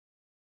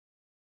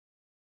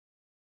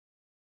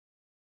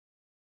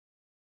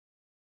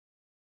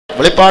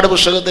വെളിപ്പാട്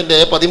പുസ്തകത്തിൻ്റെ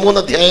 13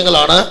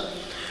 അധ്യായങ്ങളാണ്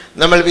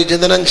നമ്മൾ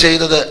വിചിന്തനം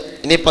ചെയ്തത്.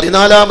 ഇനി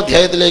 14-ാം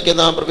അധ്യായത്തിലേക്ക്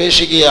നാം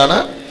പ്രവേശിക്കുകയാണ്.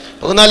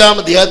 14-ാം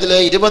അധ്യായത്തിൽ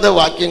 20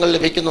 വാക്യങ്ങൾ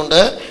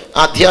ലഭിക്കുന്നുണ്ട്.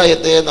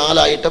 അധ്യായത്തെ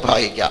 4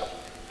 ഭാഗിക്കാം.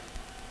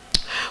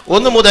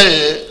 1 മുതൽ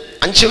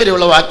 5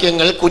 വരെയുള്ള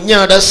വാക്യങ്ങൾ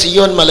കുഞ്ഞാട്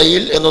സിയോൻ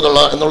മലയിൽ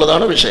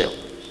എന്നുള്ളതാണ് വിഷയം.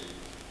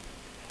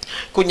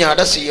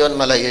 കുഞ്ഞാട് സിയോൻ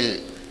മലയിൽ.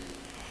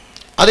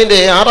 അതിൻ്റെ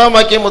 6-ാം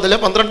വാക്യം മുതൽ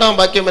 12-ാം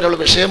വാക്യം വരെയുള്ള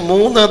വിഷയം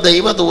 3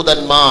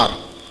 ദൈവദൂതന്മാർ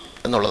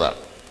എന്നുള്ളതാണ്.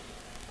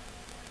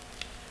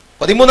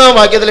 13-ാം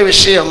വാക്യത്തിലെ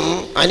വിഷയം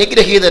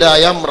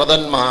അനുഗ്രഹീതരായ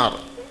മൃതന്മാർ,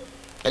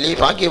 അല്ലെങ്കിൽ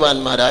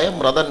ഭാഗ്യവാന്മാരായ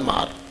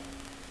മൃതന്മാർ.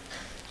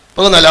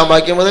 14-ാം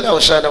വാക്യം മുതൽ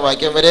അവസാന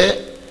വാക്യം വരെ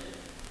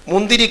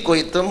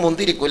മുന്തിരിക്കൊയ്ത്തും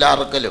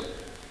മുന്തിരിക്കുലാർക്കലും.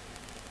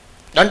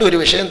 രണ്ടും ഒരു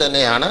വിഷയം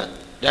തന്നെയാണ്,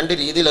 2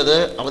 രീതിയിൽ അത്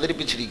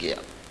അവതരിപ്പിച്ചിരിക്കുക.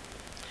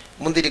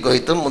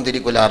 മുന്തിരിക്കൊയ്ത്തും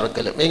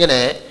മുന്തിരിക്കുലാർക്കലും.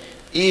 ഇങ്ങനെ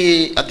ഈ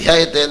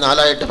അധ്യായത്തെ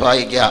 4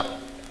 ഭാഗിക്കാം.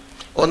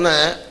 1,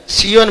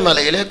 സിയോൻ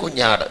മലയിലെ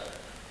കുഞ്ഞാട്.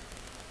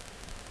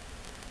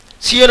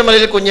 സിയോൻ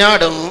മലയിൽ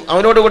കുഞ്ഞാടും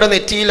അവനോടുകൂടെ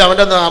നെറ്റിയിൽ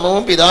അവൻ്റെ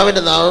നാമവും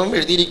പിതാവിൻ്റെ നാമവും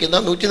എഴുതിയിരിക്കുന്ന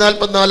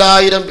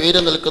 144,000 പേര്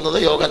നിൽക്കുന്നത്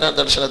യോഹന്നാൻ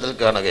ദർശനത്തിൽ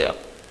കാണുകയാണ്.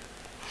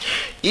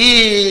 ഈ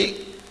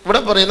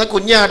ഇവിടെ പറയുന്ന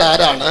കുഞ്ഞാട്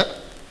ആരാണ്?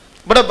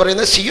 ഇവിടെ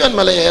പറയുന്ന സിയോൻ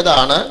മല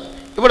ഏതാണ്?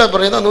 ഇവിടെ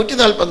പറയുന്ന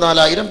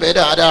 144,000 പേര്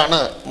ആരാണ്?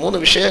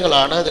 3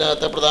 വിഷയങ്ങളാണ്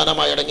ഇതിനകത്ത്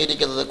പ്രധാനമായി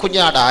അടങ്ങിയിരിക്കുന്നത്.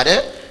 കുഞ്ഞാട് ആര്?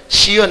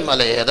 സിയോൻ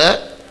മല ഏത്?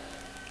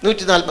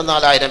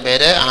 144,000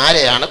 പേര്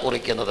ആരെയാണ്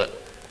കുറിക്കുന്നത്?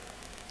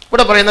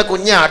 ഇവിടെ പറയുന്ന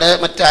കുഞ്ഞാട്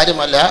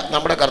മറ്റാരുമല്ല,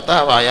 നമ്മുടെ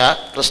കർത്താവായ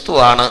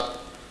ക്രിസ്തുവാണ്.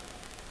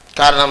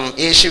 കാരണം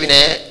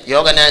യേശുവിനെ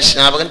യോഹന്നാൻ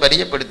സ്നാപകൻ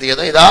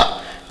പരിചയപ്പെടുത്തിയത് ഇതാ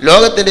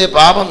ലോകത്തിൻ്റെ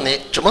പാപം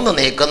ചുമന്ന്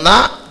നീക്കുന്ന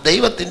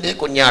ദൈവത്തിൻ്റെ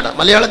കുഞ്ഞാട്.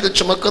 മലയാളത്തിൽ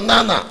ചുമക്കുന്ന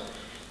എന്ന,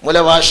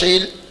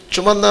 മൂലഭാഷയിൽ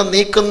ചുമന്ന്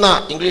നീക്കുന്ന,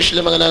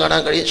 ഇംഗ്ലീഷിലും അങ്ങനെ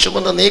കാണാൻ കഴിയും.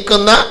 ചുമന്ന്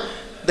നീക്കുന്ന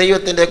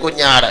ദൈവത്തിൻ്റെ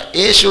കുഞ്ഞാട്.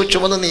 യേശു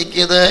ചുമന്ന്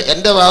നീക്കിയത്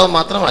എൻ്റെ പാപം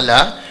മാത്രമല്ല,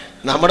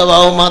 നമ്മുടെ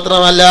പാപം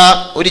മാത്രമല്ല,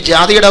 ഒരു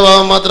ജാതിയുടെ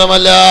പാപം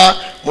മാത്രമല്ല,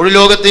 മുഴു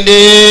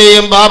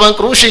ലോകത്തിൻ്റെയും പാപം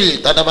ക്രൂശിൽ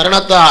തൻ്റെ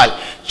മരണത്താൽ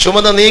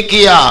ചുമന്ന്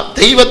നീക്കിയ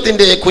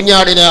ദൈവത്തിൻ്റെ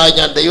കുഞ്ഞാടിനായി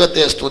ഞാൻ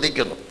ദൈവത്തെ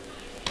സ്തുതിക്കുന്നു.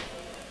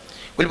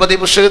 ഉൽപ്പത്തി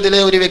പുസ്തകത്തിലെ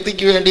ഒരു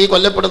വ്യക്തിക്ക് വേണ്ടി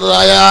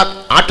കൊല്ലപ്പെടുന്നതായ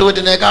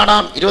ആട്ടുകൊറ്റനെ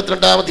കാണാം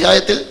 22-ാം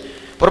അധ്യായത്തിൽ.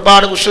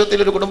 പുറപ്പാട് പുസ്തകത്തിൽ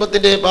ഒരു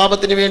കുടുംബത്തിൻ്റെ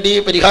പാപത്തിന് വേണ്ടി,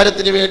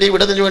 പരിഹാരത്തിന് വേണ്ടി,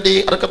 വിടുതലിന് വേണ്ടി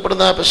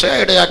അറുക്കപ്പെടുന്ന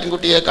പെസഹയുടെ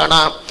ആട്ടിൻകുട്ടിയെ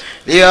കാണാം.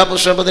 ലേവ്യ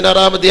പുസ്തകം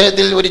 16-ാം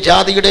അധ്യായത്തിൽ ഒരു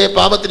ജാതിയുടെ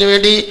പാപത്തിന്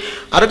വേണ്ടി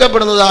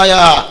അറുക്കപ്പെടുന്നതായ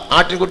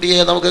ആട്ടിൻകുട്ടിയെ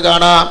നമുക്ക്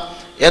കാണാം.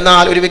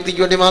 എന്നാൽ ഒരു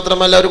വ്യക്തിക്ക് വേണ്ടി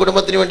മാത്രമല്ല, ഒരു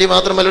കുടുംബത്തിന് വേണ്ടി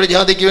മാത്രമല്ല, ഒരു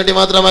ജാതിക്ക് വേണ്ടി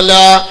മാത്രമല്ല,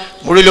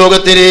 മുഴു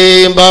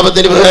ലോകത്തിനെയും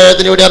പാപത്തിന്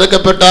ഭയത്തിന് വേണ്ടി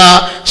അറുക്കപ്പെട്ട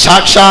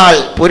സാക്ഷാൽ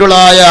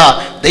പൊരുളായ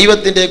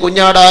ദൈവത്തിൻ്റെ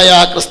കുഞ്ഞാടായ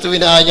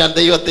ക്രിസ്തുവിനായി ഞാൻ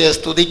ദൈവത്തെ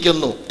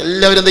സ്തുതിക്കുന്നു.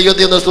 എല്ലാവരും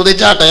ദൈവത്തെ ഒന്ന്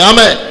സ്തുതിച്ചാട്ടെ.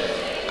 ആമേൻ.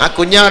 ആ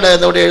കുഞ്ഞാട്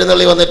എന്നോട്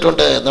എഴുന്നള്ളി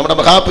വന്നിട്ടുണ്ട്. നമ്മുടെ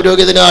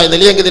മഹാപുരോഹിതനായി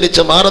നിലയങ്കി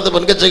തിരിച്ച് മാറത്ത്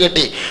പൊൻകച്ച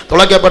കെട്ടി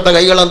തുളയ്ക്കപ്പെട്ട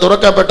കൈകളും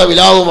തുറക്കപ്പെട്ട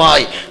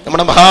വിലാവുമായി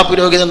നമ്മുടെ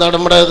മഹാപുരോഹിതൻ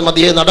നമ്മുടെ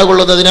മധ്യേ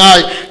നടകൊള്ളുന്നതിനാൽ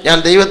ഞാൻ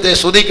ദൈവത്തെ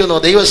സ്തുതിക്കുന്നു.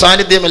 ദൈവ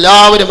സാന്നിധ്യം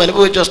എല്ലാവരും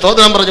അനുഭവിച്ച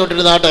സ്തോത്രം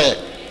പറഞ്ഞുകൊണ്ടിരുന്നാട്ടെ.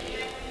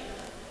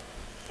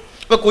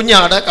 ഇപ്പൊ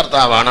കുഞ്ഞാട്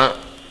കർത്താവാണ്.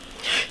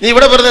 ഇനി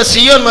ഇവിടെ പറഞ്ഞ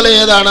സിയോൻ മല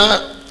ഏതാണ്?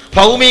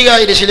 ഭൗമിക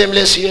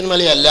യെരുശലേമിലെ സിയോൻ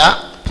മലയല്ല.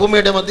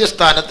 ഭൂമിയുടെ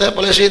മധ്യസ്ഥാനത്ത്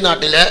പലസ്തീൻ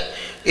നാട്ടില്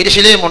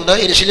യെരുശലേമുണ്ട്.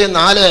 യെരുശലേം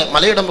 4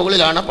 മലയുടെ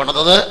മുകളിലാണ്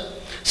പണിതത്.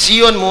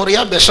 സിയോൻ, മോറിയ,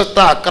 ബെസത്ത,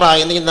 അക്ര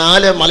എന്നീ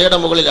 4 മലയുടെ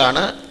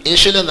മുകളിലാണ്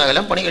യെരുശലേം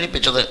നഗരം പണി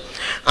കഴിപ്പിച്ചത്.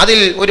 അതിൽ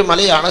ഒരു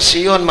മലയാണ്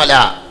സിയോൻ മല.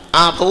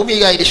 ആ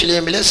ഭൗമിക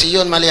യെരുശലേമിലെ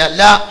സിയോൻ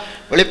മലയല്ല,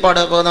 വെളിപ്പാട്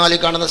 14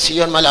 കാണുന്ന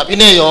സിയോൻ മല.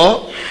 പിന്നെയോ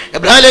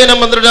എബ്രായ ലേഖനം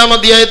 12-ാം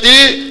അധ്യായത്തിൽ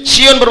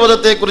സിയോൻ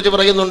പർവ്വതത്തെ കുറിച്ച്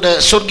പറയുന്നുണ്ട്.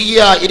 സ്വർഗീയ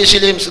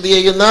യെരുശലേം സ്ഥിതി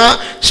ചെയ്യുന്ന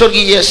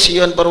സ്വർഗീയ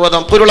സിയോൻ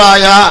പർവ്വതം,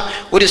 പൊരുളായ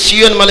ഒരു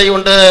സിയോൻ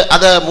മലയുണ്ട്.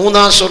 അത്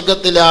 3-ാം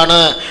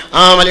സ്വർഗത്തിലാണ്.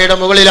 ആ മലയുടെ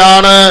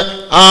മുകളിലാണ്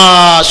ആ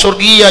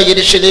സ്വർഗീയ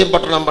യെരുശലേം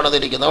പട്ടണം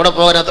പണിതിരിക്കുന്നത്. അവിടെ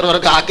പോകാൻ എത്ര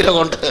പേർക്ക്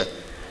ആഗ്രഹമുണ്ട്?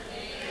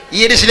 ഈ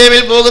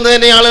യെരുശലേമിൽ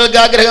പോകുന്നതിന്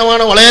ആളുകൾക്ക്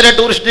ആഗ്രഹമാണ്. വളരെ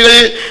ടൂറിസ്റ്റുകൾ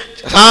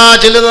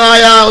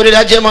ചെല്ലുന്നതായ ഒരു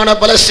രാജ്യമാണ്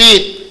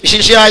പലസ്തീൻ,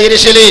 വിശിഷ്യ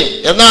യെരുശലേം.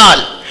 എന്നാൽ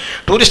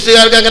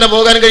ടൂറിസ്റ്റുകാർക്ക് അങ്ങനെ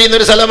പോകാൻ കഴിയുന്ന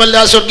ഒരു സ്ഥലമല്ല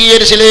സ്വർഗീയ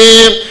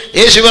യെരുശലേം.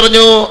 യേശു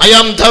പറഞ്ഞു, ഐ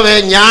ആം ദ വേ,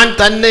 ഞാൻ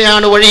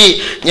തന്നെയാണ് വഴി,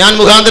 ഞാൻ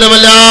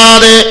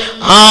മുഖാന്തരമല്ലാതെ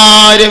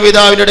ആരും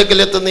പിതാവിൻ്റെ അടുക്കൽ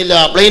എത്തുന്നില്ല.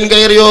 പ്ലെയിൻ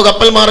കയറിയോ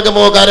കപ്പൽ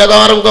മാർഗമോ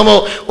കരമാർഗമോ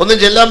ഒന്നും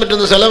ചെല്ലാൻ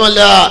പറ്റുന്ന സ്ഥലമല്ല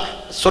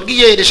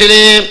സ്വർഗീയ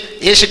യെരുശലേം.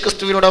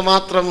 യേശുക്രിസ്തുവിനോട്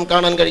മാത്രം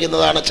കാണാൻ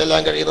കഴിയുന്നതാണ്,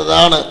 ചെല്ലാൻ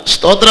കഴിയുന്നതാണ്.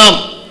 സ്തോത്രം,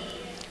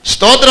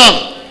 സ്തോത്രം.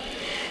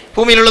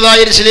 ഭൂമിയിലുള്ളതായ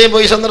യെരുശലേം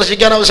പോയി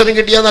സന്ദർശിക്കാൻ അവസരം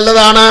കിട്ടിയാൽ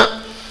നല്ലതാണ്.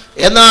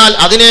 എന്നാൽ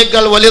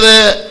അതിനേക്കാൾ വലുത്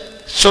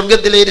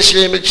സ്വർഗത്തിലെ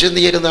യെരുശലേമിൽ ചെന്ന്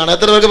ചേരുന്നതാണ്.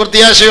 എത്ര പേർക്ക്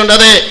പ്രത്യാശയുണ്ട്?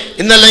 അതെ,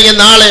 ഇന്നല്ലെങ്കിൽ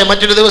നാളെ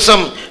മറ്റൊരു ദിവസം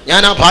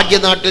ഞാൻ ആ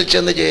ഭാഗ്യനാട്ടിൽ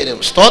ചെന്ന് ചേരും.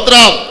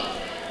 സ്തോത്രം.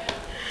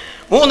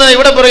 3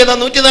 ഇവിടെ പറയുന്ന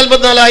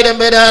 144,000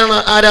 പേരാണ്.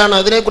 ആരാണ്?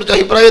 അതിനെക്കുറിച്ച്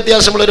അഭിപ്രായ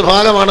വ്യത്യാസമുള്ള ഒരു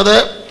ഭാഗമാണത്.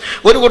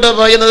 ഒരു കൂട്ടർ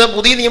പറയുന്നത്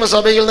പുതിയ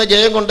നിയമസഭയിൽ നിന്ന്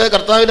ജയം കൊണ്ട്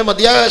കർത്താവിൻ്റെ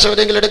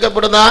മധ്യാകാശവരെങ്കിൽ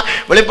എടുക്കപ്പെടുന്ന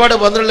വെളിപ്പാട്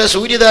 12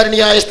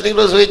 സൂര്യധാരണിയായ സ്ത്രീ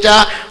പ്രസവിച്ച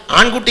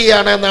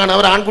ആൺകുട്ടിയാണ് എന്നാണ്.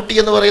 അവർ ആൺകുട്ടി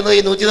എന്ന് പറയുന്നത്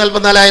ഈ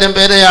 144,000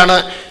 പേരെയാണ്.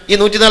 ഈ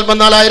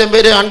 144,000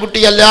 പേര്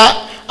ആൺകുട്ടിയല്ല.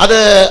 അത്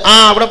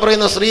അവിടെ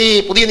പറയുന്ന സ്ത്രീ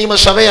പുതിയ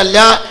നിയമസഭയല്ല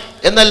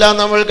എന്നെല്ലാം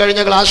നമ്മൾ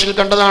കഴിഞ്ഞ ക്ലാസ്സിൽ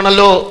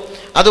കണ്ടതാണല്ലോ.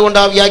 അതുകൊണ്ട്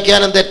ആ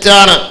വ്യാഖ്യാനം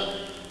തെറ്റാണ്.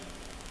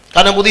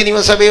 കാരണം പുതിയ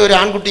നിയമസഭയെ ഒരു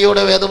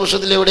ആൺകുട്ടിയോട്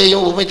വേദപുസ്തകത്തിലെവിടെയും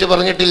ഉപമിച്ച്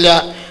പറഞ്ഞിട്ടില്ല.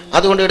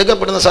 അതുകൊണ്ട്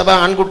എടുക്കപ്പെടുന്ന സഭ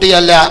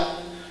ആൺകുട്ടിയല്ല.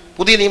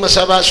 പുതിയ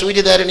നിയമസഭ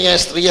സൂര്യധാരണിയായ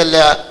സ്ത്രീയല്ല.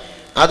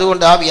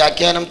 അതുകൊണ്ട് ആ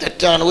വ്യാഖ്യാനം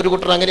തെറ്റാണ്. ഒരു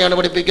കൂട്ടർ അങ്ങനെയാണ്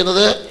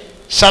പഠിപ്പിക്കുന്നത്,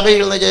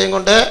 സഭയിൽ നിന്ന് ജയം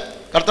കൊണ്ട്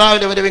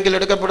കർത്താവിൻ്റെ വരവെങ്കിൽ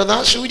എടുക്കപ്പെടുന്ന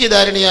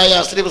സൂര്യധാരിണിയായ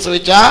സ്ത്രീ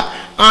പ്രസവിച്ച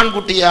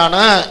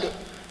ആൺകുട്ടിയാണ്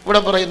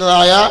ഇവിടെ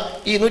പറയുന്നതായ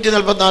ഈ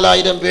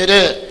 144,000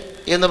 പേര്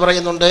എന്ന്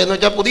പറയുന്നുണ്ട്. എന്ന്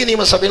വെച്ചാൽ പുതിയ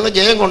നിയമസഭയിൽ നിന്ന്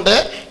ജയം കൊണ്ട്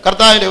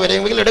കർത്താവിൻ്റെ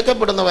വരവെങ്കിൽ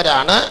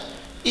എടുക്കപ്പെടുന്നവരാണ്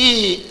ഈ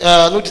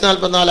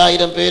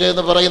 144,000 പേര്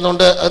എന്ന്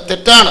പറയുന്നുണ്ട്. അത്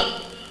തെറ്റാണ്.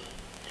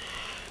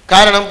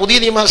 കാരണം പുതിയ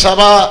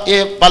നിയമസഭയെ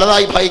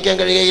പലതായി ഭാഗിക്കാൻ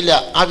കഴിയുകയില്ല.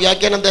 ആ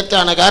വ്യാഖ്യാനം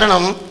തെറ്റാണ്.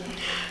 കാരണം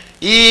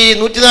ഈ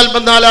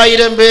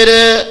 144,000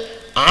 പേര്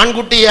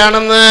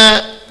ആൺകുട്ടിയാണെന്ന്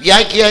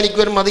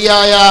വ്യാഖ്യാനിക്കുവാൻ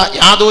മതിയായ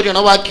യാതൊരു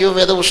ഇണവാക്യവും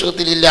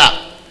വേദപുസ്തകത്തിലില്ല.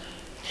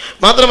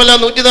 മാത്രമല്ല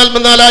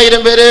 144,000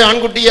 പേര്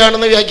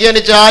ആൺകുട്ടിയാണെന്ന്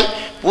വ്യാഖ്യാനിച്ചാൽ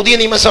പുതിയ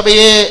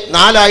നിയമസഭയെ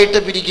 4ആയിട്ട്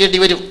പിരിക്കേണ്ടി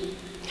വരും.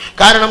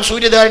 കാരണം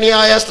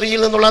സൂര്യധാരിണിയായ സ്ത്രീയിൽ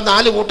നിന്നുള്ള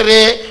 4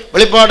 കൂട്ടരെ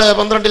വെളിപ്പാട്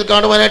 12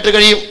 കാണുവാനായിട്ട്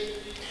കഴിയും.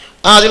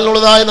 അതിൽ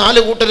നിന്നുള്ളതായ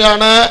 4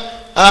 കൂട്ടരാണ്.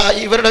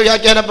 ഇവരുടെ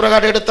വ്യാഖ്യാന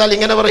പ്രകാരം എടുത്താൽ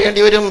ഇങ്ങനെ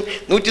പറയേണ്ടി വരും,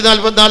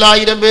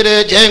 144,000 പേര്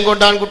ജയം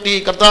കൊണ്ട് ആൺകുട്ടി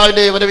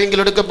കർത്താവിൻ്റെ വരവെങ്കിൽ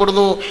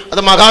എടുക്കപ്പെടുന്നു,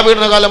 അത്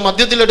മഹാപീഡനകാലം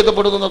മധ്യത്തിൽ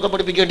എടുക്കപ്പെടുന്നു എന്നൊക്കെ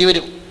പഠിപ്പിക്കേണ്ടി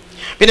വരും.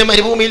 പിന്നെ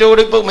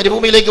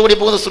മരുഭൂമിയിലേക്ക്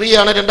ഓടിപ്പോകുന്ന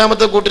സ്ത്രീയാണ്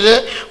രണ്ടാമത്തെ കൂട്ടര്.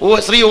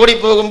 സ്ത്രീ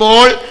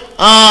ഓടിപ്പോകുമ്പോൾ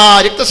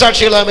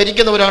രക്തസാക്ഷികളായി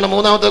മരിക്കുന്നവരാണ്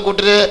മൂന്നാമത്തെ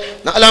കൂട്ടര്.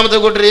 നാലാമത്തെ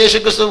കൂട്ടര്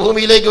യേശുക്രിസ്തു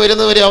ഭൂമിയിലേക്ക്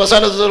വരുന്നവരെ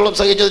അവസാനത്തോളം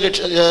സഹിച്ചത്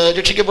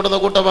രക്ഷിക്കപ്പെടുന്ന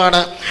കൂട്ടമാണ്.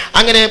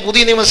 അങ്ങനെ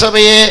പുതിയ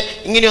നിയമസഭയെ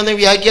ഇങ്ങനെയൊന്നും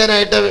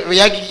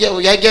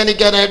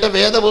വ്യാഖ്യാനിക്കാനായിട്ട്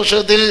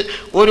വേദപുസ്തകത്തിൽ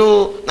ഒരു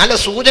നല്ല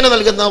സൂചന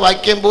നൽകുന്ന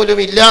വാക്യം പോലും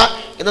ഇല്ല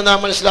എന്ന് നാം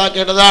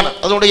മനസ്സിലാക്കേണ്ടതാണ്.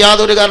 അതുകൊണ്ട്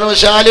യാതൊരു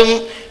കാരണവശാലും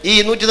ഈ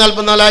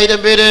 144,000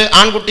 പേര്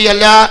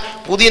ആൺകുട്ടിയല്ല,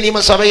 പുതിയ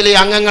നിയമസഭയിലെ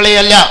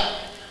അംഗങ്ങളെയല്ല.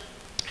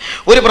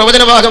 ഒരു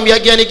പ്രവചനഭാഗം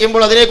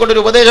വ്യാഖ്യാനിക്കുമ്പോൾ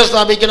അതിനെക്കൊണ്ടൊരു ഉപദേശം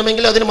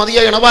സ്ഥാപിക്കണമെങ്കിൽ അതിന്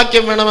മതിയായ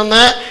ഇണവാക്യം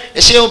വേണമെന്ന്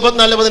യെശയ്യാ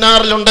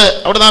 34:16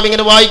 അവിടെ നാം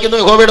ഇങ്ങനെ വായിക്കുന്നു,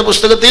 യഹോവയുടെ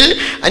പുസ്തകത്തിൽ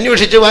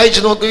അന്വേഷിച്ച്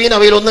വായിച്ചു നോക്കുകയും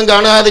അവയിൽ ഒന്നും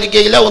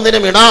കാണാതിരിക്കുകയില്ല,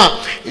 ഒന്നിനും ഇണ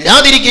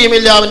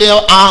ഇല്ലാതിരിക്കുകയുമില്ല.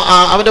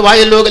 അവൻ്റെ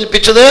വായല്ലോ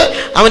കൽപ്പിച്ചത്,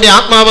 അവൻ്റെ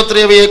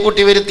ആത്മാവത്രയവയെ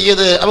കൂട്ടി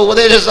വരുത്തിയത്. അപ്പോൾ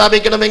ഉപദേശം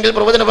സ്ഥാപിക്കണമെങ്കിൽ,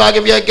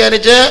 പ്രവചനഭാഗം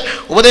വ്യാഖ്യാനിച്ച്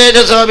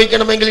ഉപദേശം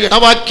സ്ഥാപിക്കണമെങ്കിൽ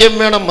ഇണവാക്യം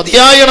വേണം,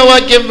 മതിയായ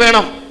ഇണവാക്യം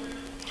വേണം.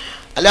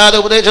 അല്ലാതെ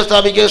ഉപദേശം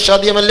സ്ഥാപിക്കുക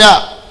സാധ്യമല്ല.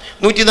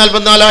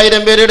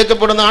 144,000 പേര്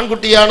എടുക്കപ്പെടുന്ന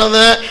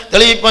ആൺകുട്ടിയാണെന്ന്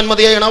തെളിയിപ്പാൻ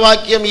മതിയായ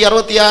ഇണവാക്യം ഈ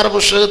 66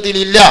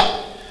 പുസ്തകത്തിലില്ല.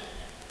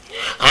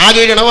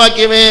 ആകെ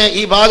ഇണവാക്യമേ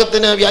ഈ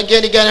ഭാഗത്തിന്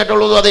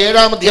വ്യാഖ്യാനിക്കാനായിട്ടുള്ളത് അത്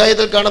 7-ാം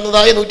അധ്യായത്തിൽ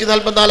കാണുന്നതായി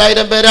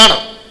 144,000 പേരാണ്.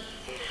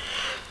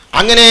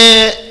 അങ്ങനെ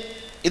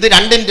ഇത്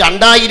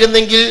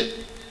 2-2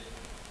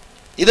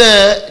 ഇത്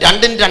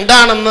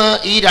 2-2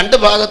 ഈ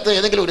 2 ഭാഗത്ത്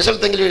ഏതെങ്കിലും ഒരു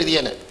സ്ഥലത്തെങ്കിലും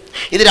എഴുതിയാണ്.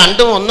 ഇത്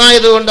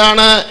 2-1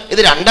 കൊണ്ടാണ്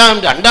ഇത്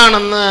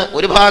 2-2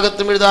 ഒരു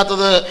ഭാഗത്തും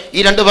എഴുതാത്തത്. ഈ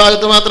 2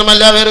 ഭാഗത്ത്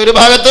മാത്രമല്ല, വേറെ ഒരു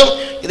ഭാഗത്തും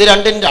ഇത്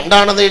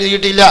 2-2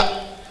 എഴുതിയിട്ടില്ല.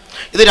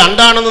 ഇത്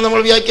 2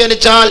 നമ്മൾ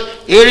വ്യാഖ്യാനിച്ചാൽ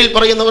 7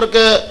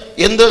 പറയുന്നവർക്ക്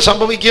എന്ത്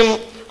സംഭവിക്കും,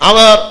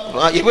 അവർ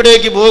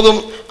എവിടേക്ക് പോകും,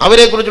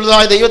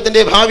 അവരെക്കുറിച്ചുള്ളതായ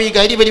ദൈവത്തിൻ്റെ ഭാവി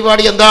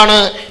കാര്യപരിപാടി എന്താണ്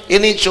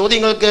എന്നീ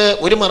ചോദ്യങ്ങൾക്ക്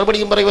ഒരു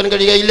മറുപടിയും പറയുവാൻ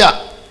കഴിയുകയില്ല.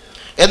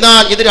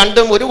 എന്നാൽ ഇത്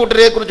 2 ഒരു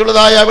കൂട്ടരെ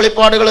കുറിച്ചുള്ളതായ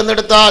വെളിപ്പാടുകൾ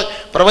എന്നെടുത്താൽ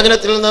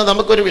പ്രവചനത്തിൽ നിന്ന്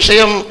നമുക്കൊരു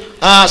വിഷയം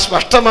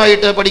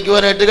സ്പഷ്ടമായിട്ട്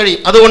പഠിക്കുവാനായിട്ട്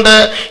കഴിയും. അതുകൊണ്ട്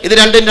ഇത്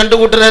 2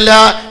 കൂട്ടരല്ല,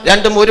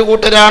 2 ഒരു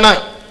കൂട്ടരാണ്.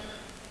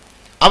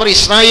 അവർ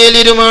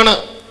ഇസ്രായേലിയരുമാണ്,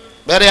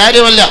 വേറെ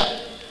ആരുമല്ല.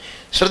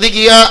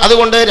 ശ്രദ്ധിക്കുക.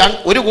 അതുകൊണ്ട്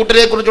ഒരു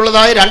കൂട്ടരെ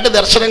കുറിച്ചുള്ളതായ 2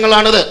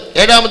 ദർശനങ്ങളാണിത്.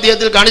 7-ാം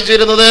അധ്യായത്തിൽ കാണിച്ചു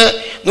വരുന്നത്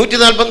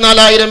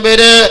 144,000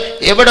 പേര്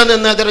എവിടെ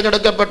നിന്ന്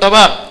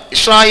തിരഞ്ഞെടുക്കപ്പെട്ടവർ,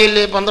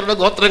 ഇസ്രായേലിലെ 12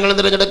 ഗോത്രങ്ങളിൽ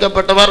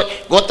തിരഞ്ഞെടുക്കപ്പെട്ടവർ.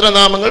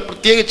 ഗോത്രനാമങ്ങൾ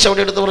പ്രത്യേകിച്ച്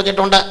അവിടെ എടുത്തു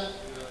പറഞ്ഞിട്ടുണ്ട്.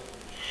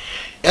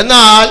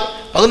 എന്നാൽ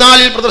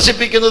 14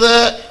 പ്രദർശിപ്പിക്കുന്നത്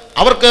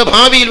അവർക്ക്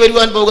ഭാവിയിൽ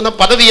വരുവാൻ പോകുന്ന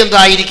പദവി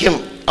എന്തായിരിക്കും.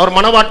 അവർ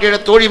മണവാട്ടിയുടെ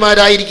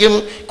തോഴിമാരായിരിക്കും,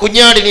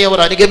 കുഞ്ഞാടിനെ അവർ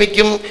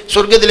അനുഗമിക്കും,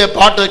 സ്വർഗത്തിലെ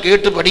പാട്ട്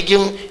കേട്ട്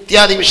പഠിക്കും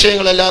ഇത്യാദി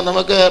വിഷയങ്ങളെല്ലാം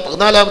നമുക്ക്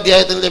 14-ാം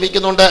അധ്യായത്തിൽ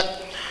ലഭിക്കുന്നുണ്ട്.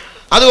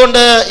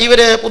 അതുകൊണ്ട്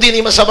ഇവര് പുതിയ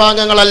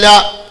നിയമസഭാംഗങ്ങളല്ല.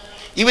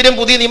 ഇവരും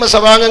പുതിയ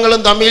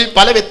നിയമസഭാംഗങ്ങളും തമ്മിൽ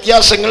പല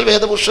വ്യത്യാസങ്ങൾ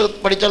വേദപുസ്തകം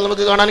പഠിച്ചാൽ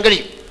നമുക്ക് കാണാൻ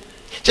കഴിയും.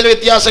 ചില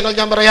വ്യത്യാസങ്ങൾ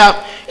ഞാൻ പറയാം.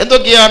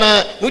 എന്തൊക്കെയാണ്?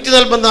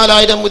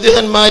 144,000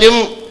 മുദ്രന്മാരും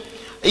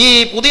ഈ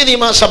പുതിയ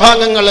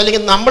നിയമസഭാംഗങ്ങൾ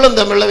അല്ലെങ്കിൽ നമ്മളും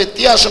തമ്മിലുള്ള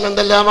വ്യത്യാസം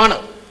എന്തെല്ലാമാണ്?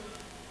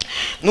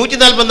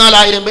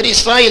 144,000 പേര്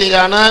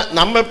ഇസ്രായേലിലാണ്.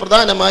 നമ്മൾ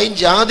പ്രധാനമായും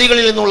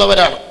ജാതികളിൽ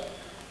നിന്നുള്ളവരാണ്.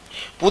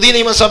 പുതിയ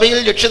നിയമസഭയിൽ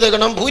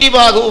രക്ഷിതഗണം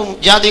ഭൂരിഭാഗവും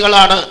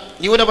ജാതികളാണ്,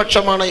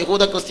 ന്യൂനപക്ഷമാണ്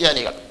യഹൂദ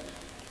ക്രിസ്ത്യാനികൾ.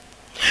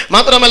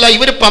 മാത്രമല്ല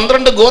ഇവർ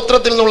 12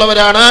 ഗോത്രത്തിൽ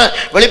നിന്നുള്ളവരാണ്.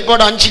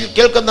 വെളിപ്പാട് 5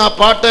 കേൾക്കുന്ന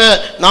പാട്ട്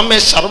നമ്മെ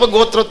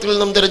സർവ്വഗോത്രത്തിൽ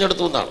നിന്നും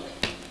തിരഞ്ഞെടുത്തു എന്നാണ്.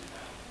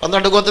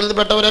 12 ഗോത്രത്തിൽ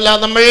പെട്ടവരല്ല,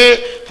 നമ്മൾ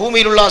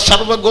ഭൂമിയിലുള്ള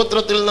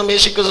സർവ്വഗോത്രത്തിൽ നിന്നും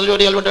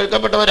യേശുക്രിസ്തുവിൽ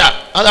എടുക്കപ്പെട്ടവരാണ്.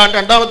 അതാണ്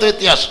 2ാമത്തെ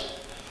വ്യത്യാസം.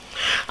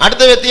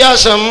 അടുത്ത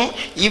വ്യത്യാസം,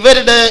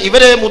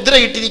 ഇവരെ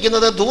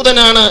മുദ്രയിട്ടിരിക്കുന്നത്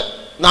ദൂതനാണ്,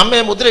 നമ്മെ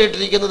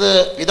മുദ്രയിട്ടിരിക്കുന്നത്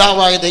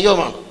പിതാവായ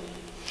ദൈവമാണ്.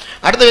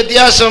 അടുത്ത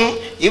വ്യത്യാസം,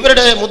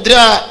 ഇവരുടെ മുദ്ര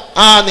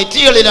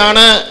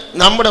നെറ്റികളിലാണ്,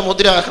 നമ്മുടെ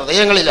മുദ്ര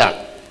ഹൃദയങ്ങളിലാണ്.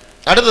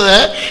 അടുത്തത്,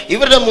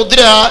 ഇവരുടെ മുദ്ര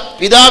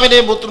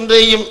പിതാവിൻ്റെയും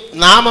പുത്രൻ്റെയും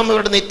നാമം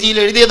ഇവരുടെ നെറ്റിയിൽ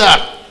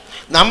എഴുതിയതാണ്,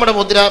 നമ്മുടെ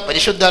മുദ്ര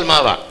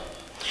പരിശുദ്ധാത്മാവാണ്.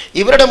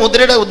 ഇവരുടെ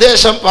മുദ്രയുടെ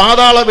ഉദ്ദേശം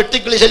പാതാള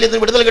വെട്ടിക്കിളി ശല്യത്തിന്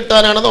വിടുതൽ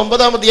കിട്ടാനാണെന്ന്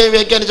 9-ാം അധ്യായം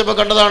വ്യാഖ്യാനിച്ചപ്പോൾ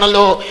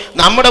കണ്ടതാണല്ലോ.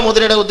 നമ്മുടെ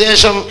മുദ്രയുടെ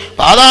ഉദ്ദേശം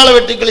പാതാള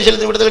വെട്ടിക്കിളി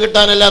ശല്യത്തിന് വിടുതൽ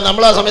കിട്ടാനല്ല,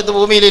 നമ്മൾ ആ സമയത്ത്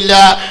ഭൂമിയിലില്ല.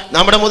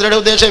 നമ്മുടെ മുദ്രയുടെ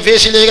ഉദ്ദേശം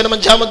എഫേസ്യ ലേഖനം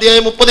 5-ാം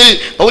അധ്യായം 30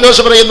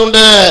 പൗലോസ്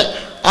പറയുന്നുണ്ട്,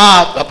 ആ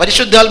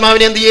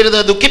പരിശുദ്ധാത്മാവിനെ എന്ത് ചെയ്യരുത്?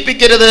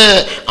 ദുഃഖിപ്പിക്കരുത്.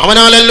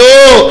 അവനാലല്ലോ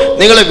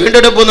നിങ്ങളെ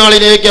വീണ്ടെടുപ്പ്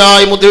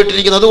നാളിലേക്കായി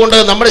മുദ്രയിട്ടിരിക്കുന്നത്. അതുകൊണ്ട്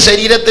നമ്മുടെ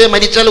ശരീരത്തെ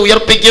മരിച്ചാൽ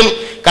ഉയർപ്പിക്കും,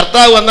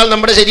 കർത്താവ് വന്നാൽ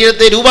നമ്മുടെ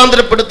ശരീരത്തെ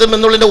രൂപാന്തരപ്പെടുത്തും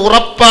എന്നുള്ളതിന്റെ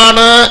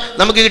ഉറപ്പാണ്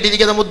നമുക്ക്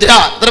കിട്ടിയിരിക്കുന്ന മുദ്ര.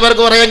 എത്ര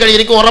പേർക്ക് പറയാൻ കഴിയും?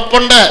 എനിക്ക്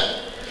ഉറപ്പുണ്ട്.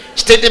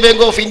 സ്റ്റേറ്റ്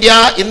ബാങ്ക് ഓഫ് ഇന്ത്യ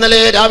ഇന്നലെ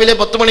രാവിലെ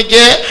 10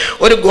 മണിക്ക്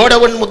ഒരു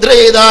ഗോഡൗൺ മുദ്ര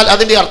ചെയ്താൽ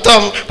അതിന്റെ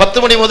അർത്ഥം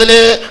 10 മണി മുതൽ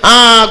ആ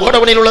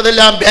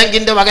ഗോഡൗണിലുള്ളതെല്ലാം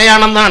ബാങ്കിന്റെ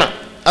വകയാണെന്നാണ്.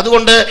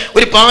 അതുകൊണ്ട്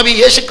ഒരു പാപി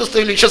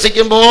യേശുക്രിസ്തുവിൽ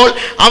വിശ്വസിക്കുമ്പോൾ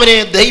അവനെ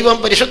ദൈവം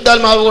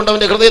പരിശുദ്ധാത്മാവ് കൊണ്ട്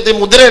അവന്റെ ഹൃദയത്തെ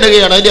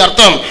മുദ്രയിടുകയാണ്. അതിന്റെ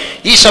അർത്ഥം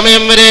ഈ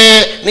സമയം വരെ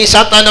നീ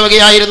സാത്താന്റെ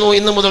വകയായിരുന്നു,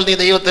 ഇന്നു മുതൽ നീ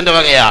ദൈവത്തിന്റെ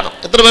വകയാണ്.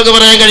 എത്ര പേർക്ക്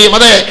പറയാൻ കഴിയും?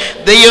 അതെ,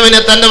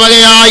 ദൈവനെ തന്റെ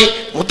വകയായി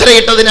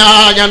മുദ്രയിട്ടതിനാ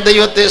ഞാൻ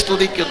ദൈവത്തെ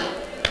സ്തുതിക്കുന്നു.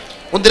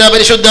 മുദ്ര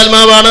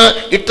പരിശുദ്ധാത്മാവാണ്,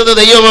 ഇട്ടത്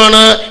ദൈവമാണ്,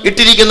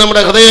 ഇട്ടിരിക്കുന്ന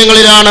നമ്മുടെ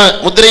ഹൃദയങ്ങളിലാണ്.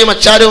 മുദ്രയും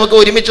അച്ചാരവും ഒക്കെ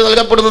ഒരുമിച്ച്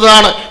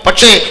നൽകപ്പെടുന്നതാണ്.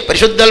 പക്ഷേ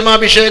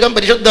പരിശുദ്ധാത്മാഭിഷേകം,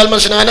 പരിശുദ്ധാത്മ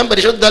സ്നാനം,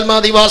 പരിശുദ്ധാത്മാ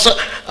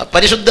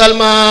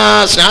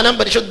സ്നാനം,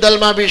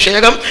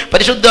 പരിശുദ്ധാത്മാഭിഷേകം,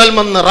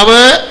 പരിശുദ്ധാത്മ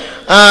നിറവ്,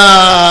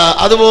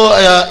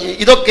 അതുപോലെ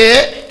ഇതൊക്കെ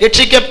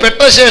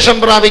രക്ഷിക്കപ്പെട്ട ശേഷം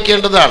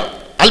പ്രാപിക്കേണ്ടതാണ്.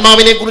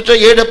 ആത്മാവിനെ കുറിച്ച്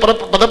 7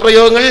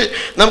 പദപ്രയോഗങ്ങൾ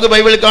നമുക്ക്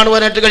ബൈബിളിൽ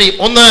കാണുവാനായിട്ട് കഴിയും.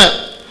 1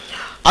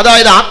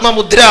 അതായത്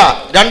ആത്മമുദ്ര,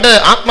 2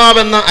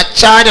 ആത്മാവെന്ന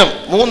അച്ചാരം,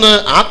 3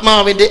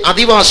 ആത്മാവിന്റെ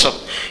അധിവാസം.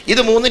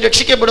 ഇത് 3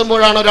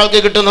 രക്ഷിക്കപ്പെടുമ്പോഴാണ് ഒരാൾക്ക്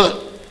കിട്ടുന്നത്.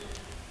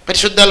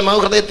 പരിശുദ്ധാത്മാവ്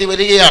ഹൃദയത്തിൽ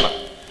വരികയാണ്.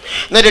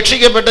 എന്നാൽ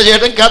രക്ഷിക്കപ്പെട്ട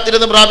ശേഷം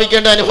കാത്തിരുന്ന്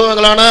പ്രാപിക്കേണ്ട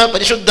അനുഭവങ്ങളാണ്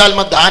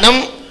പരിശുദ്ധാത്മ ദാനം,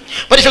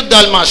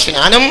 പരിശുദ്ധാത്മാ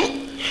സ്നാനം,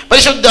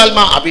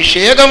 പരിശുദ്ധാത്മാ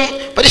അഭിഷേകം,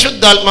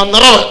 പരിശുദ്ധാത്മാ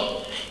നിറവ്.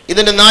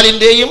 ഇതിന്റെ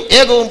 4ന്റെയും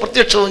ഏകവും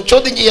പ്രത്യക്ഷവും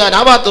ചോദ്യം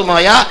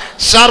ചെയ്യാനാവാത്തതുമായ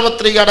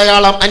സാർവത്രിക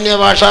അടയാളം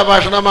അന്യഭാഷാ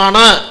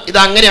ഭാഷണമാണ്.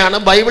 ഇതങ്ങനെയാണ്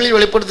ബൈബിളിൽ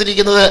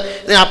വെളിപ്പെടുത്തിയിരിക്കുന്നത്.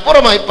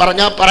 ഇതിനപ്പുറമായി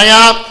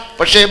പറയാം,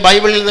 പക്ഷേ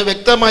ബൈബിളിൽ നിന്ന്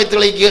വ്യക്തമായി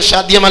തെളിയിക്കുക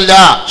സാധ്യമല്ല.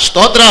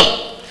 സ്തോത്രം.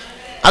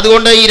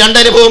 അതുകൊണ്ട് ഈ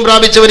 2 അനുഭവം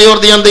പ്രാപിച്ചവരെ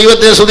ഓർത്ത് ഞാൻ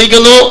ദൈവത്തെ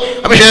സ്തുതിക്കുന്നു.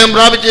 അഭിഷേകം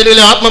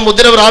പ്രാപിച്ചില്ലെങ്കിൽ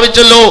ആത്മമുദ്ര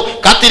പ്രാപിച്ചല്ലോ,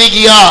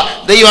 കാത്തിരിക്കുക.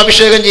 ദൈവ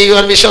അഭിഷേകം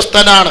ചെയ്യുവാൻ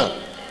വിശ്വസ്തനാണ്.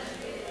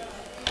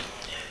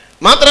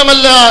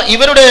 മാത്രമല്ല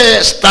ഇവരുടെ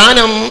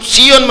സ്ഥാനം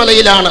സിയോൻ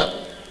മലയിലാണ്.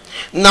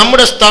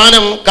 നമ്മുടെ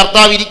സ്ഥാനം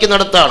കർത്താവ്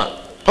ഇരിക്കുന്നിടത്താണ്.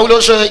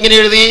 പൗലോസ് ഇങ്ങനെ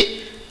എഴുതി,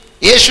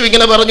 യേശു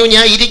ഇങ്ങനെ പറഞ്ഞു,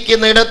 ഞാൻ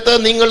ഇരിക്കുന്നിടത്ത്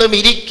നിങ്ങളും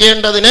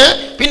ഇരിക്കേണ്ടതിന്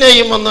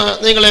പിന്നെയും വന്ന്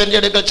നിങ്ങളെ എൻ്റെ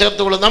അടുക്കൽ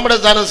ചേർത്തുകൊള്ളും. നമ്മുടെ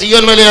സ്ഥാനം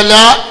സിയോൻ മലയല്ല,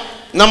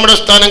 നമ്മുടെ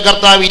സ്ഥാനം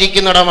കർത്താവ്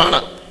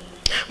ഇരിക്കുന്നിടമാണ്.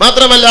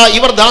 മാത്രമല്ല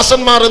ഇവർ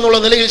ദാസന്മാർ എന്നുള്ള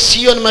നിലയിൽ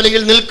സിയോൻ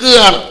മലയിൽ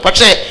നിൽക്കുകയാണ്.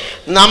 പക്ഷേ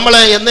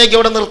നമ്മളെ എന്നേക്ക്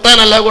ഇവിടെ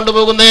നിർത്താനല്ല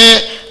കൊണ്ടുപോകുന്നേ,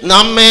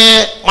 നമ്മെ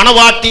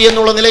മണവാട്ടി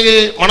എന്നുള്ള നിലയിൽ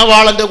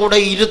മണവാളന്റെ കൂടെ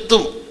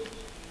ഇരുത്തും.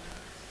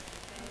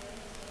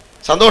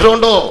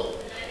 സന്തോഷമുണ്ടോ?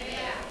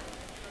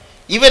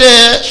 ഇവര്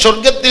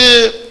സ്വർഗത്തിൽ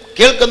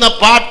കേൾക്കുന്ന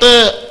പാട്ട്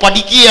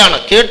പഠിക്കുകയാണ്,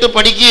 കേട്ട്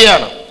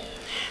പഠിക്കുകയാണ്.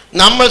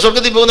 നമ്മൾ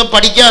സ്വർഗത്തിൽ പോകുന്ന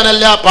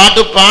പഠിക്കാനല്ല,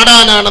 പാട്ട്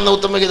പാടാനാണെന്ന്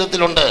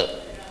ഉത്തമഗീതത്തിലുണ്ട്.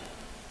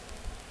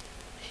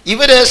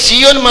 ഇവര്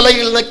സിയോൻ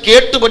മലയിൽ നിന്ന്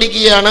കേട്ട്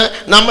പഠിക്കുകയാണ്,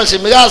 നമ്മൾ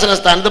സിംഹാസന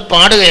സ്ഥാനത്ത്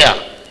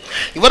പാടുകയാണ്.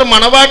 ഇവർ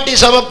മണവാട്ടി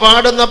സഭ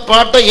പാടുന്ന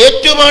പാട്ട്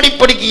ഏറ്റുപാടി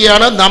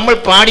പഠിക്കുകയാണ്, നമ്മൾ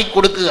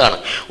പാടിക്കൊടുക്കുകയാണ്.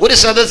 ഒരു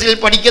സദസ്സിൽ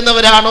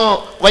പഠിക്കുന്നവരാണോ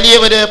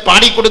വലിയവര്,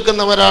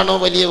 പാടിക്കൊടുക്കുന്നവരാണോ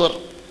വലിയവർ?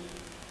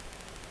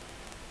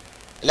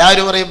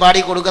 എല്ലാവരും പറയും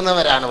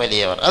പാടിക്കൊടുക്കുന്നവരാണ്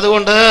വലിയവർ.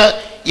 അതുകൊണ്ട്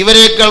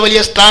ഇവരെക്കാൾ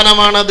വലിയ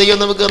സ്ഥാനമാണ് ദൈവം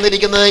നമുക്ക്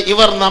തന്നിരിക്കുന്നത്.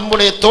 ഇവർ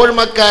നമ്മുടെ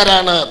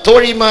തോഴ്മക്കാരാണ്,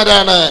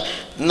 തോഴിമാരാണ്,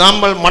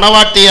 നമ്മൾ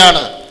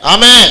മണവാട്ടിയാണ്.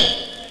 ആമേൻ.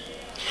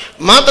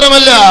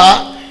 മാത്രമല്ല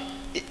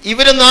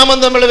ഇവര് നാമം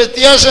തമ്മിലുള്ള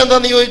വ്യത്യാസം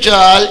എന്താണെന്ന്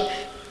ചോദിച്ചാൽ,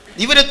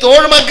 ഇവര്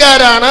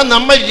തോഴ്മക്കാരാണ്,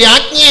 നമ്മൾ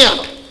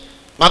രാജ്ഞിയാണ്.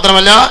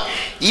 മാത്രമല്ല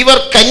ഇവർ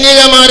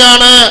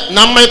കന്യകമാരാണ്,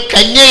 നമ്മൾ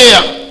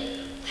കന്യകയാണ്.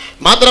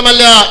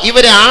 മാത്രമല്ല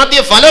ഇവര് ആദ്യ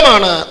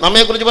ഫലമാണ്.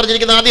 നമ്മെ കുറിച്ച്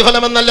പറഞ്ഞിരിക്കുന്ന ആദ്യ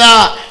ഫലം എന്നല്ല,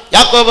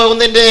 യാക്കോബ്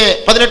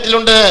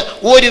 1:18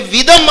 ഒരു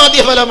വിധം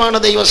ആദ്യ ഫലമാണ്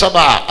ദൈവസഭ.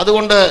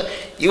 അതുകൊണ്ട്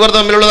ഇവർ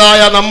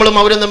തമ്മിലുള്ളതായ, നമ്മളും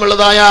അവരും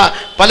തമ്മിലുള്ളതായ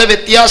പല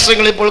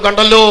വ്യത്യാസങ്ങൾ ഇപ്പോൾ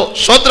കണ്ടല്ലോ.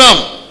 സ്തോത്രം.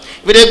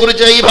 ഇവരെ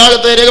കുറിച്ച് ഈ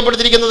ഭാഗത്ത്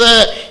രേഖപ്പെടുത്തിയിരിക്കുന്നത്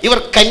ഇവർ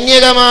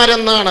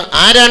കന്യകമാരെന്നാണ്.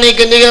 ആരാണ് ഈ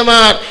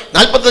കന്യകമാർ?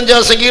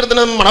 45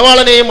 സങ്കീർത്തനം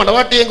മണവാളനെയും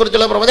മണവാട്ടിയെയും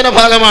കുറിച്ചുള്ള പ്രവചന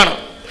ഭാഗമാണ്.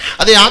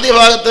 അത് ആദ്യ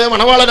ഭാഗത്ത്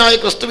മണവാളനായ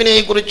ക്രിസ്തുവിനെ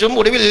കുറിച്ചും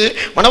ഒടുവിൽ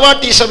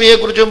മണവാട്ടി സഭയെ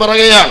കുറിച്ചും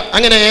പറയുകയാണ്.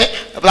 അങ്ങനെ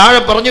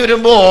താഴെ പറഞ്ഞു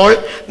വരുമ്പോൾ,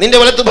 നിന്റെ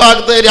വലത്ത്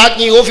ഭാഗത്ത്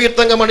രാജ്ഞി ഓഫീർ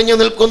തങ്കം അണിഞ്ഞു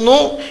നിൽക്കുന്നു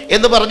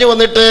എന്ന് പറഞ്ഞു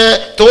വന്നിട്ട്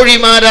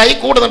തോഴിമാരായി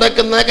കൂടെ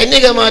നടക്കുന്ന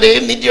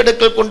കന്യകമാരെയും നിന്റെ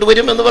അടുക്കൽ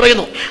കൊണ്ടുവരും എന്ന്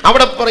പറയുന്നു.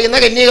 അവിടെ പറയുന്ന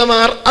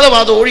കന്യകമാർ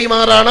അഥവാ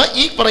തോഴിമാരാണ്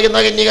ഈ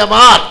പറയുന്ന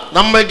കന്യകമാർ.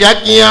 നമ്മൾ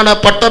രാജ്ഞിയാണ്,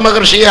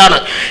 പട്ടമഹർഷിയാണ്.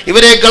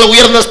 ഇവരെക്കാൾ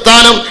ഉയർന്ന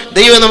സ്ഥാനം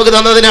ദൈവം നമുക്ക്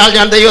തന്നതിനാൽ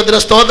ഞാൻ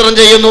ദൈവത്തിന് സ്തോത്രം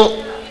ചെയ്യുന്നു.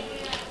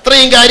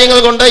 ഇത്രയും കാര്യങ്ങൾ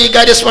കൊണ്ട് ഈ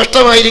കാര്യം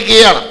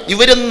സ്പഷ്ടമായിരിക്കുകയാണ്.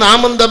 ഇവരും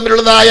നാമും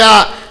തമ്മിലുള്ളതായ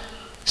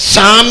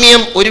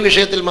സാമ്യം ഒരു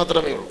വിഷയത്തിൽ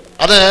മാത്രമേ ഉള്ളൂ.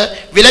 അത്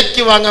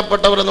വിലയ്ക്ക്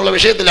വാങ്ങപ്പെട്ടവർ എന്നുള്ള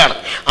വിഷയത്തിലാണ്.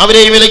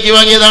 അവരെയും വിലയ്ക്ക്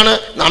വാങ്ങിയതാണ്,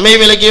 നമ്മയും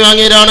വിലയ്ക്ക്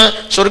വാങ്ങിയതാണ്.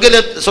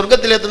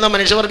 സ്വർഗത്തിലെത്തുന്ന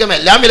മനുഷ്യവർഗം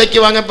എല്ലാം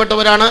വിലയ്ക്ക്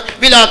വാങ്ങപ്പെട്ടവരാണ്.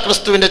 വില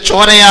ക്രിസ്തുവിന്റെ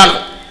ചോരയാണ്.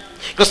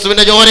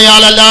 ക്രിസ്തുവിന്റെ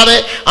ചോരയാലല്ലാതെ,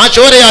 ആ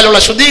ചോരയാലുള്ള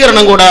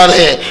ശുദ്ധീകരണം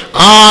കൂടാതെ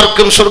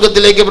ആർക്കും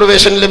സ്വർഗത്തിലേക്ക്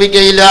പ്രവേശനം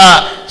ലഭിക്കുകയില്ല.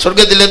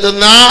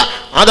 സ്വർഗത്തിലെത്തുന്ന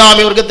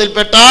ആദാമി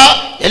വർഗത്തിൽപ്പെട്ട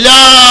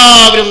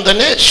എല്ലാവരും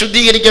തന്നെ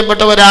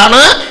ശുദ്ധീകരിക്കപ്പെട്ടവരാണ്.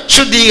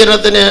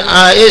 ശുദ്ധീകരണത്തിന്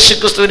യേശു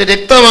ക്രിസ്തുവിന്റെ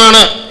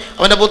രക്തമാണ്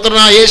അവന്റെ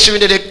പുത്രനായ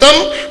യേശുവിന്റെ രക്തം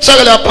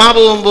സകല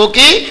പാപവും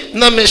പോക്കി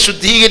നമ്മെ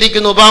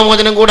ശുദ്ധീകരിക്കുന്നു.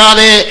 പാപമോചനം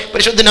കൂടാതെ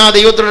പരിശുദ്ധനായ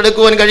ദൈവത്തോട്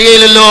എടുക്കുവാൻ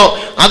കഴിയില്ലല്ലോ.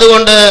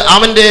 അതുകൊണ്ട്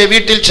അവന്റെ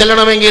വീട്ടിൽ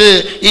ചെല്ലണമെങ്കിൽ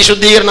ഈ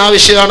ശുദ്ധീകരണം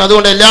ആവശ്യമാണ്.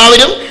 അതുകൊണ്ട്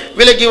എല്ലാവരും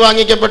വിലയ്ക്ക്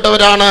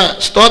വാങ്ങിക്കപ്പെട്ടവരാണ്.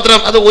 സ്തോത്രം.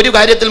 അത് ഒരു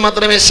കാര്യത്തിൽ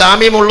മാത്രമേ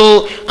സാമ്യമുള്ളൂ,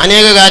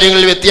 അനേക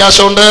കാര്യങ്ങളിൽ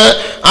വ്യത്യാസമുണ്ട്.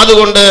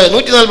 അതുകൊണ്ട്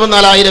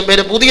 144,000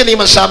 പേര് പുതിയ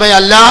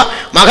നിയമസഭയല്ല.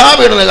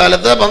 മഹാപീഡന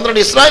കാലത്ത്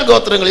 12 ഇസ്രായേൽ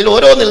ഗോത്രങ്ങളിൽ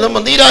ഓരോന്നിൽ നിന്നും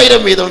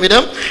 10,000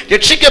 വീതം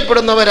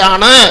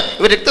രക്ഷിക്കപ്പെടുന്നവരാണ്.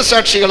 ഇവർ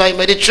രക്തസാക്ഷികളായി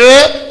മരിച്ച്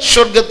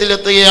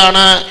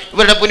സ്വർഗത്തിലെത്തുകയാണ്.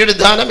 ഇവരുടെ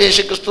പുനരുദ്ധാനം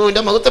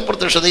യേശുക്രിസ്തുവിന്റെ മഹത്വ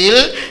പ്രത്യക്ഷതയിൽ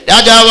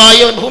രാജാവായി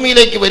അവൻ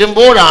ഭൂമിയിലേക്ക്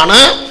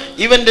വരുമ്പോഴാണ്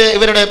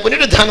ഇവരുടെ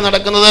പുനരുദ്ധാനം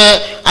നടക്കുന്നത്.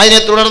 അതിനെ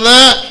തുടർന്ന്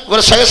ഇവർ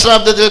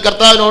സഹസ്രാബ്ദത്തിൽ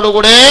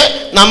കർത്താവിനോടുകൂടെ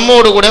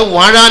നമ്മോടുകൂടെ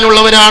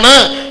വാഴാനുള്ളവരാണ്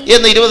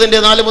എന്ന്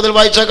 20:4 മുതൽ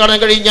വായിച്ചാൽ കാണാൻ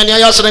കഴിയും. ഞാൻ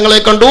ന്യായാസനങ്ങളെ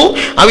കണ്ടു,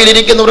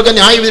 അവയിലിരിക്കുന്നവർക്ക്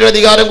ന്യായവിധിയുടെ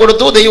അധികാരം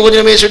കൊടുത്തു.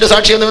 ദൈവവചനമേശയുടെ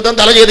സാക്ഷ്യ നിമിത്തം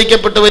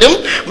തലഛേദിക്കപ്പെട്ടവരും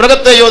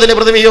മൃഗത്തെ യോധന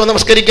പ്രതിമയോ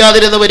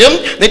നമസ്കരിക്കാതിരുന്നവരും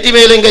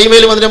നെറ്റിമേലും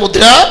കൈമേലും അതിന്റെ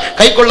മുദ്ര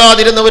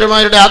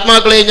കൈക്കൊള്ളാതിരുന്നവരുമാരുടെ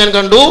ആത്മാക്കളെ ഞാൻ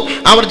കണ്ടു.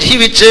 അവർ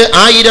ജീവിച്ച്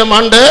 1000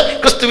 ആണ്ട്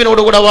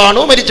ക്രിസ്തുവിനോടുകൂടെ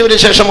വാണു. മരിച്ചവന്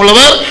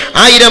ശേഷമുള്ളവർ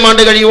 1000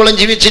 ആണ്ട് കഴിയോളം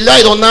ജീവിച്ചില്ല.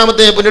 ഇത്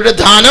ഒന്നാമത്തെ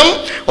പുനരുദ്ധാനം.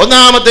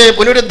 ഒന്നാമത്തെ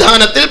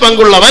പുനരുദ്ധാനത്തിൽ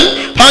പങ്കുള്ളവൻ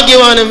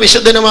ഭാഗ്യവാനും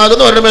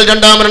വിശുദ്ധനുമാകുന്നു. അവരുടെ മേൽ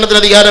രണ്ടാം മരണത്തിന്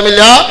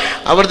അധികാരമില്ല.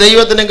 അവർ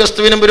ദൈവത്തിനും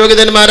ക്രിസ്തുവിനും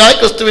പുരോഹിതന്മാരായി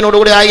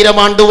ക്രിസ്തുവിനോടുകൂടെ 1000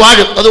 ആണ്ട്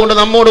വാഴും. അതുകൊണ്ട്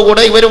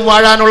നമ്മോടുകൂടെ ഇവരും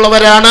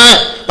വാഴാനുള്ളവരാണ്.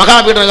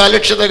 മഹാപീഡന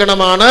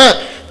ലക്ഷ്യതഗണമാണ്.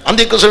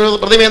 അന്ത്യക്രിസ്തു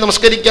പ്രതിമയെ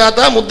നമസ്കരിക്കാത്ത,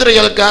 മുദ്ര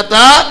കേൾക്കാത്ത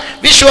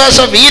വിശ്വാസ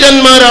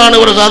വീരന്മാരാണ്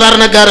ഇവർ.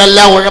 സാധാരണക്കാരല്ല,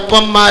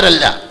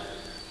 ഉഴപ്പന്മാരല്ല.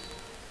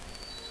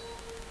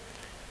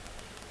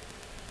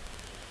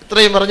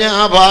 ഇത്രയും പറഞ്ഞ്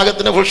ആ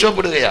ഭാഗത്തിന്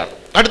പുഷ്പപ്പെടുകയാണ്.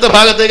 അടുത്ത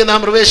ഭാഗത്തേക്ക് നാം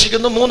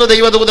പ്രവേശിക്കുന്നു. 3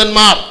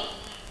 ദൈവദൂതന്മാർ.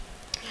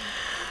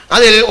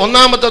 അതിൽ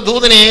ഒന്നാമത്തെ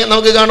ദൂതനെ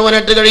നമുക്ക്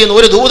കാണുവാനായിട്ട് കഴിയുന്നു.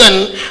 ഒരു ദൂതൻ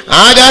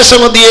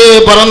ആകാശമധ്യേ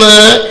പറന്ന്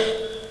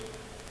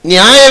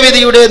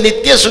ന്യായവിധിയുടെ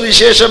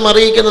നിത്യസുവിശേഷം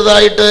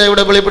അറിയിക്കുന്നതായിട്ട്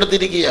ഇവിടെ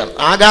വെളിപ്പെടുത്തിയിരിക്കുകയാണ്.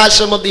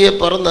 ആകാശമധ്യേ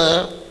പറന്ന്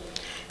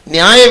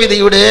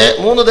ന്യായവിധിയുടെ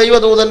 3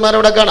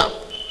 ദൈവദൂതന്മാരവിടെ കാണാം.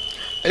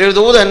 അതിലൊരു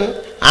ദൂതൻ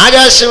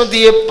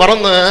ആകാശമധ്യേ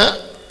പറന്ന്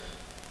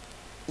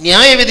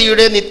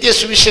ന്യായവിധിയുടെ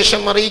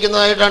നിത്യസുവിശേഷം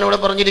അറിയിക്കുന്നതായിട്ടാണ് ഇവിടെ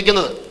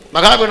പറഞ്ഞിരിക്കുന്നത്.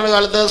 മഹാപീഡന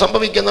കാലത്ത്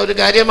സംഭവിക്കുന്ന ഒരു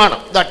കാര്യമാണ്.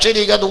 ഇത്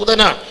അക്ഷരീക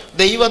ദൂതനാണ്,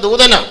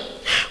 ദൈവദൂതനാണ്.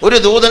 ഒരു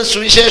ദൂതൻ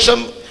സുവിശേഷം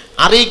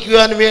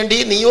അറിയിക്കുവാൻ വേണ്ടി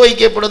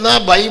നിയോഗിക്കപ്പെടുന്ന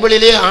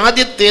ബൈബിളിലെ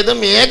ആദ്യത്തേതും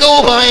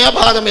ഏകവുമായ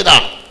ഭാഗം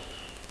ഇതാണ്.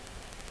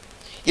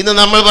 ഇന്ന്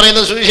നമ്മൾ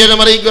പറയുന്ന സുവിശേഷം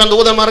അറിയിക്കുവാൻ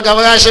ദൂതന്മാർക്ക്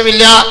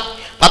അവകാശമില്ല.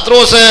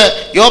 പത്രോസ്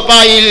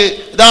യോപ്പായിൽ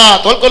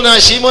തോൽക്കൊന്ന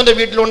ശീമോന്റെ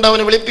വീട്ടിലുണ്ട്.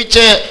 അവനെ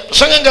വിളിപ്പിച്ച്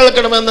പ്രസംഗം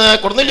കേൾക്കണമെന്ന്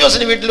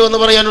കൊർന്നേലിയോസിന്റെ വീട്ടിൽ വന്ന്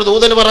പറയാൻ ഒരു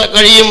ദൂതന്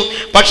കഴിയും.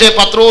 പക്ഷേ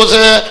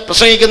പത്രോസ്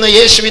പ്രസംഗിക്കുന്ന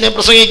യേശുവിനെ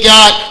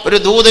പ്രസംഗിക്കാൻ ഒരു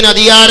ദൂതന്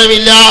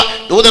അധികാരമില്ല.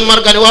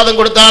 ദൂതന്മാർക്ക് അനുവാദം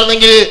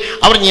കൊടുത്തായിരുന്നെങ്കിൽ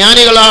അവർ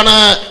ജ്ഞാനികളാണ്.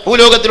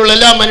 ഭൂലോകത്തിലുള്ള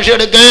എല്ലാ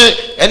മനുഷ്യർക്ക്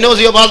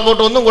NOCO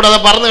പാസ്പോർട്ട് ഒന്നും കൂടാതെ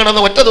പറന്നു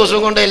കിടന്ന് ഒറ്റ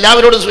ദിവസം കൊണ്ട്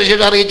എല്ലാവരോടും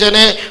സുവിശേഷം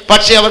അറിയിച്ചതിന്.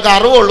 പക്ഷേ അവർക്ക്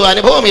അറിവുള്ളൂ,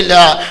 അനുഭവമില്ല.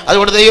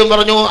 അതുകൊണ്ട് ദൈവം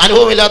പറഞ്ഞു,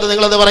 അനുഭവമില്ലാത്ത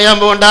നിങ്ങളത് പറയാൻ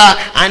പോകണ്ട,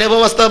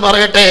 അനുഭവസ്ഥ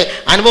പറയട്ടെ.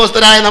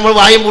 അനുഭവസ്ഥരായ നമ്മൾ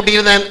വായും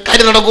പൂട്ടിയിരുന്ന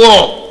കാര്യം നടക്കുമോ?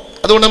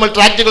 അതുകൊണ്ട് നമ്മൾ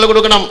ട്രാക്റ്റുകൾ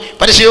കൊടുക്കണം,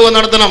 പരിശീലനം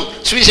നടത്തണം,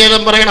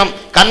 സുവിശേഷം പറയണം,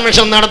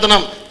 കൺവെൻഷൻ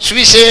നടത്തണം.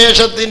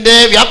 സുവിശേഷത്തിന്റെ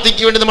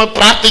വ്യാപ്തിക്ക് വേണ്ടി നമ്മൾ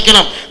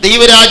പ്രാർത്ഥിക്കണം.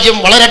 ദൈവരാജ്യം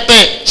വളരട്ടെ,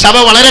 സഭ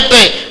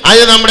വളരട്ടെ.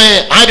 അത് നമ്മുടെ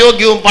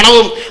ആരോഗ്യവും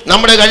പണവും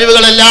നമ്മുടെ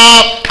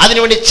കഴിവുകളെല്ലാം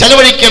അതിനുവേണ്ടി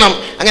ചെലവഴിക്കണം.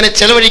 അങ്ങനെ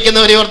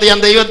ചെലവഴിക്കുന്നവരെ ഓർത്ത് ഞാൻ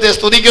ദൈവത്തെ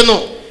സ്തുതിക്കുന്നു.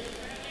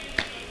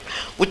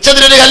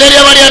 ഉച്ചത്തിലൊരു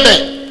ഹല്ലേലൂയ പാടിയാട്ടെ.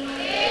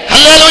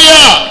 ഹല്ലേലൂയ.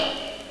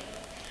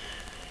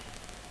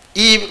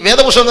 ഈ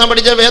വേദപുസ്തകം നാം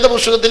പഠിച്ച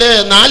വേദപുസ്തകത്തിലെ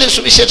 4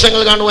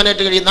 സുവിശേഷങ്ങൾ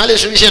കാണുവാനായിട്ട് കഴിയും. 4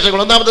 സുവിശേഷങ്ങൾ.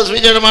 ഒന്നാമത്തെ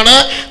സുവിശേഷമാണ്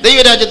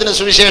ദൈവരാജ്യത്തിന്റെ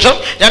സുവിശേഷം.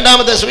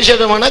 രണ്ടാമത്തെ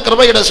സുവിശേഷമാണ്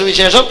കൃപയുടെ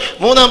സുവിശേഷം.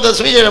 മൂന്നാമത്തെ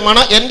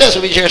സുവിശേഷമാണ് എൻ്റെ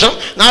സുവിശേഷം.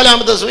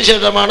 നാലാമത്തെ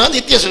സുവിശേഷമാണ്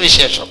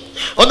നിത്യസുവിശേഷം.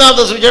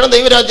 ഒന്നാമത്തെ സുവിശേഷം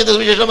ദൈവരാജ്യത്തിന്റെ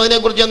സുവിശേഷം.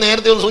 അതിനെക്കുറിച്ച് ഞാൻ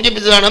നേരത്തെ ഒന്ന്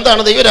സൂചിപ്പിച്ചതാണ്.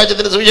 എന്താണ്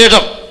ദൈവരാജ്യത്തിന്റെ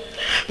സുവിശേഷം?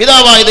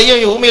 പിതാവായ ദൈവം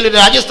ഈ ഭൂമിയിൽ ഒരു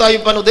രാജ്യം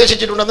സ്ഥാപിപ്പാൻ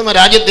ഉദ്ദേശിച്ചിട്ടുണ്ടെന്നും ആ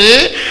രാജ്യത്തിൽ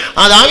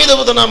ആ ദാവീദ്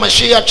പുത്രനായ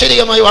മശീഹ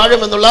അക്ഷരികമായി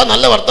വാഴുമെന്നുള്ള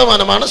നല്ല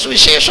വർത്തമാനമാണ്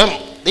സുവിശേഷം,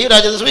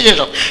 ദൈവരാജ്യത്തിന്റെ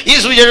സുവിശേഷം. ഈ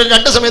സുവിശേഷം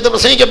 2 സമയത്ത്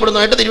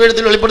പ്രസംഗിക്കപ്പെടുന്നതായിട്ട്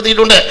തിരുവെഴുത്തിൽ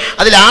വെളിപ്പെടുത്തിയിട്ടുണ്ട്.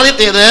 അതിൽ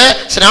ആദ്യത്തേത്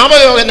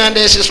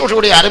സ്നാപകയോഹന്നാന്റെ ശുശ്രൂഷ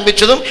കൂടി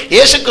ആരംഭിച്ചതും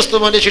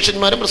യേശുക്രിസ്തുവിന്റെ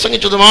ശിഷ്യന്മാരും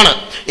പ്രസംഗിച്ചതുമാണ്.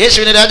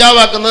 യേശുവിനെ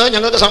രാജാവാക്കുന്നത്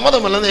ഞങ്ങൾക്ക്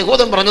സമ്മതമല്ലെന്ന്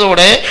യഹൂദൻ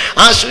പറഞ്ഞതോടെ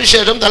ആ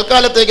സുവിശേഷം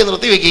തൽക്കാലത്തേക്ക്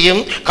നിർത്തിവെക്കുകയും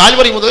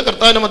കാൽവറി മുതൽ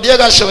കർത്താവിന്റെ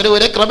മധ്യാകാശം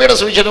വരെ കൃപയുടെ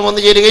സുവിശേഷം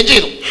വന്നു ചേരുകയും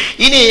ചെയ്തു.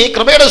 ഇനി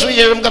കൃപയുടെ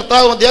സുവിശേഷം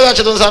കർത്താവ്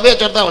മധ്യാകാശത്തും സഭയെ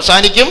ചേർത്ത്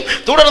അവസാനിക്കും.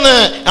 തുടർന്ന്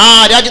ആ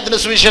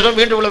രാജ്യത്തിന്റെ സുവിശേഷം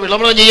വീണ്ടും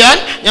വിളംബരം ചെയ്യാൻ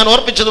ഞാൻ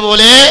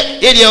ഓർപ്പിച്ചതുപോലെ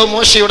ഏലിയാവ്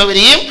മോശയുടെ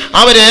വരികയും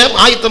അവര്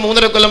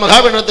 1300 കൊല്ലം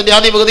മഹാപീഡനത്തിന്റെ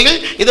ആദ്യ പകുതിയിൽ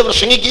ഇത്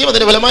പ്രസംഗിക്കുകയും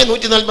അതിന്റെ ഫലമായി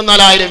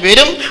 144,000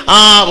 പേരും ആ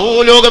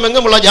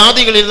ഭൂലോകമെങ്ങുമുള്ള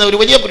ജാതികളിൽ നിന്ന് ഒരു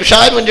വലിയ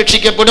പുരുഷാരം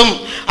രക്ഷിക്കപ്പെടും.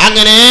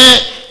 അങ്ങനെ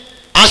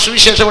ആ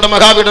സുവിശേഷം ഇവിടെ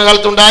മഹാപീഡന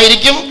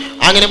കാലത്തുണ്ടായിരിക്കും.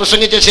 അങ്ങനെ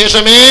പ്രസംഗിച്ച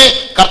ശേഷമേ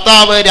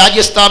കർത്താവ്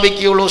രാജ്യം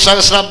സ്ഥാപിക്കുകയുള്ളൂ.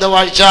 സഹസ്രാബ്ദ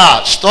വാഴ്ച.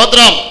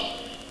 സ്തോത്രം.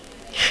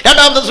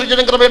 രണ്ടാമത്തെ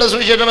സുവിശേഷം കൃപയുടെ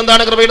സുവിശേഷം.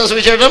 എന്താണ് കൃപയുടെ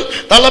സുവിശേഷം?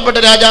 തള്ളപ്പെട്ട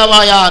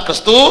രാജാവായ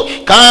ക്രിസ്തു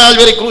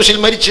കാൽവരി ക്രൂശിൽ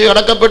മരിച്ച്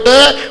അടക്കപ്പെട്ട്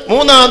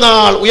 3-ാം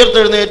നാൾ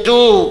ഉയർത്തെഴുന്നേറ്റു.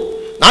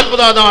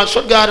 40-ാം നാൾ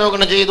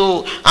സ്വർഗാരോഹണം ചെയ്തു.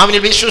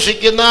 അവനിൽ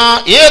വിശ്വസിക്കുന്ന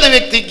ഏത്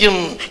വ്യക്തിക്കും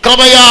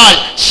കൃപയാൽ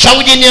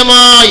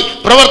സൗജന്യമായി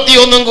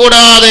പ്രവൃത്തിയൊന്നും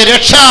കൂടാതെ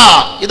രക്ഷ.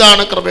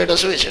 ഇതാണ് കൃപയുടെ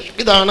സുവിശേഷം.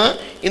 ഇതാണ്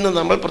ഇന്ന്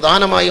നമ്മൾ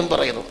പ്രധാനമായും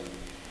പറയുന്നത്.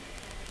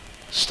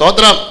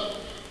 സ്തോത്രം.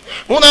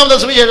 മൂന്നാമത്തെ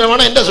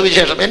സുവിശേഷമാണ് എൻ്റെ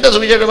സുവിശേഷം. എൻ്റെ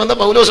സുവിശേഷം എന്ന്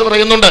പൗലോസ്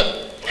പറയുന്നുണ്ട്.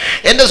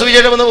 എൻ്റെ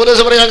സുവിശേഷം എന്ന്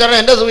പൗലോസ് പറയാൻ കാരണം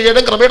എൻ്റെ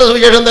സുവിശേഷം കൃപയുടെ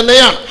സുവിശേഷം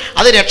തന്നെയാണ്,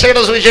 അത്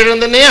രക്ഷയുടെ സുവിശേഷം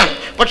തന്നെയാണ്.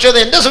 പക്ഷേ അത്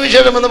എൻ്റെ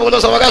സുവിശേഷം എന്ന്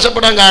പൗലോസ്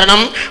അവകാശപ്പെടാൻ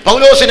കാരണം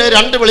പൗലോസിന്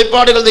രണ്ട്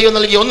വെളിപ്പാടുകൾ ദൈവം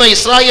നൽകി. ഒന്ന്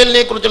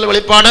ഇസ്രായേലിനെ കുറിച്ചുള്ള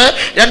വെളിപ്പാട്,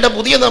 രണ്ട്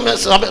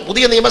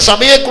പുതിയ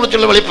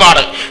നിയമസഭയെക്കുറിച്ചുള്ള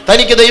വെളിപ്പാട്.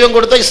 തനിക്ക് ദൈവം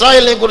കൊടുത്ത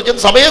ഇസ്രായേലിനെ കുറിച്ചും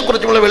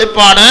സഭയെക്കുറിച്ചുള്ള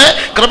വെളിപ്പാട്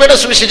കൃപയുടെ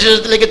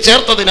സുവിശേഷത്തിലേക്ക്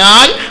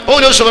ചേർത്തതിനാൽ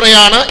പൗലോസ്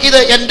പറയാണ് ഇത്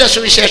എൻ്റെ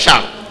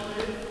സുവിശേഷമാണ്.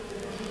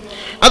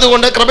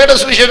 അതുകൊണ്ട് കൃപയുടെ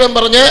സുവിശേഷം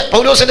പറഞ്ഞ്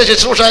പൗലോസിന്റെ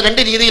ശുശ്രൂഷ രണ്ട്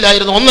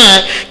രീതിയിലായിരുന്നു. ഒന്ന്,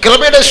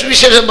 കൃപയുടെ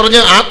സുവിശേഷം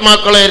പറഞ്ഞ്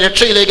ആത്മാക്കളെ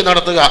രക്ഷയിലേക്ക്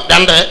നടത്തുക.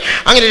 രണ്ട്,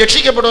 അങ്ങനെ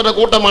രക്ഷിക്കപ്പെട്ടവരുടെ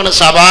കൂട്ടമാണ്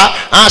സഭ.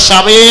 ആ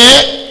സഭയെ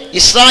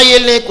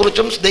ഇസ്രായേലിനെ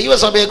കുറിച്ചും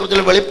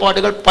ദൈവസഭയെക്കുറിച്ചുള്ള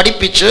വെളിപ്പാടുകൾ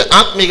പഠിപ്പിച്ച്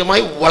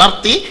ആത്മീകമായി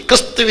വളർത്തി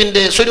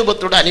ക്രിസ്തുവിന്റെ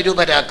സ്വരൂപത്തോട്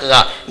അനുരൂപരാക്കുക.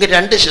 ഇങ്ങനെ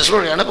രണ്ട്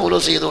ശുശ്രൂഷയാണ്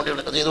പൗലോസ്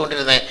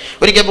ചെയ്തുകൊണ്ടിരുന്നത്.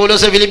 ഒരിക്കൽ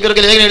പൗലോസ്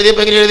ഫിലിപ്പിയർക്ക് ലേഖനം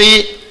എഴുതിയപ്പോൾ എങ്ങനെ എഴുതി?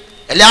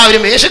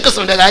 എല്ലാവരും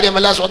യേശുക്രിസ്തുവിന്റെ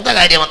കാര്യമല്ല സ്വന്തം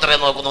കാര്യം അത്രേ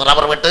നോക്കുന്നു.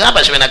 റബ്ബർ വെട്ടുക,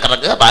 പശുവിനെ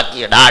കറക്കുക,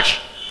 ബാക്കി ഡാഷ്.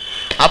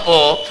 അപ്പോ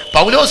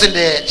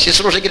പൗലോസിന്റെ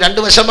ശുശ്രൂഷയ്ക്ക് രണ്ട്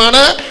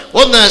വശമാണ്.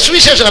 ഒന്ന്,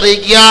 സുവിശേഷം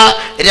അറിയിക്കുക.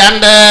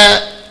 രണ്ട്,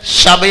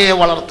 സഭയെ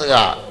വളർത്തുക.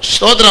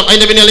 സ്തോത്രം.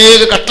 അതിന്റെ പിന്നെ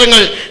അനേക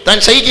കഷ്ടങ്ങൾ താൻ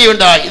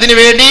സഹിക്കുകയുണ്ടായി. ഇതിനു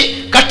വേണ്ടി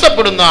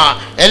കഷ്ടപ്പെടുന്ന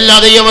എല്ലാ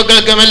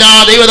ദൈവമക്കൾക്കും എല്ലാ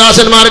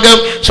ദൈവദാസന്മാർക്കും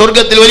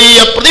സ്വർഗത്തിൽ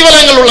വലിയ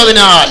പ്രതിഫലങ്ങൾ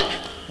ഉള്ളതിനാൽ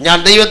ഞാൻ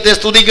ദൈവത്തെ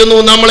സ്തുതിക്കുന്നു.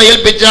 നമ്മളെ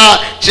ഏൽപ്പിച്ച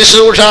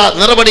ശുശ്രൂഷ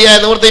നിറപടിയായി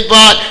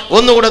നിവർത്തിപ്പാൻ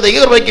ഒന്നുകൂടെ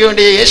ദൈവകൃപയ്ക്ക്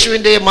വേണ്ടി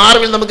യേശുവിന്റെ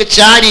മാർവിൽ നമുക്ക്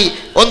ചാരി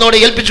ഒന്നുകൂടെ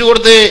ഏൽപ്പിച്ചു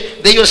കൊടുത്ത്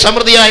ദൈവ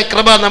സമൃദ്ധിയായ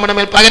കൃപ നമ്മുടെ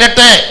മേൽ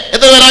പകരട്ടെ.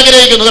 എത്ര പേർ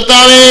ആഗ്രഹിക്കുന്നു,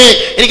 കർത്താവേ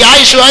എനിക്ക്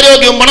ആയുസ്സും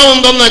ആരോഗ്യവും പണവും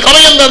തന്ന്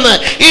കൃപയും തന്ന്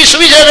ഈ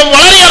സുവിശേഷം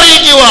വളരെ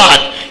അറിയിക്കുവാൻ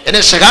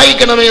എന്നെ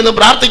സഹായിക്കണമേ എന്ന്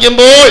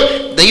പ്രാർത്ഥിക്കുമ്പോൾ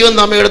ദൈവം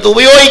നമ്മെ എടുത്ത്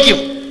ഉപയോഗിക്കും.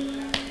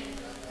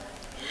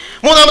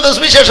 മൂന്നാമത്തെ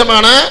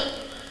സുവിശേഷമാണ്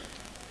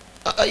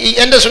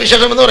എൻ്റെ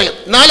സുവിശേഷം എന്ന് പറയും.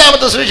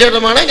 നാലാമത്തെ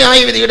സുവിശേഷമാണ്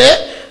ന്യായവിധിയുടെ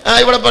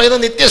ഇവിടെ പറയുന്ന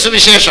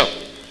നിത്യസുവിശേഷം.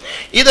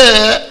 ഇത്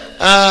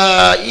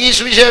ഈ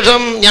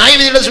സുവിശേഷം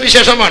ന്യായവിധിയുടെ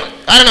സുവിശേഷമാണ്.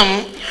 കാരണം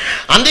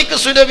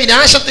അന്തിക്രിസ്തുവിന്റെ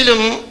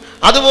വിനാശത്തിലും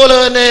അതുപോലെ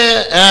തന്നെ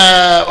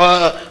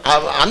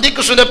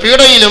അന്തിക്രിസ്തുവിന്റെ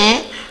പീഡയിലും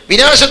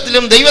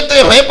വിനാശത്തിലും ദൈവത്തെ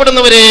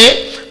ഭയപ്പെടുന്നവരെ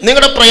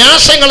നിങ്ങളുടെ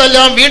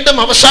പ്രയാസങ്ങളെല്ലാം വീണ്ടും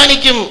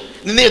അവസാനിക്കും,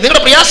 നിങ്ങളുടെ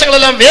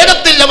പ്രയാസങ്ങളെല്ലാം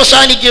വേഗത്തിൽ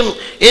അവസാനിക്കും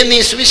എന്നീ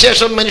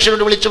സുവിശേഷം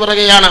മനുഷ്യരോട് വിളിച്ചു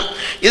പറയുകയാണ്.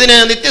 ഇതിന്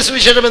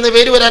നിത്യസുവിശേഷം എന്ന്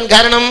പേര് വരാൻ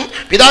കാരണം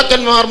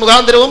പിതാക്കന്മാർ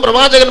മുഖാന്തരവും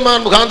പ്രവാചകന്മാർ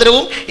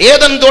മുഖാന്തരവും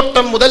ഏദൻ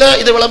തോട്ടം മുതൽ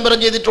ഇത് വിളംബരം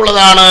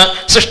ചെയ്തിട്ടുള്ളതാണ്.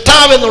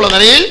 സൃഷ്ടാവ് എന്നുള്ള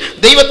നിലയിൽ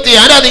ദൈവത്തെ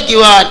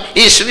ആരാധിക്കുവാൻ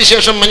ഈ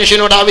സുവിശേഷം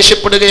മനുഷ്യനോട്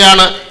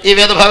ആവശ്യപ്പെടുകയാണ്. ഈ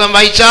വേദഭാഗം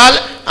വായിച്ചാൽ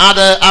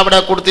അത്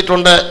അവിടെ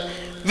കൊടുത്തിട്ടുണ്ട്.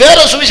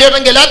 വേറെ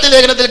സുവിശേഷം ഗലാത്യ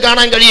ലേഖനത്തിൽ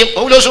കാണാൻ കഴിയും.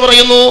 പൗലോസ്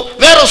പറയുന്നു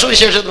വേറെ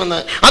സുവിശേഷമെന്ന്.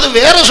 അത്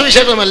വേറെ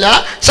സുവിശേഷമല്ല,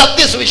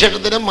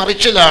 സത്യസുവിശേഷത്തിന്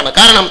മറിച്ചിലാണ്.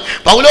 കാരണം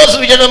പൗലോസ്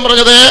സുവിശേഷം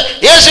പറഞ്ഞത്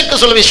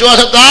യേശുക്രിസ്തുവിന്റെ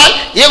വിശ്വാസത്താൽ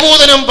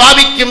യഹൂദനും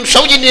പാപിക്കും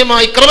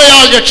സൗജന്യമായി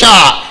കൃപയാൽ രക്ഷ,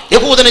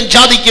 യഹൂദനും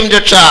ജാതിക്കും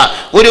രക്ഷ.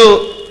 ഒരു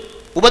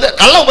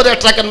കള്ള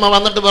ഉപദേഷ്ടാക്കന്മാർ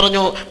വന്നിട്ട്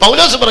പറഞ്ഞു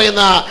പൗലോസ്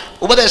പറയുന്ന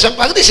ഉപദേശം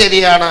പകുതി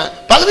ശരിയാണ്,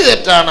 പകുതി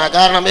തെറ്റാണ്.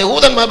 കാരണം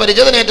യഹൂദന്മാർ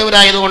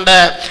പരിച്ഛേദനേറ്റവരായതുകൊണ്ട്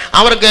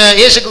അവർക്ക്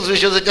യേശുക്രിസ്തു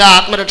വിശ്വസിച്ച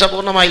ആത്മരക്ഷ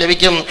പൂർണ്ണമായി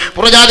ലഭിക്കും.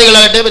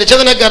 പുറജാതികളായിട്ട്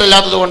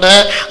പരിച്ഛേദനക്കാരല്ലാത്തത് കൊണ്ട്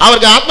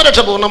അവർക്ക് ആത്മരക്ഷ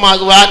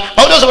പൂർണ്ണമാകുവാൻ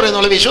പൗലോസ്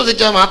പറയുന്ന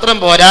വിശ്വസിച്ചാൽ മാത്രം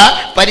പോരാ,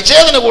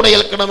 പരിച്ഛേദന കൂടെ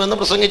ഏൽക്കണമെന്ന്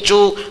പ്രസംഗിച്ചു.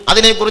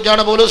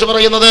 അതിനെക്കുറിച്ചാണ് പൗലോസ്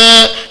പറയുന്നത്,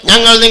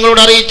 ഞങ്ങൾ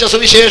നിങ്ങളോട് അറിയിച്ച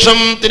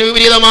സുവിശേഷത്തിന്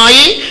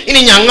വിപരീതമായി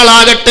ഇനി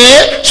ഞങ്ങളാകട്ടെ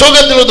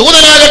സ്വർഗ്ഗത്തിലെ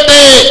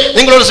ദൂതനാകട്ടെ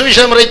നിങ്ങളോട്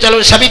സുവിശേഷം അറിയിച്ചാൽ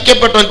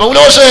ശപിക്കപ്പെട്ടവൻ.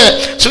 പൗലോസ്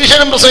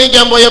സുവിശേഷം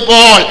പ്രസംഗിക്കാൻ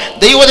പോയപ്പോൾ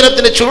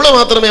ദൈവവചനത്തിന്റെ ചുരുള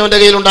മാത്രമേ അവന്റെ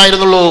കയ്യിൽ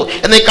ഉണ്ടായിരുന്നുള്ളൂ.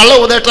 എന്നാൽ കള്ള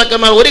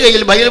ഉപദേഷ്ടാക്കന്മാർ ഒരു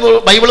കയ്യിൽ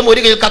ബൈബിളും ഒരു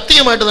കയ്യിൽ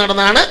കത്തിയുമായിട്ട്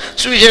നടന്നാണ്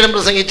സുവിശേഷം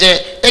പ്രസംഗിച്ച്.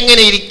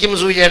 എങ്ങനെ ഇരിക്കും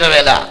സുവിശേഷ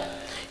വേല?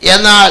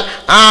 എന്നാൽ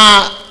ആ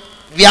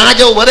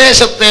വ്യാജ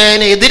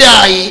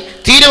ഉപദേശത്തിനെതിരായി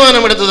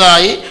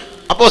തീരുമാനമെടുത്തതായി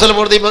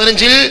അപ്പോസ്തലപ്രവൃത്തി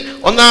 15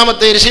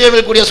 ഒന്നാമത്തെ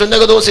യെരൂശലേമിൽ കൂടിയ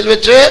സുന്നകദോസിൽ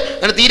വെച്ച്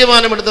അങ്ങനെ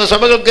തീരുമാനമെടുത്ത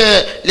സഭകൾക്ക്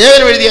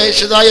ലേഖനം എഴുതി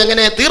അയച്ചതായി,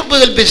 അങ്ങനെ തീർപ്പ്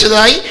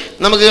കൽപ്പിച്ചതായി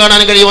നമുക്ക്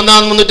കാണാൻ കഴിയും.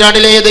 1-ാം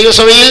നൂറ്റാണ്ടിലെ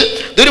ദൈവസഭയിൽ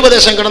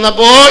ദുരുപദേശം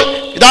കിടന്നപ്പോൾ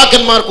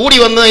പിതാക്കന്മാർ കൂടി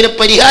വന്ന് അതിന്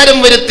പരിഹാരം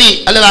വരുത്തി.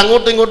 അല്ലാതെ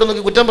അങ്ങോട്ടും ഇങ്ങോട്ടും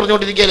നമുക്ക് കുറ്റം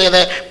പറഞ്ഞുകൊണ്ടിരിക്കുകയല്ലേ,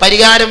 അത്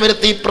പരിഹാരം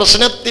വരുത്തി,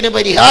 പ്രശ്നത്തിന്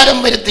പരിഹാരം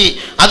വരുത്തി.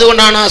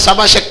 അതുകൊണ്ടാണ്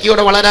സഭ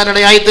ശക്തിയോടെ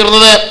വളരാനിടയായി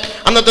തീർന്നത്.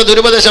 അന്നത്തെ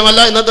ദുരുപദേശമല്ല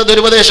ഇന്നത്തെ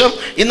ദുരുപദേശം.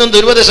 ഇന്നും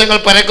ദുരുപദേശങ്ങൾ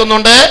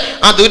പരക്കുന്നുണ്ട്.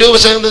 ആ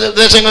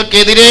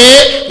ദുരുപദേശങ്ങൾക്കെതിരെ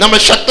നമ്മൾ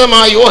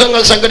ശക്തമായ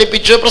യോഗങ്ങൾ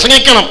സംഘടിപ്പിച്ച്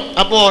പ്രസംഗിക്കണം.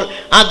 അപ്പോൾ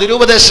ആ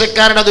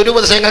ദുരുപദേശക്കാരുടെ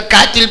ദുരുപദേശങ്ങൾ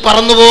കാറ്റിൽ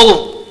പറന്നു പോകും.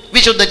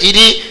 വിശുദ്ധ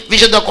ചിരി,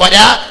 വിശുദ്ധ കൊര,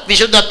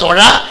 വിശുദ്ധ തൊഴ,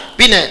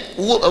 പിന്നെ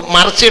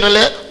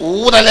മറച്ചിടല്,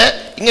 ഊതല്,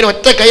 ഇങ്ങനെ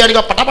ഒറ്റ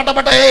കൈയാടിക്കുക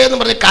പട്ടേ എന്ന്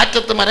പറഞ്ഞ്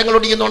കാറ്റത്ത് മരങ്ങൾ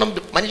ഒടിയുന്നോണം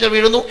മനുഷ്യർ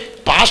വീഴുന്നു,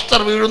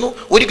 പാസ്റ്റർ വീഴുന്നു.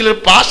 ഒരിക്കലും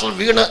പാസ്റ്റർ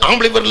വീണ്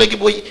ആംബ്ലിവറിലേക്ക്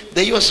പോയി.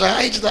 ദൈവം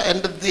സഹായിച്ചതാ.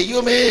 എൻ്റെ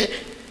ദൈവമേ,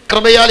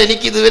 കൃപയാൽ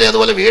എനിക്ക് ഇതുവരെ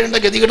അതുപോലെ വീഴേണ്ട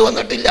ഗതികേട്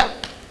വന്നിട്ടില്ല.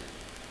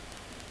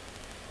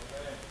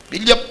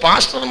 വലിയ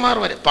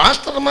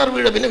പാസ്റ്റർമാർ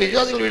വീഴുക, പിന്നെ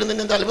വിശ്വാസികൾ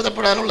വീഴുന്നതിന് എന്താ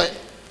അത്ഭുതപ്പെടാനുള്ള?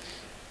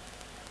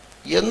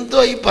 എന്തോ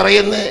ഈ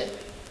പറയുന്നേ?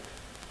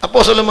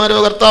 അപ്പോസ്തലന്മാരോ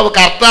കർത്താവ്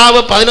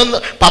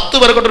 10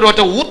 പേർക്കൊട്ടൊരു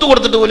ഒറ്റ ഊത്ത്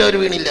കൊടുത്തിട്ട് പോലും അവർ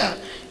വീണില്ല.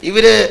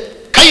 ഇവര്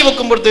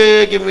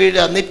കൈവെക്കുമ്പോഴത്തേക്കും വീഴുക,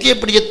 നെറ്റിയെ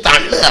പിടിച്ച്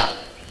തള്ളുക.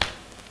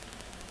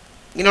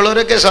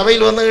 ഇങ്ങനെയുള്ളവരൊക്കെ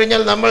സഭയിൽ വന്നു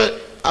കഴിഞ്ഞാൽ നമ്മൾ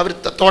അവർ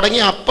തുടങ്ങി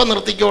അപ്പം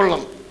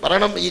നിർത്തിക്കോളണം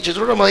പറയണം, ഈ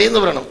ശുശ്രൂഷ മതിയെന്ന്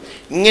പറയണം.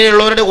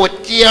 ഇങ്ങനെയുള്ളവരുടെ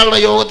ഒറ്റയാളുടെ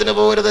യോഗത്തിന്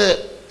പോകരുത്.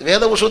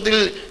 വേദപുസ്തകത്തിൽ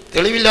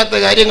തെളിവില്ലാത്ത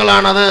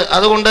കാര്യങ്ങളാണത്.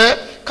 അതുകൊണ്ട്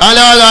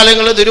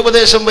കാലാകാലങ്ങളിൽ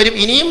ദുരുപദേശം വരും,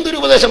 ഇനിയും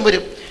ദുരുപദേശം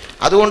വരും.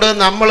 അതുകൊണ്ട്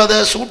നമ്മളത്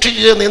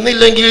സൂക്ഷിച്ച്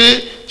നിന്നില്ലെങ്കിൽ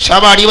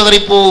ശവ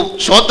അടിവതറിപ്പോവും.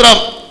 സ്തോത്രം.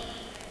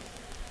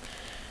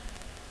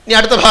 ഇനി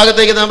അടുത്ത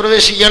ഭാഗത്തേക്ക് നാം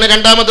പ്രവേശിക്കുകയാണ്.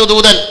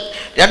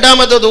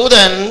 രണ്ടാമത്തെ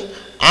ദൂതൻ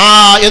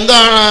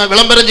എന്താണ്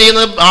വിളംബരം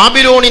ചെയ്യുന്നത്?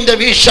 ബാബിലോണിന്റെ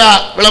വീഴ്ച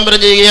വിളംബരം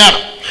ചെയ്യുകയാണ്.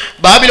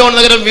 ബാബിലോൺ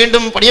നഗരം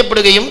വീണ്ടും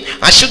പണിയപ്പെടുകയും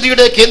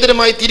അശുദ്ധിയുടെ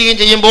കേന്ദ്രമായി തീരുകയും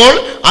ചെയ്യുമ്പോൾ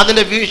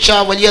അതിൻ്റെ വീഴ്ച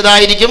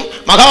വലിയതായിരിക്കും.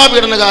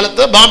 മഹാപീഡന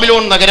കാലത്ത്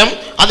ബാബിലോൺ നഗരം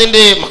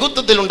അതിൻ്റെ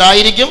മഹത്വത്തിൽ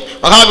ഉണ്ടായിരിക്കും.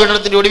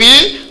 മഹാപീഡനത്തിൻ്റെ ഒടുവിൽ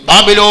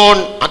ബാബിലോൺ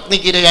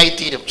അഗ്നിക്കിരയായി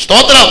തീരും.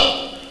 സ്തോത്രം.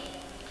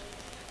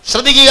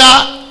 ശ്രദ്ധിക്കുക.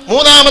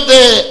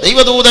 മൂന്നാമത്തെ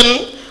ദൈവദൂതൻ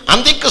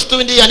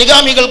അന്തിക്രിസ്തുവിൻ്റെ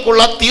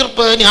അനുഗാമികൾക്കുള്ള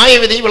തീർപ്പ്,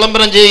 ന്യായവിധി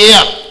വിളംബരം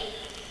ചെയ്യുകയാണ്.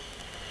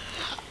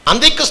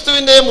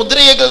 അന്തിക്രിസ്തുവിന്റെ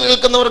മുദ്രയെ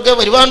കേൾക്കുന്നവർക്ക്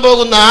വരുവാൻ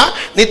പോകുന്ന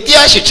നിത്യ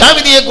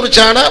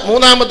ശിക്ഷാവിധിയെക്കുറിച്ചാണ്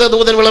മൂന്നാമത്തെ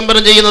ദൂതൻ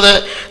വിളംബരം ചെയ്യുന്നത്.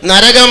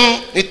 നരകം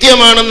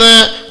നിത്യമാണെന്ന്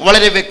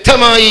വളരെ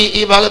വ്യക്തമായി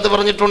ഈ ഭാഗത്ത്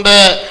പറഞ്ഞിട്ടുണ്ട്.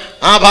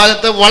 ആ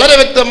ഭാഗത്ത് വളരെ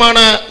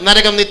വ്യക്തമാണ്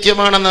നരകം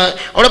നിത്യമാണെന്ന്.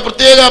 അവിടെ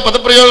പ്രത്യേക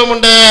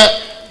പദപ്രയോഗമുണ്ട്.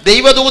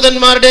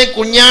 ദൈവദൂതന്മാരുടെ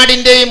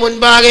കുഞ്ഞാടിൻ്റെയും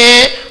മുൻപാകെ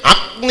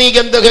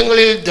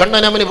അഗ്നിഗന്ധകങ്ങളിൽ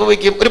ദണ്ഡനം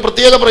അനുഭവിക്കും. ഒരു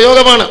പ്രത്യേക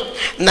പ്രയോഗമാണ്.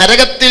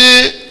 നരകത്തിൽ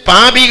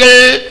പാപികൾ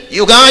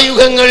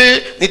യുഗായുഗങ്ങൾ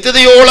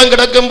നിത്യതയോളം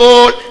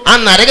കിടക്കുമ്പോൾ ആ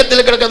നരകത്തിൽ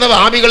കിടക്കുന്ന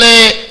പാപികളെ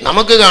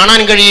നമുക്ക്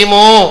കാണാൻ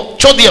കഴിയുമോ?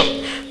 ചോദ്യം.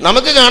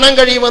 നമുക്ക് കാണാൻ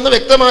കഴിയുമെന്ന്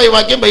വ്യക്തമായ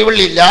വാക്യം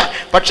ബൈബിളിലില്ല.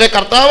 പക്ഷേ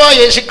കർത്താവായ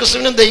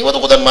യേശുക്രിസ്തുവിനും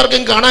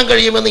ദൈവദൂതന്മാർക്കും കാണാൻ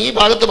കഴിയുമെന്ന് ഈ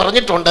ഭാഗത്ത്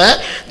പറഞ്ഞിട്ടുണ്ട്.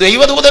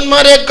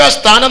 ദൈവദൂതന്മാരെയൊക്കെ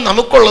സ്ഥാനം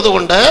നമുക്കുള്ളത്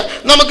കൊണ്ട്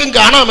നമുക്കും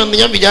കാണാമെന്ന്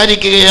ഞാൻ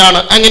വിചാരിക്കുകയാണ്.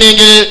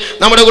 അങ്ങനെയെങ്കിൽ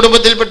നമ്മുടെ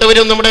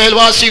കുടുംബത്തിൽപ്പെട്ടവരും നമ്മുടെ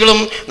അയൽവാസികളും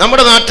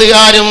നമ്മുടെ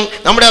നാട്ടുകാരും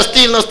നമ്മുടെ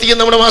അസ്ഥിയിൽ നസ്തിയും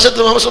നമ്മുടെ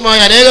മാസത്തിൽ മാംസമായ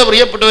അനേക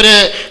പ്രിയപ്പെട്ടവര്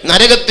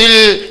നരകത്തിൽ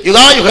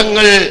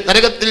യുഗായുഗങ്ങൾ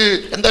നരകത്തിൽ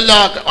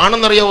എന്തെല്ലാം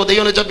ആണെന്നറിയാവോ?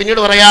 ദൈവം വെച്ചാൽ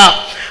പിന്നീട് പറയാം.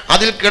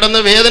 അതിൽ കിടന്ന്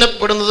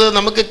വേദനപ്പെടുന്നത്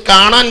നമുക്ക്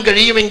കാണാൻ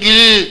കഴിയുമെങ്കിൽ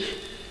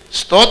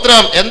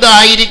സ്തോത്രം,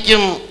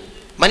 എന്തായിരിക്കും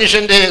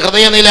മനുഷ്യന്റെ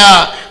ഹൃദയനില?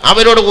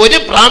 അവരോട് ഒരു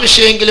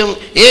പ്രാവശ്യമെങ്കിലും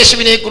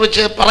യേശുവിനെ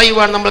കുറിച്ച്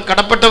പറയുവാൻ നമ്മൾ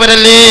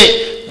കടപ്പെട്ടവരല്ലേ?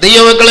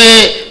 ദൈവമക്കളെ,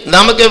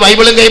 നമുക്ക്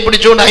ബൈബിളും കൈ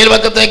പിടിച്ചുകൊണ്ട്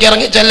അയൽവക്കത്തേക്ക്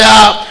ഇറങ്ങിച്ചല്ല,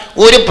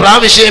 ഒരു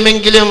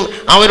പ്രാവശ്യമെങ്കിലും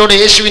അവരോട്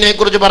യേശുവിനെ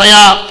കുറിച്ച്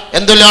പറയാം.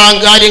 എന്തെല്ലാം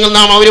കാര്യങ്ങൾ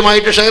നാം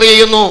അവരുമായിട്ട് ഷെയർ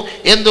ചെയ്യുന്നു.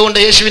 എന്തുകൊണ്ട്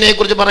യേശുവിനെ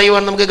കുറിച്ച്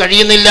പറയുവാൻ നമുക്ക്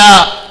കഴിയുന്നില്ല?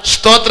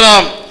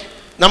 സ്തോത്രം.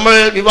 നമ്മൾ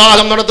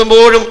വിവാഹം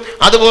നടത്തുമ്പോഴും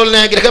അതുപോലെ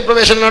തന്നെ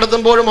ഗൃഹപ്രവേശനം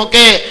നടത്തുമ്പോഴും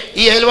ഒക്കെ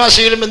ഈ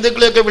അയൽവാസികളും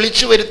ബന്ധുക്കളെയൊക്കെ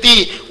വിളിച്ചു വരുത്തി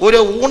ഒരു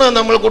ഊണ്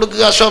നമ്മൾ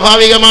കൊടുക്കുക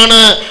സ്വാഭാവികമാണ്.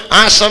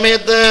 ആ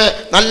സമയത്ത്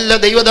നല്ല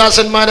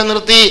ദൈവദാസന്മാരെ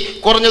നിർത്തി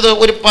കുറഞ്ഞത്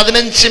ഒരു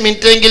 15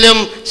 മിനിറ്റെങ്കിലും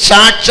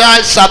സാക്ഷാൽ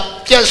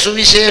സത്യ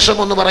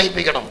സുവിശേഷം ഒന്ന്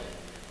പറയിപ്പിക്കണം.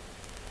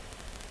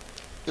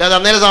 അല്ലാതെ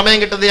അന്നേരം സമയം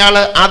കിട്ടുന്നയാൾ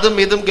അതും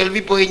ഇതും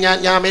ഗൾഫിൽ പോയി, ഞാൻ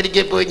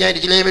അമേരിക്കയിൽ പോയി, ഞാൻ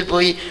ഇസ്രയേലിൽ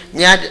പോയി,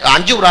 ഞാൻ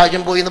 5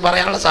 പ്രാവശ്യം പോയി എന്ന്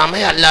പറയാനുള്ള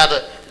സമയം അല്ലാതെ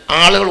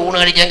ആളുകൾ ഊണ്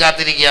കഴിക്കാൻ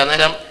കാത്തിരിക്കുക.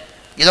 അന്നേരം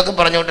ഇതൊക്കെ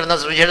പറഞ്ഞുകൊണ്ടിരുന്ന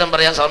സുവിശേഷം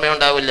പറയാൻ സമയം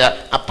ഉണ്ടാവില്ല.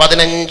 ആ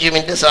 15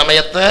 മിനിറ്റ്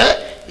സമയത്ത്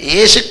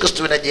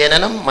യേശുക്രിസ്തുവിൻ്റെ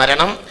ജനനം,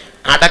 മരണം,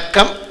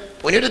 അടക്കം,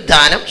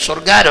 പുനരുദ്ധാനം,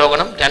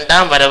 സ്വർഗാരോഹണം,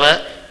 2ാം വരവ്,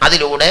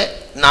 അതിലൂടെ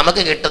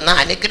നമുക്ക് കിട്ടുന്ന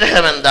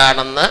അനുഗ്രഹം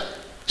എന്താണെന്ന്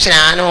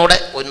സ്നാനോടെ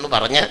ഒന്ന്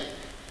പറഞ്ഞ്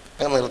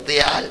അങ്ങ്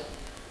നിർത്തിയാൽ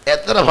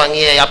എത്ര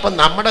ഭംഗിയായി. അപ്പം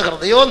നമ്മുടെ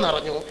ഹൃദയവും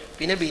നിറഞ്ഞു.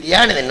 പിന്നെ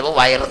ബിരിയാണി തിന്നുമ്പോൾ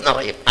വയറ്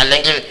നിറയും.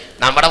 അല്ലെങ്കിൽ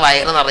നമ്മുടെ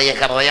വയറ് നിറയും,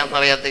 ഹൃദയം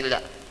നിറയത്തില്ല.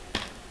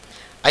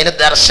 അതിന്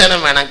ദർശനം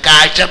വേണം,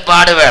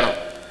 കാഴ്ചപ്പാട് വേണം.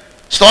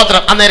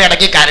 സ്തോത്രം. അന്നേരം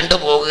ഇടയ്ക്ക് കരണ്ട്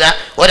പോകുക,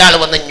 ഒരാൾ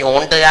വന്ന്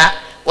ഞോണ്ടുക,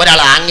 ഒരാൾ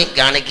ആങ്ങി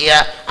കാണിക്കുക,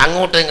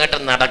 അങ്ങോട്ടും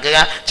ഇങ്ങോട്ടും നടക്കുക.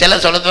 ചില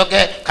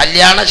സ്ഥലത്തൊക്കെ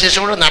കല്യാണ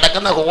ശിശുക്കൾ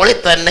നടക്കുന്ന ഹോളിൽ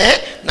തന്നെ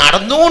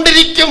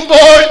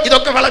നടന്നുകൊണ്ടിരിക്കുമ്പോൾ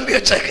ഇതൊക്കെ വിളമ്പി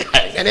വെച്ചേക്കുക.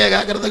 എങ്ങനെ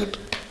ഏകാഗ്രത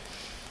കിട്ടും?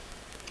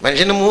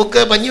 മനുഷ്യന് മൂക്ക്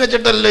പഞ്ഞി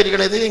വെച്ചിട്ടല്ലോ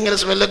ഇരിക്കണം. ഇത് ഇങ്ങനെ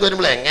സ്മെല്ലൊക്കെ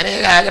വരുമ്പോൾ എങ്ങനെ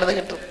ഏകാഗ്രത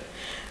കിട്ടും?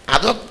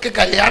 അതൊക്കെ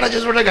കല്യാണ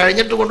ശിശുക്കളുടെ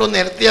കഴിഞ്ഞിട്ട് കൊണ്ടുവന്ന്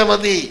നിരത്തിയാൽ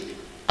മതി.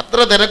 അത്ര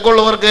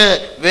തിരക്കുള്ളവർക്ക്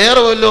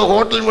വേറെ വല്ലോ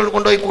ഹോട്ടലിൽ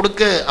കൊണ്ടുപോയി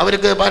കൊടുക്ക്,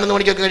 അവർക്ക് 11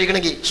 മണിക്കൊക്കെ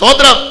കഴിക്കണമെങ്കിൽ.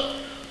 സ്തോത്രം.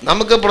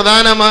 നമുക്ക്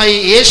പ്രധാനമായി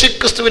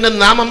യേശുക്രിസ്തുവിന്റെ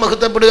നാമം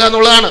മഹത്വപ്പെടുക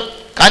എന്നുള്ളതാണ്.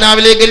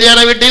 കാനാവിലെ കല്യാണ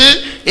വീട്ടിൽ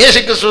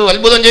യേശുക്രിസ്തു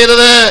അത്ഭുതം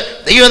ചെയ്തത്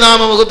ദൈവനാമ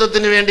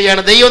മഹത്വത്തിന്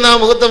വേണ്ടിയാണ്. ദൈവനാമ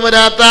മഹത്വം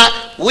വരാത്ത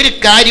ഒരു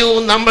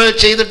കാര്യവും നമ്മൾ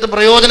ചെയ്തിട്ട്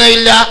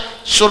പ്രയോജനമില്ല.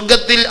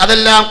 സ്വർഗത്തിൽ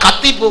അതെല്ലാം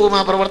കത്തിപ്പോകും.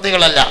 ആ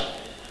പ്രവർത്തികളല്ല.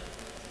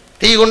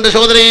 തീ കൊണ്ട്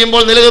ശോധന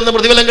ചെയ്യുമ്പോൾ നിലനിന്ന്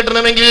പ്രതിഫലം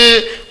കിട്ടണമെങ്കിൽ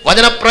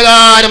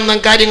വചനപ്രകാരം നാം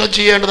കാര്യങ്ങൾ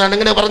ചെയ്യേണ്ടതാണ്.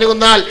 ഇങ്ങനെ പറഞ്ഞു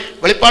കൊന്നാൽ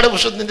വെളിപ്പാട്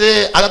പുസ്തകത്തിന്റെ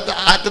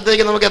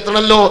അറ്റത്തേക്ക് നമുക്ക്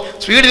എത്തണമല്ലോ.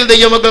 സ്പീഡിൽ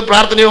ദൈവമക്കൾ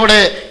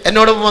പ്രാർത്ഥനയോടെ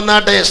എന്നോടൊപ്പം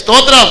വന്നാട്ടെ.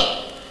 സ്തോത്രം,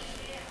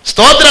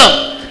 സ്തോത്രം.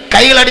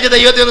 കൈകളടിച്ച്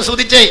ദൈവത്തെ ഒന്ന്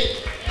സ്തുതിച്ചേ.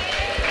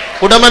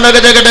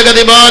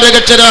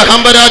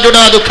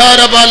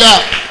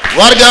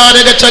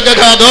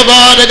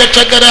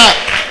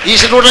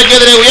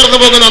 ഈശ്വരക്കെതിരെ ഉയർന്നു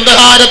പോകുന്ന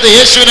അന്ധകാരത്തെ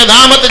യേശുവിന്റെ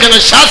നാമത്തിൽ ഞങ്ങൾ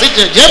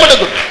ശാസിച്ച്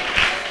ജയമെടുക്കും.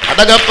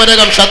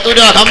 അടകപ്പരകം ശത്രുര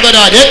ഹംബര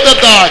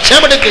രക്തത്താ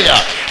ക്ഷേമെടുക്കുക.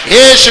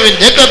 യേശുവിൻ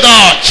രക്തത്താ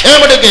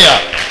ക്ഷേമെടുക്കുക.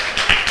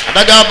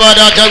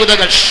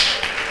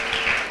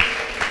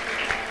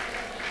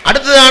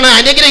 അടുത്തതാണ്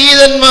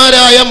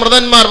അനുഗ്രഹീതന്മാരായ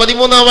മൃതന്മാർ.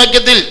 13ാം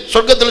വാക്യത്തിൽ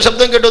സ്വർഗത്തിൽ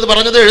ശബ്ദം കേട്ടത്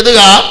പറഞ്ഞത് എഴുതുക.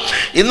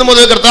 ഇന്നു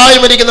മുതൽ കർത്താവിൽ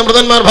മരിക്കുന്ന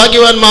മൃതന്മാർ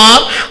ഭാഗ്യവാന്മാർ,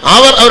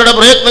 അവർ അവരുടെ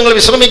പ്രയത്നങ്ങൾ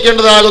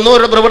വിശ്രമിക്കേണ്ടതാകുന്നു,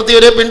 അവരുടെ പ്രവൃത്തി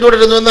അവരെ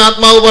പിന്തുടരുന്നുവെന്ന്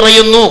ആത്മാവ്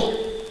പറയുന്നു.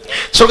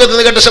 സ്വർഗത്തിൽ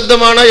നിന്ന് കേട്ട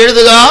ശബ്ദമാണ്,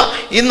 എഴുതുക,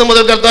 ഇന്ന്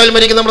മുതൽ കർത്താവിൽ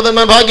മരിക്കുന്ന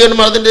മൃതന്മാർ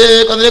ഭാഗ്യവാന്മാർ.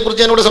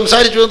 അതിനെക്കുറിച്ച് എന്നോട്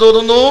സംസാരിച്ചു എന്ന്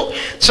തോന്നുന്നു.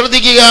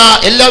 ശ്രദ്ധിക്കുക,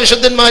 എല്ലാ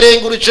വിശുദ്ധന്മാരെയും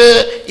കുറിച്ച്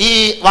ഈ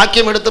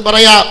വാക്യം എടുത്ത്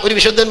പറയാം. ഒരു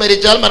വിശുദ്ധൻ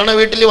മരിച്ചാൽ മരണ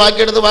വീട്ടിൽ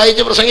വാക്യം എടുത്ത്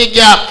വായിച്ച്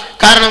പ്രസംഗിക്കാം.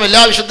 കാരണം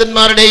എല്ലാ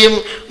വിശുദ്ധന്മാരുടെയും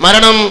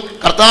മരണം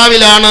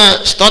കർത്താവിലാണ്.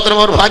 സ്തോത്രം,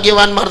 അവർ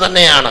ഭാഗ്യവാന്മാർ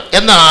തന്നെയാണ്.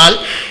 എന്നാൽ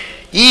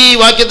ഈ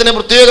വാക്യത്തിന്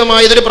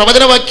പ്രത്യേകമായി ഇതൊരു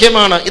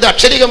പ്രവചനവാക്യമാണ്. ഇത്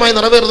അക്ഷരികമായി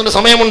നിറവേറുന്നതിന്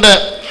സമയമുണ്ട്.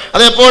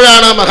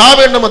 അതെപ്പോഴാണ്?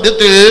 മഹാവേണ്ട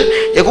മധ്യത്തിൽ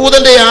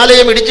യഹൂദന്റെ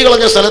ആലയം ഇടിച്ചു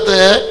കളഞ്ഞ സ്ഥലത്ത്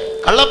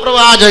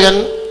കള്ളപ്രവാചകൻ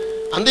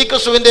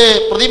അന്തിക്രിസ്തുവിന്റെ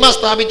പ്രതിമ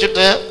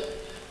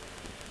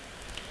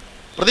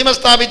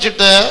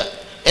സ്ഥാപിച്ചിട്ട്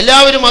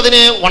എല്ലാവരും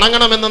അതിനെ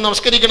വണങ്ങണമെന്നും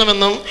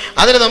നമസ്കരിക്കണമെന്നും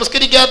അതിനെ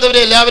നമസ്കരിക്കാത്തവരെ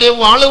എല്ലാവരെയും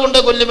വാളുകൊണ്ട്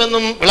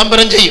കൊല്ലുമെന്നും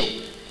വിളംബരം ചെയ്യും.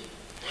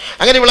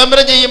 അങ്ങനെ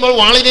വിളംബരം ചെയ്യുമ്പോൾ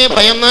വാളിനെ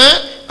ഭയന്ന്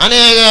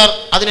അനേകർ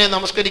അതിനെ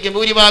നമസ്കരിക്കും.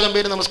 ഭൂരിഭാഗം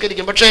പേര്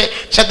നമസ്കരിക്കും. പക്ഷേ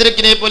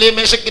ശദ്രക്കിനെ പോലെ,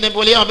 മേശക്കിനെ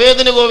പോലെ,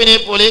 അബേദ്നെഗോവിനെ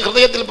പോലെ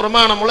ഹൃദയത്തിൽ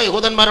പ്രമാണമുള്ള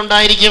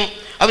യഹൂദന്മാരുണ്ടായിരിക്കും.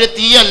 അവർ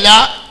തീയല്ല,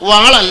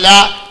 വാളല്ല,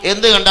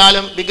 എന്ത്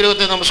കണ്ടാലും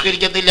വിഗ്രഹത്തെ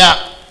നമസ്കരിക്കത്തില്ല.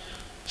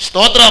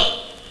 സ്തോത്രം.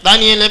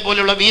 ദാനിയേലിനെ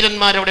പോലെയുള്ള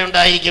വീരന്മാരവിടെ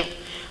ഉണ്ടായിരിക്കും.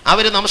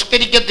 അവർ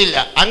നമസ്കരിക്കത്തില്ല.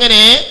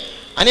 അങ്ങനെ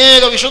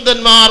അനേക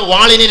വിശുദ്ധന്മാർ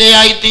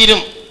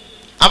വാളിനിരയായിത്തീരും.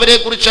 അവരെ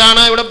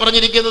കുറിച്ചാണ് ഇവിടെ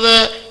പറഞ്ഞിരിക്കുന്നത്.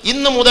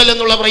 ഇന്ന് മുതൽ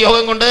എന്നുള്ള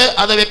പ്രയോഗം കൊണ്ട്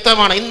അത്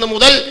വ്യക്തമാണ്. ഇന്ന്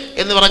മുതൽ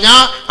എന്ന്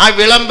പറഞ്ഞാൽ ആ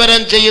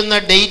വിളംബരം ചെയ്യുന്ന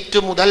ഡേറ്റ്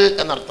മുതൽ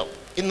എന്നർത്ഥം.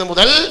 ഇന്ന്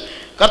മുതൽ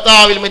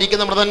കർത്താവിൽ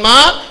മരിക്കുന്ന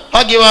മൃതന്മാർ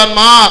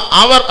ഭാഗ്യവാന്മാർ,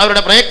 അവർ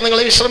അവരുടെ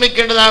പ്രയത്നങ്ങളെ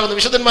വിശ്രമിക്കേണ്ടതാകുന്നു.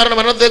 വിശുദ്ധന്മാരുടെ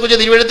മരണത്തെക്കുറിച്ച്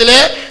തിരുവെഴുത്തിലെ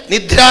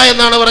നിദ്ര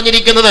എന്നാണ്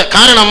പറഞ്ഞിരിക്കുന്നത്.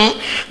 കാരണം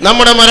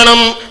നമ്മുടെ മരണം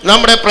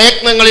നമ്മുടെ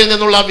പ്രയത്നങ്ങളിൽ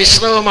നിന്നുള്ള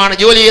വിശ്രമമാണ്.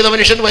 ജോലി ചെയ്ത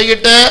മനുഷ്യൻ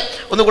വൈകിട്ട്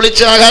ഒന്ന്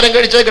കുളിച്ച് ആഹാരം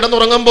കഴിച്ച്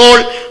കിടന്നുറങ്ങുമ്പോൾ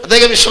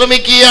അദ്ദേഹം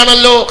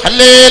വിശ്രമിക്കുകയാണല്ലോ.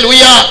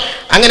 ഹല്ലേലൂയ.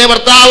 അങ്ങനെ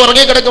ഭർത്താവ്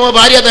ഉറങ്ങിക്കിടക്കുമ്പോൾ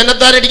ഭാര്യ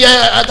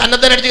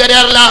തന്നെത്താനടിച്ച്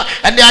കരയാറില്ല.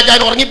 എൻ്റെ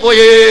ആചാരം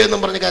ഉറങ്ങിപ്പോയേ എന്നും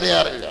പറഞ്ഞ്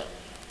കരയാറില്ല.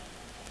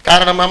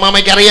 കാരണം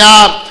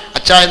അമ്മാമ്മയ്ക്കറിയാം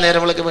അച്ചായ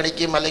നേരം വിളക്ക്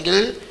മണിക്കും, അല്ലെങ്കിൽ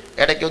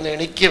ഇടയ്ക്കൊന്ന്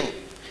എണിക്കും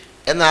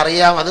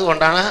എന്നറിയാം.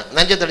 അതുകൊണ്ടാണ്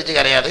നെഞ്ചത്തടിച്ച്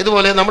കരയാറ്.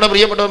 ഇതുപോലെ നമ്മുടെ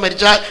പ്രിയപ്പെട്ടവർ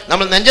മരിച്ചാൽ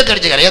നമ്മൾ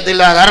നെഞ്ചത്തടിച്ച്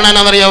കരയത്തില്ല. കാരണം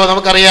എന്നാണെന്നറിയാമോ?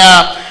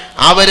 നമുക്കറിയാം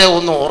അവര്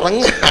ഒന്ന്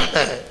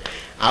ഉറങ്ങാണ്.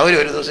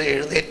 അവരൊരു ദിവസം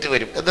എഴുന്നേറ്റ്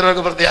വരും. എത്ര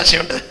പേർക്ക്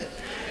പ്രത്യാശയുണ്ട്?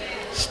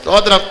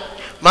 സ്തോത്രം.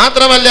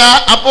 മാത്രമല്ല,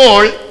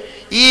 അപ്പോൾ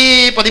ഈ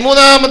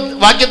 13-ാം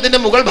വാക്യത്തിന്റെ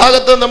മുകൾ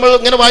ഭാഗത്ത് നമ്മൾ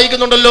ഇങ്ങനെ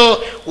വായിക്കുന്നുണ്ടല്ലോ,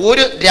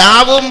 ഒരു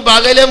രാവും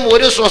പകലും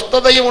ഒരു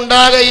സ്വസ്ഥതയും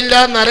ഉണ്ടാകയില്ല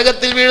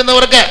നരകത്തിൽ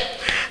വീഴുന്നവർക്ക്.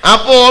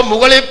 അപ്പോ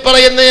മുകളിൽ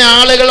പറയുന്ന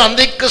ആളുകൾ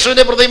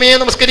അന്തിക്രിസ്തുവിന്റെ പ്രതിമയെ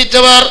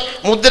നമസ്കരിച്ചവർ,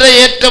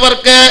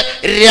 മുദ്രയേറ്റവർക്ക്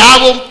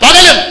രാവും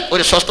പകലും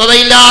ഒരു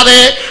സ്വസ്ഥതയില്ലാതെ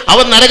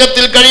അവർ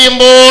നരകത്തിൽ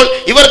കഴിയുമ്പോൾ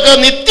ഇവർക്ക്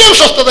നിത്യം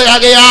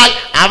സ്വസ്ഥതയാകയാൽ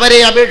അവരെ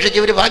അപേക്ഷിച്ച്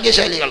ഇവർ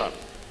ഭാഗ്യശാലികളാണ്.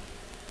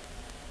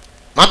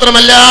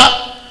 മാത്രമല്ല,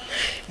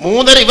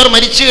 ഇവർ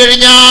മരിച്ചു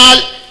കഴിഞ്ഞാൽ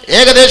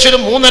ഏകദേശം ഒരു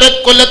 3.5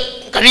 കൊല്ലം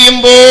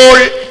കഴിയുമ്പോൾ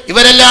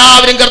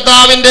ഇവരെല്ലാവരും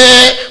കർത്താവിന്റെ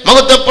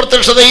മഹത്വ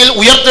പ്രത്യക്ഷതയിൽ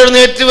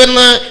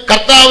ഉയർത്തെഴുന്നേറ്റുവെന്ന്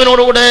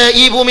കർത്താവിനോടുകൂടെ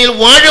ഈ ഭൂമിയിൽ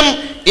വാഴും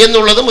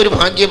എന്നുള്ളതും ഒരു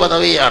ഭാഗ്യ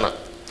പദവിയാണ്.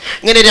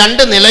 ഇങ്ങനെ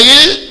 2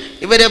 നിലയിൽ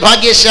ഇവര്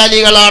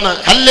ഭാഗ്യശാലികളാണ്.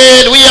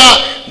 ഹല്ലേലൂയ.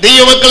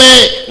 ദൈവമക്കളെ,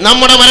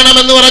 നമ്മുടെ മരണം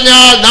എന്ന്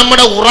പറഞ്ഞാൽ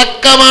നമ്മുടെ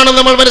ഉറക്കമാണ്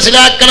നമ്മൾ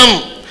മനസ്സിലാക്കണം.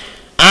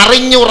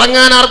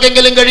 അറിഞ്ഞുറങ്ങാൻ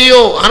ആർക്കെങ്കിലും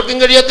കഴിയോ? ആർക്കും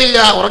കഴിയത്തില്ല.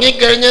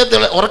 ഉറങ്ങിക്കഴിഞ്ഞ്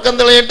ഉറക്കം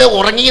തെളിയിട്ട്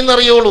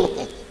ഉറങ്ങിയെന്നറിയുള്ളൂ.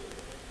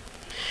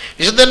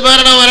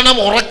 വിശുദ്ധന്മാരുടെ മരണം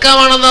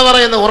ഉറക്കമാണെന്നാ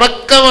പറയുന്നത്.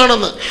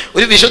 ഉറക്കമാണെന്ന്.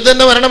 ഒരു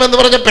വിശുദ്ധന്റെ മരണം എന്ന്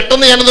പറഞ്ഞാൽ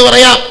പെട്ടെന്ന് ഞാനെന്ന്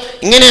പറയാം,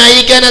 ഇങ്ങനെ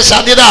ആയിരിക്കാനാ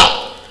സാധ്യത.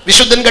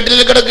 വിശുദ്ധൻ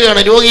കട്ടിലിൽ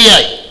കിടക്കുകയാണ്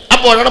രോഗിയായി.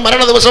 അപ്പോഴാണ്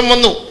മരണ ദിവസം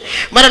വന്നു.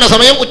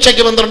 മരണസമയം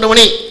ഉച്ചയ്ക്ക് 12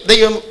 മണി.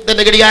 ദൈവം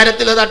തന്റെ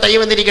ഘടികാരത്തിൽ അത് ആ ടൈം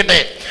എന്നിരിക്കട്ടെ.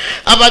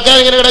 അപ്പൊ അച്ഛൻ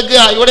ഇങ്ങനെ കിടക്കുക.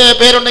 ഇവിടെ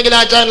പേരുണ്ടെങ്കിൽ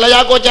അച്ഛനല്ല,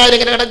 യാക്കോച്ചാൻ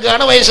ഇങ്ങനെ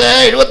കിടക്കുകയാണ്. വയസ്സ്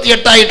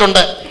 78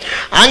 ആയിട്ടുണ്ട്.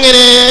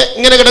 അങ്ങനെ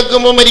ഇങ്ങനെ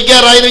കിടക്കുമ്പോൾ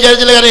മരിക്കാറായെന്ന്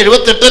വിചാരിച്ചില്ല. കാരണം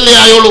 78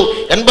 ആയുള്ളൂ.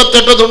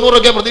 88,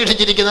 90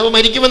 പ്രതീക്ഷിച്ചിരിക്കുന്നത്. അപ്പൊ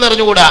മരിക്കുമെന്ന്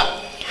അറിഞ്ഞുകൂടാ.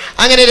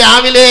 അങ്ങനെ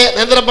രാവിലെ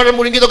നേന്ത്രപ്പഴം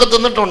മുഴുകിയതൊക്കെ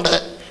തിന്നിട്ടുണ്ട്,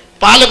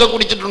 പാലൊക്കെ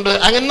കുടിച്ചിട്ടുണ്ട്.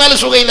 എന്നാലും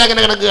സുഖമില്ല,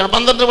 അങ്ങനെ കിടക്കുകയാണ്.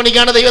 12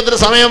 മണിക്കാണ് ദൈവത്തിന്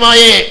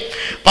സമയമായേ.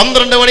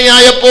 12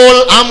 മണിയായപ്പോൾ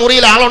ആ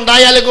മുറിയിൽ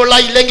ആളുണ്ടായാലും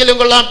കൊള്ളാം, ഇല്ലെങ്കിലും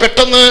കൊള്ളാം,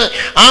 പെട്ടെന്ന്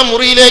ആ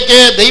മുറിയിലേക്ക്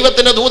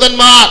ദൈവത്തിന്റെ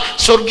ദൂതന്മാർ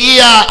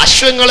സ്വർഗീയ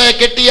അശ്വങ്ങളെ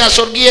കെട്ടിയ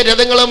സ്വർഗീയ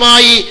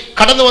രഥങ്ങളുമായി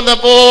കടന്നു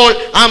വന്നപ്പോൾ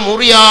ആ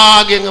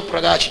മുറിയാകെ അങ്ങ്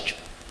പ്രകാശിച്ചു.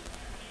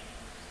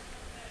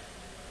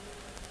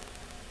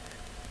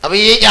 അപ്പൊ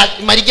ഈ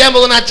മരിക്കാൻ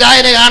പോകുന്ന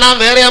അച്ചായനെ കാണാൻ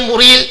വേറെ ആ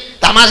മുറിയിൽ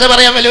തമാശ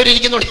പറയാൻ വല്ലവരും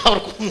ഇരിക്കുന്നുണ്ട്.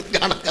 അവർക്കൊന്നും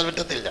കാണാൻ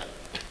പറ്റത്തില്ല.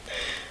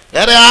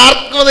 വേറെ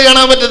ആർക്കും അത്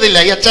കാണാൻ പറ്റത്തില്ല.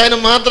 ഈ അച്ചായന്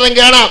മാത്രം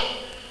കാണാം.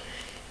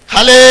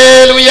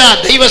 ഹല്ലേലൂയ.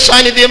 ദൈവ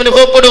സാന്നിധ്യം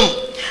അനുഭവപ്പെടും.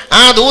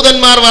 ആ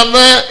ദൂതന്മാർ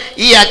വന്ന്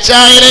ഈ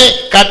അച്ചായനെ,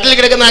 കട്ടിൽ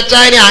കിടക്കുന്ന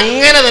അച്ചായനെ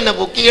അങ്ങനെ തന്നെ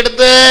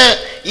പൊക്കിയെടുത്ത്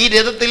ഈ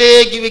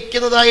രഥത്തിലേക്ക്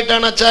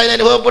വെക്കുന്നതായിട്ടാണ് അച്ചായന്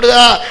അനുഭവപ്പെടുക.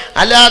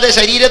 അല്ലാതെ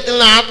ശരീരത്തിൽ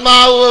നിന്ന്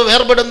ആത്മാവ്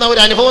വേർപെടുന്ന ഒരു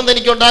അനുഭവം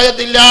തനിക്ക്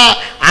ഉണ്ടാകത്തില്ല.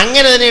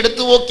 അങ്ങനെ തന്നെ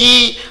എടുത്തുപോക്കി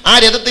ആ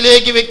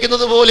രഥത്തിലേക്ക്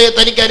വെക്കുന്നത് പോലെ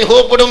തനിക്ക്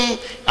അനുഭവപ്പെടും.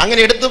 അങ്ങനെ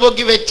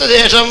എടുത്തുപോക്കി വെച്ച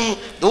ശേഷം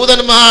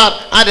ദൂതന്മാർ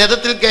ആ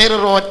രഥത്തിൽ കയറി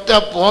ഒറ്റ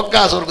പോക്ക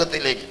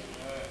സ്വർഗത്തിലേക്ക്.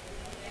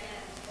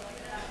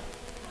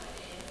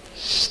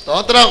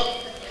 സ്തോത്രം.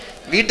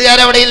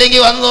 വീട്ടുകാരവിടെ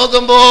ഇല്ലെങ്കിൽ വന്ന്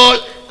നോക്കുമ്പോൾ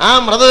ആ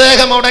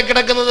മൃതദേഹം അവിടെ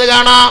കിടക്കുന്നത്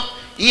കാണാം.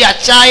 ഈ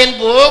അച്ചായൻ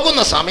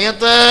പോകുന്ന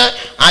സമയത്ത്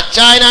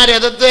അച്ചായൻ ആ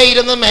രഥത്തെ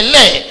ഇരുന്ന്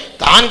മെല്ലെ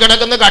താൻ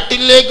കിടക്കുന്ന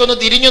കട്ടിലേക്കൊന്ന്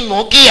തിരിഞ്ഞു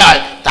നോക്കിയാൽ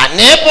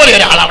തന്നെ പോലെ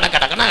ഒരാൾ അവിടെ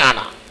കിടക്കണ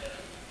കാണാം.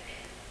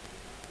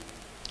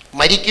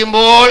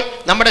 മരിക്കുമ്പോൾ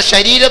നമ്മുടെ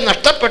ശരീരം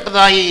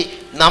നഷ്ടപ്പെട്ടതായി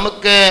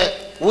നമുക്ക്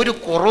ഒരു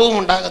കുറവും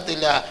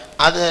ഉണ്ടാകത്തില്ല.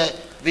 അത്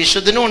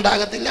വിശുദ്ധനും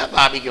ഉണ്ടാകത്തില്ല,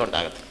 പാപിക്കും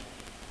ഉണ്ടാകത്തില്ല.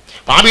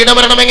 പാപിയുടെ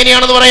മരണം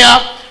എങ്ങനെയാണെന്ന് പറയാം.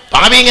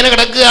 പാപി ഇങ്ങനെ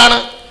കിടക്കുകയാണ്.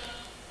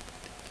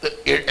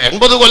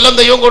 80 കൊല്ലം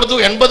ദൈവം കൊടുത്തു.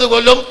 80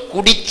 കൊല്ലം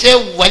കുടിച്ച്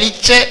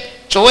വലിച്ച്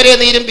ചോര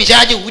നീരും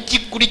പിശാച്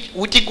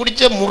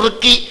ഊറ്റിക്കുടിച്ച്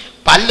മുറുക്കി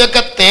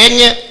പല്ലൊക്കെ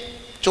തേഞ്ഞ്,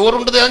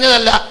 ചോറുണ്ട്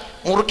തേഞ്ഞതല്ല,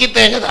 മുറുക്കി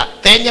തേഞ്ഞതാ,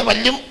 തേഞ്ഞ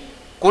പല്ലും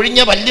കൊഴിഞ്ഞ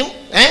പല്ലും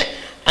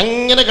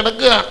അങ്ങനെ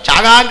കിടക്കുക,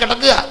 ചാകാൻ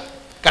കിടക്കുക.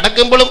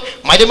 കിടക്കുമ്പോഴും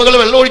മരുമകൾ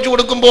വെള്ളം ഒഴിച്ചു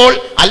കൊടുക്കുമ്പോൾ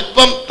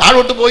അല്പം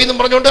താഴോട്ട് പോയി എന്നും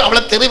പറഞ്ഞുകൊണ്ട്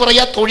അവളെ തെറി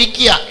പറയാ,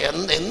 തൊഴിക്കുക.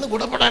 എന്ന്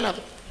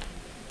ഗുണപ്പെടാനത്?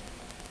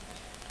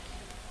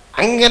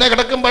 അങ്ങനെ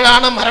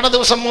കിടക്കുമ്പോഴാണ് മരണ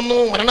ദിവസം വന്നു,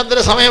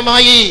 മരണത്തിന്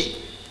സമയമായി.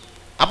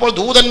 അപ്പോൾ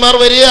ദൂതന്മാർ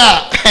വരിക.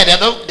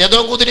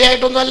 രഥവും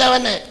കുതിരയായിട്ടൊന്നുമല്ല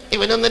അവനെ,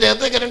 ഇവനൊന്നും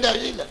രഥത്തെ കയറേണ്ട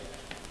ആവശ്യമില്ല.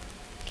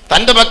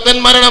 തൻ്റെ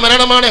ഭക്തന്മാരുടെ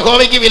മരണമാണ്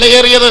യഹോവയ്ക്ക്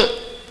വിലയേറിയത്.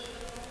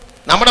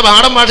 നമ്മുടെ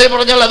പാഠം ഭാഷയിൽ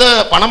പറഞ്ഞാൽ അത്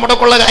പണം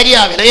മുടക്കുള്ള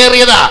കാര്യമാണ്,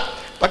 വിലയേറിയതാ.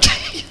 പക്ഷേ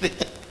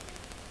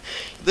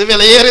ഇത്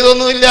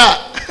വിലയേറിയതൊന്നുമില്ല.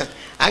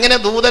 അങ്ങനെ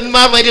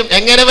ദൂതന്മാർ വരും.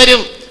 എങ്ങനെ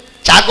വരും?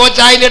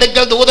 ചാക്കോച്ചായൻ്റെ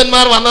അടുക്കൽ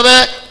ദൂതന്മാർ വന്നത്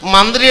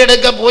മന്ത്രിയുടെ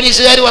അടുക്കൽ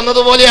പോലീസുകാർ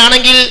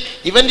വന്നതുപോലെയാണെങ്കിൽ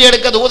ഇവന്റെ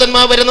അടുക്കൽ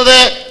ദൂതന്മാർ വരുന്നത്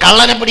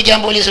കള്ളനെ പിടിക്കാൻ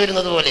പോലീസ്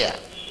വരുന്നത് പോലെയാണ്.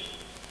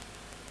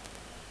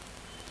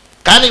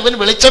 കാരണം ഇവൻ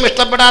വെളിച്ചം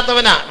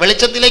ഇഷ്ടപ്പെടാത്തവനാ,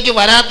 വെളിച്ചത്തിലേക്ക്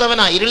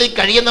വരാത്തവനാ, ഇരുളിൽ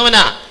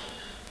കഴിയുന്നവനാ.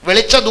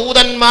 വെളിച്ച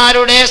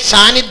ദൂതന്മാരുടെ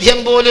സാന്നിധ്യം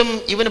പോലും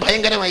ഇവന്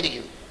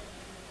ഭയങ്കരമായിരിക്കും.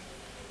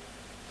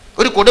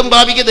 ഒരു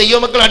കൊടുംപാപിക്ക്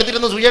ദൈവമക്കൾ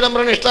അടുത്തിരുന്ന് സുജേടം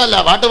പറയണ ഇഷ്ടമല്ല,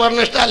 പാട്ട് പറയണ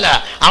ഇഷ്ടമല്ല.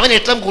 അവന്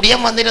ഇഷ്ടം കുടിയാൻ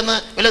വന്നിരുന്ന്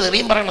വല്ല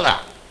തെറിയും പറയണതാ.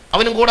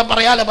 അവനും കൂടെ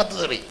പറയാലോ 10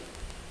 തെറി.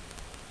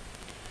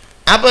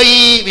 അപ്പൊ ഈ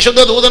വിശുദ്ധ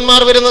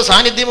ദൂതന്മാർ വരുന്ന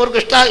സാന്നിധ്യം ഇവർക്ക്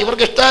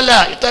ഇഷ്ടമല്ല.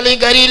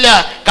 ഇഷ്ടമല്ലെങ്കിൽ കാര്യമില്ല.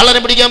 കള്ളനെ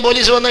പിടിക്കാൻ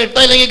പോലീസ് വന്ന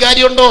ഇഷ്ടമില്ലെങ്കിൽ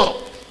കാര്യമുണ്ടോ?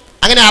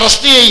 അങ്ങനെ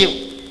അറസ്റ്റ്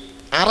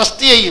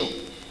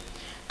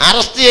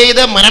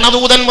ചെയ്ത്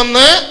മരണദൂതൻ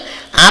വന്ന്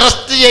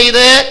അറസ്റ്റ്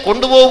ചെയ്ത്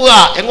കൊണ്ടുപോവുക.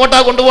 എങ്ങോട്ടാ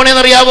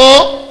കൊണ്ടുപോകണേന്നറിയാവോ?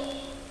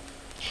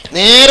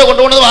 നേരെ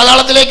കൊണ്ടുപോകുന്നത്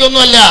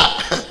പാതാളത്തിലേക്കൊന്നുമല്ല,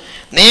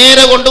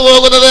 നേരെ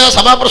കൊണ്ടുപോകുന്നത്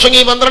സഭാപ്രസംഗി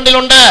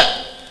 12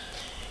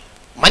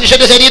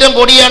 മനുഷ്യന്റെ ശരീരം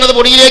പൊടിയാണത്,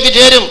 പൊടിയിലേക്ക്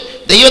ചേരും.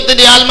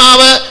 ദൈവത്തിന്റെ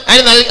ആത്മാവ്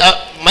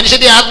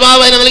മനുഷ്യന്റെ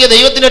ആത്മാവ് അതിനെ നൽകിയ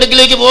ദൈവത്തിന്റെ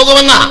അടുക്കിലേക്ക്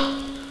പോകുമെന്നാ.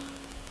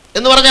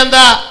 എന്ന് പറഞ്ഞാൽ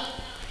എന്താ?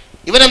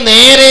 ഇവനെ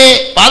നേരെ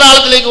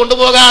പാതാളത്തിലേക്ക്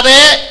കൊണ്ടുപോകാതെ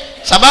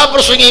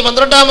സഭാപ്രസംഗി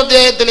 12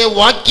 അധ്യായത്തിലെ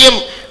വാക്യം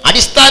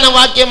അടിസ്ഥാന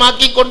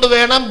വാക്യമാക്കിക്കൊണ്ട്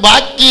വേണം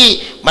ബാക്കി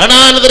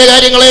മരണാനന്തര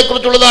കാര്യങ്ങളെ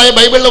കുറിച്ചുള്ളതായ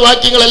ബൈബിളിലെ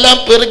വാക്യങ്ങളെല്ലാം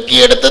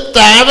പെറുക്കിയെടുത്ത്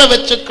താഴെ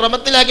വെച്ച്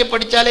ക്രമത്തിലാക്കി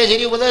പഠിച്ചാലേ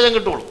ശരി ഉപദേശം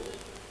കിട്ടുള്ളൂ.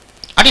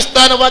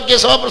 അടിസ്ഥാന വാക്യ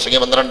സഭാപ്രസംഗി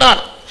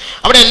 12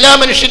 അവിടെ എല്ലാ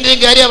മനുഷ്യൻ്റെയും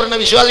കാര്യം അവരുടെ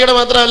വിശ്വാസിയുടെ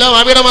മാത്രമല്ല,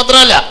 ഭാവിയുടെ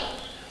മാത്രമല്ല.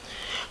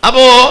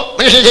 അപ്പോൾ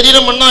മനുഷ്യ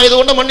ശരീരം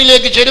മണ്ണായതുകൊണ്ട്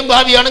മണ്ണിലേക്ക് ചേരും.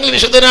 ഭാവിയാണെങ്കിലും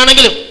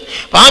വിശുദ്ധനാണെങ്കിലും,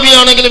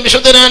 ഭാവിയാണെങ്കിലും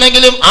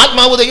വിശുദ്ധനാണെങ്കിലും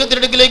ആത്മാവ്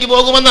ദൈവത്തിൻ്റെ അടുക്കിലേക്ക്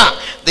പോകുമെന്ന.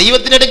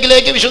 ദൈവത്തിൻ്റെ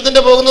അടുക്കിലേക്ക്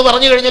വിശുദ്ധന്റെ പോകുന്നു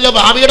പറഞ്ഞു കഴിഞ്ഞല്ലോ,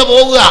 ഭാവിയുടെ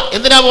പോകുക.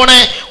 എന്തിനാ പോണേ?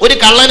 ഒരു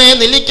കള്ളനെ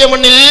നെല്ലിക്ക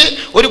മണ്ണിൽ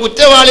ഒരു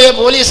കുറ്റവാളിയെ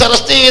പോലീസ്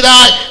അറസ്റ്റ്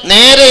ചെയ്താൽ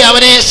നേരെ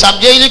അവനെ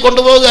സബ് ജയിലിൽ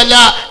കൊണ്ടുപോകുകയല്ല,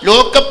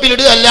 ലോക്കപ്പിൽ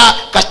ഇടുകയല്ല,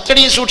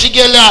 കസ്റ്റഡിയിൽ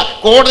സൂക്ഷിക്കുകയല്ല,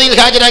 കോടതിയിൽ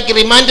ഹാജരാക്കി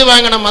റിമാൻഡ്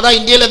വാങ്ങണം. അതാ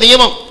ഇന്ത്യയിലെ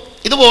നിയമം.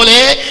 ഇതുപോലെ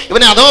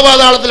ഇവനെ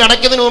അധോപാതാളത്തിൽ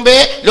അടയ്ക്കുന്നതിന് മുമ്പേ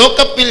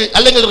ലോക്കപ്പിൽ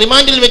അല്ലെങ്കിൽ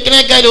റിമാൻഡിൽ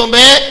വെക്കുന്നേക്കാൾ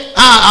മുമ്പേ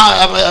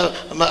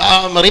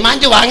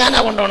റിമാൻഡ് വാങ്ങാനാ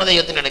കൊണ്ടുപോകണം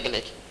ദൈവത്തിൻ്റെ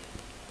അടുക്കിലേക്ക്.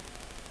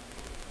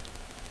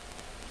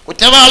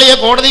 കുറ്റവാളിയെ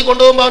കോടതി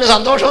കൊണ്ടുപോകുമ്പോൾ അവന്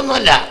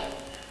സന്തോഷമൊന്നുമല്ല.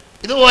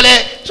 ഇതുപോലെ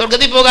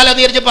സ്വർഗത്തിൽ പോകാമെന്ന്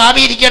വിചാരിച്ച് പാപി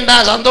ഇരിക്കേണ്ട,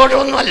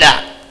 സന്തോഷമൊന്നുമല്ല.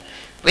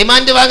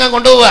 റിമാൻഡ് വാങ്ങാൻ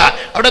കൊണ്ടുപോവുക.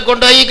 അവിടെ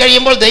കൊണ്ടുപോയി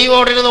കഴിയുമ്പോൾ ദൈവം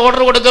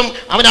ഓർഡർ കൊടുക്കും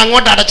അവനെ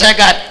അങ്ങോട്ട്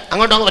അടച്ചേക്കാൻ.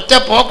 അങ്ങോട്ട് ഒറ്റ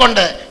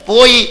പോക്കുണ്ട്.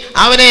 പോയി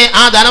അവനെ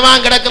ആ ധനവാൻ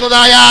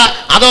കിടക്കുന്നതായ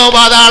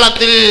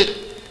അധോപാതാളത്തിൽ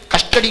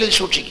കസ്റ്റഡിയിൽ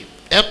സൂക്ഷിക്കും.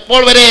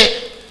 എപ്പോൾ വരെ?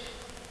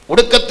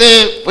 ഒടുക്കത്തെ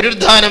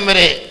പുനരുദ്ധാനം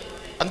വരെ,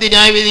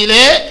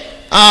 അന്ത്യന്യായവിധിയിലെ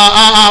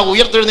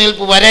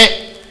ഉയർത്തെഴുന്നേൽപ്പ് വരെ.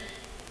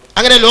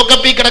 അങ്ങനെ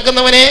ലോക്കപ്പിൽ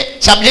കിടക്കുന്നവനെ,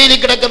 സബ് ജയിലിൽ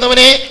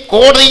കിടക്കുന്നവനെ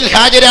കോടതിയിൽ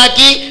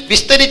ഹാജരാക്കി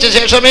വിസ്തരിച്ച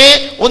ശേഷമേ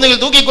ഒന്നുകിൽ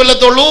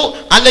തൂക്കിക്കൊല്ലത്തുള്ളൂ,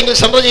 അല്ലെങ്കിൽ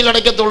സെൻട്രൽ ജയിലിൽ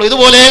അടയ്ക്കത്തുള്ളൂ.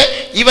 ഇതുപോലെ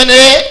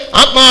ഇവനെ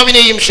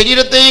ആത്മാവിനെയും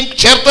ശരീരത്തെയും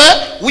ചേർത്ത്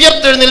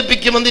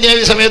ഉയർത്തെഴുന്നേൽപ്പിക്കും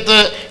അന്ത്യന്യായ സമയത്ത്.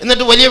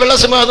 എന്നിട്ട് വലിയ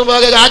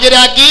വെള്ളസിംഹാസനമുമ്പാകെ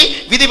ഹാജരാക്കി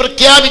വിധി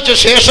പ്രഖ്യാപിച്ച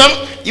ശേഷം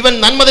ഇവൻ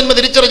നന്മതിന്മ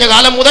തിരിച്ചറിഞ്ഞ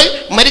കാലം മുതൽ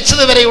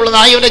മരിച്ചത്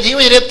വരെയുള്ളതായ ഇവന്റെ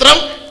ജീവചരിത്രം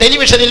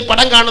ടെലിവിഷനിൽ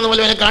പടം കാണുന്ന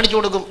പോലെ അവനെ കാണിച്ചു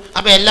കൊടുക്കും.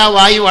 അപ്പൊ എല്ലാ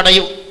വായു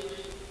അടയും.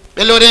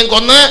 എല്ലാവരെയും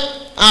കൊന്ന്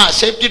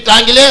സേഫ്റ്റി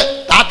ടാങ്കിൽ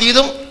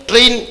താത്തിയതും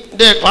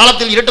ട്രെയിനിന്റെ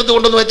പാളത്തിൽ ഇരുട്ടത്ത്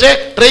കൊണ്ടുവന്ന് വെച്ച്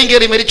ട്രെയിൻ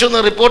കയറി മരിച്ചു എന്ന്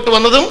റിപ്പോർട്ട്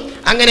വന്നതും,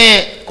 അങ്ങനെ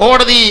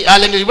കോടതി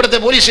അല്ലെങ്കിൽ ഇവിടുത്തെ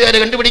പോലീസുകാർ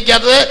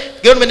കണ്ടുപിടിക്കാത്തത്,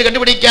 ഗവൺമെന്റ്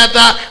കണ്ടുപിടിക്കാത്ത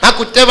ആ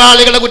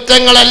കുറ്റവാളികളുടെ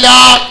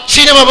കുറ്റങ്ങളെല്ലാം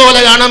സിനിമ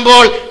പോലെ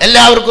കാണുമ്പോൾ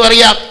എല്ലാവർക്കും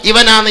അറിയാം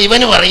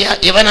ഇവനും അറിയാം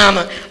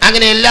ഇവനാണ്.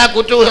 അങ്ങനെ എല്ലാ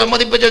കുറ്റവും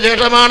സമ്മതിപ്പിച്ച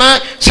ശേഷമാണ്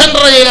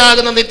സെൻട്രൽ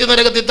ജയിലാകുന്ന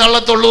നിത്യനരകത്തിൽ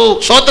തള്ളത്തുള്ളൂ.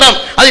 സ്വത്രം.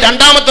 അത്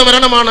 2ാമത്തെ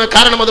മരണമാണ്.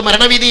 കാരണം അത്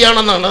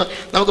മരണവിധിയാണെന്നാണ്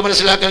നമുക്ക്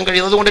മനസ്സിലാക്കാൻ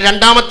കഴിയുന്നത്. അതുകൊണ്ട്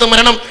 2ാമത്തെ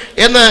മരണം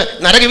എന്ന്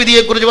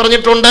നരകവിധിയെക്കുറിച്ച്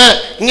പറഞ്ഞിട്ടുണ്ട്.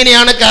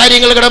 ഇങ്ങനെയാണ്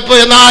കാര്യങ്ങൾ കിടപ്പ്.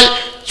 എന്നാൽ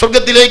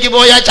സ്വർഗത്തിലേക്ക്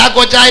പോയ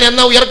ചാക്കോച്ചായൻ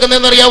എന്ന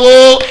ഉയർക്കുന്നതെന്നറിയാവോ?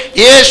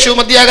 യേശു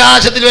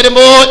മധ്യാകാശത്തിൽ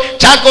വരുമ്പോൾ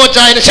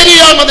ചാക്കോച്ചായൻ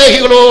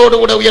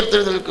ശരീരാത്മദേഹികളോടുകൂടെ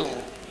ഉയർത്തെഴുന്നേൽക്കും.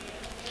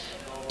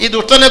 ഈ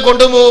ദുഷ്ടനെ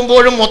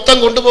കൊണ്ടുപോകുമ്പോഴും മൊത്തം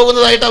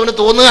കൊണ്ടുപോകുന്നതായിട്ട് അവന്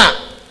തോന്നുക.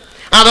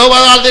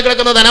 അധോപാതാളത്തിൽ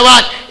കിടക്കുന്ന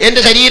ധനവാൻ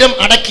എൻ്റെ ശരീരം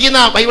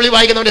അടക്കിയെന്ന ബൈബിളിൽ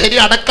വായിക്കുന്നവൻ്റെ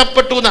ശരീരം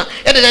അടക്കപ്പെട്ടു എന്ന്.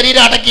 എൻ്റെ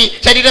ശരീരം അടക്കി,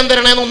 ശരീരം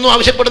തരണമെന്ന് ഒന്നും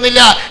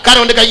ആവശ്യപ്പെടുന്നില്ല.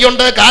 കാരണം അവൻ്റെ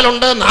കൈയുണ്ട്,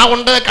 കാലുണ്ട്,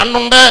 നാവുണ്ട്,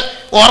 കണ്ണുണ്ട്,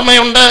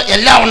 ഓർമ്മയുണ്ട്,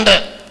 എല്ലാം ഉണ്ട്.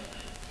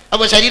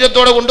 അപ്പോൾ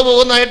ശരീരത്തോടെ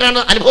കൊണ്ടുപോകുന്നതായിട്ടാണ്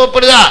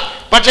അനുഭവപ്പെടുക.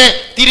 പക്ഷേ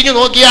തിരിഞ്ഞു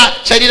നോക്കിയാൽ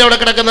ശരീരം അവിടെ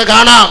കിടക്കുന്നത്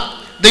കാണാം.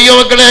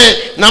 ദൈവമക്കളെ,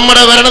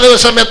 നമ്മുടെ മരണ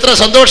ദിവസം എത്ര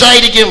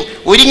സന്തോഷമായിരിക്കും.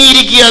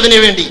 ഒരുങ്ങിയിരിക്കുക അതിനു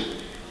വേണ്ടി.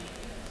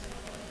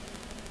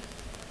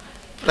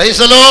 Praise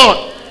the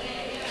Lord,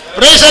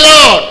 praise the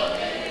Lord.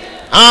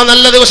 ആ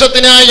നല്ല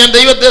ദിവസത്തിനായി ഞാൻ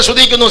ദൈവത്തെ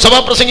സ്തുതിക്കുന്നു.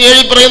 സഭാപ്രസംഗി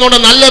 7 പറയുന്നുണ്ട്,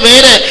 നല്ല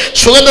പേര്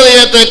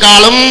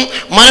സുഗന്ധതൈലത്തെക്കാളും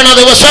മരണ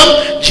ദിവസം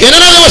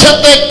ജനന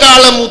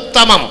ദിവസത്തെക്കാളും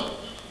ഉത്തമം.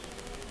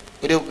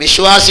 ഒരു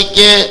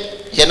വിശ്വാസിക്ക്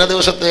ജനന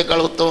ദിവസത്തേക്കാൾ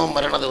ഉത്തമം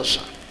മരണ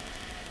ദിവസമാണ്.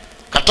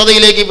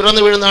 കഷ്ടതയിലേക്ക്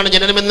പിറന്നു വീഴുന്നതാണ്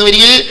ജനനം എന്ന്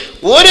വരികിൽ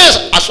ഒരു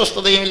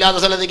അസ്വസ്ഥതയും ഇല്ലാത്ത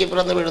സ്ഥലത്തേക്ക്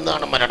പിറന്നു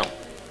വീഴുന്നതാണ് മരണം.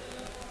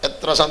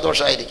 എത്ര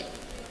സന്തോഷമായിരിക്കും.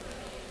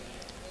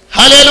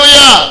 Hallelujah,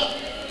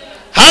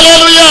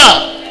 hallelujah,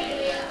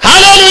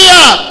 hallelujah.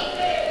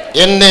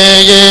 എന്നെ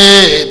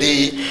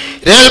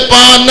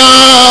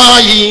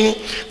ഏൽപ്പാനായി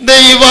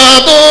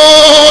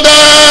ദൈവദൂതർ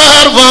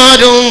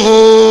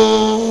വരുന്നു.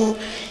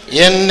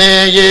 എന്നെ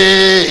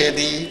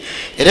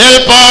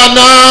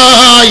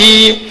ഏൽപ്പാനായി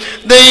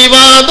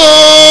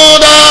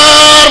ദൈവദൂതർ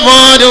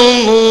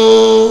വരുന്നു.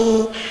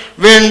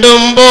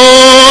 വേണ്ടും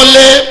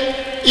പോലെ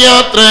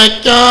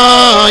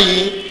യാത്രയ്ക്കായി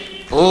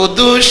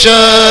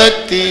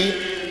പുതുശക്തി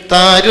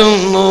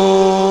തരുന്നു.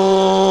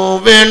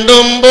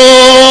 വേണ്ടും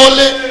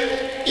പോലെ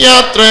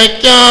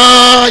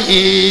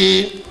യാത്രയ്ക്കായി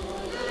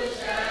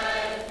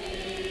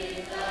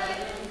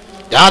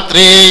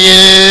രാത്രിയിൽ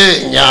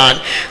ഞാൻ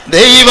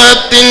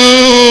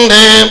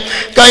ദൈവത്തിൻ്റെ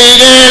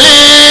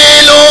കൈകളിലുറങ്ങുന്നു.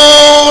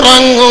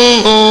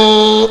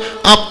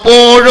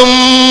 അപ്പോഴും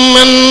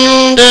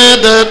എൻ്റെ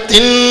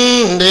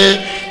ദത്തിൻ്റെ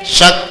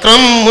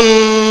ചക്രം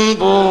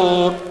മുൻപോട്ടോടുന്നു.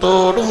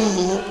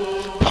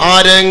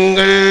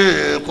 ഭാരങ്ങൾ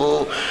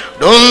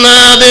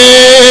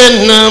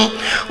കൂടുന്നതിനും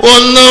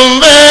ഒന്നും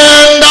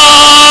വേണ്ട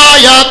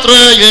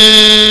യാത്രയിൽ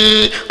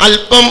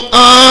അല്പം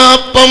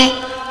അപ്പം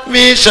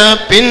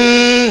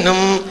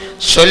വിശപ്പിന്നും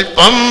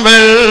സ്വൽപ്പം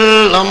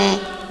വെള്ളം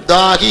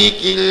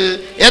ദാഹിക്കിൽ.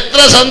 എത്ര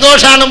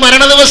സന്തോഷാണ്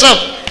മരണ ദിവസം.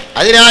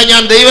 അതിനായി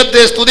ഞാൻ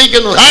ദൈവത്തെ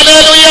സ്തുതിക്കുന്നു.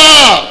 ഹല്ലേലൂയ.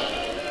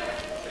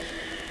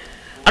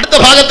 അടുത്ത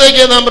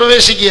ഭാഗത്തേക്ക് നാം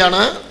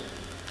പ്രവേശിക്കുകയാണ്.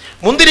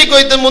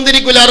 മുന്തിരിക്കൊയ്ത്തും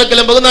മുന്തിരിക്കുല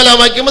അറുക്കലും. 14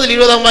 വാക്യം മുതൽ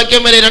 20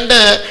 വാക്യം വരെ 2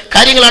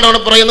 കാര്യങ്ങളാണ്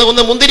അവിടെ പറയുന്നത്.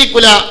 ഒന്ന്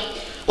മുന്തിരിക്കുല,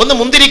 ഒന്ന്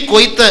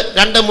മുന്തിരിക്കൊയ്ത്ത്,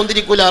 2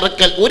 മുന്തിരിക്കുല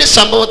അറുക്കൽ. ഒരു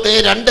സംഭവത്തെ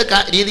 2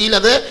 രീതിയിൽ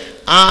അത്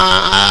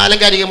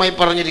ആലങ്കാരികമായി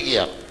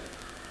പറഞ്ഞിരിക്കുകയാണ്.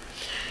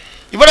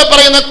 ഇവിടെ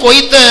പറയുന്ന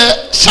കൊയ്ത്ത്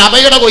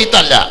സഭയുടെ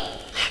കൊയ്ത്തല്ല.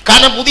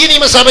 കാരണം പുതിയ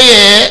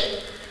നിയമസഭയെ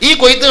ഈ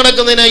കൊയ്ത്ത്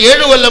നടക്കുന്നതിന്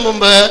 7 കൊല്ലം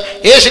മുമ്പ്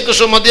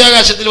യേശുക്രിസ്തു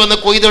മധ്യാകാശത്തിൽ വന്ന്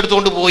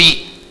കൊയ്തെടുത്തുകൊണ്ട് പോയി.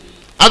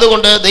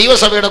 അതുകൊണ്ട്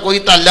ദൈവസഭയുടെ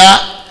കൊയ്ത്തല്ല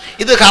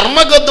ഇത്.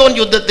 ഹർമഗദ്ദോൻ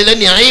യുദ്ധത്തിലെ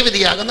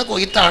ന്യായവിധിയാകുന്ന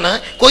കൊയ്ത്താണ്.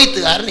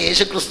 കൊയ്ത്തുകാരൻ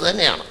യേശുക്രിസ്തു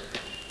തന്നെയാണ്.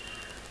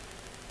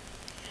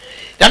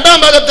 2-ാം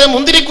ഭാഗത്ത്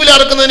മുന്തിരിക്കുല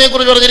അറുക്കുന്നതിനെ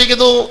കുറിച്ച്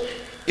പറഞ്ഞിരിക്കുന്നു.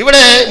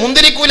 ഇവിടെ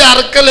മുന്തിരിക്കുല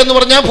അറുക്കൽ എന്ന്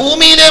പറഞ്ഞാൽ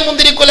ഭൂമിയിലെ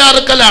മുന്തിരിക്കുല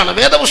അറുക്കലാണ്.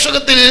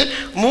 വേദപുസ്തകത്തിൽ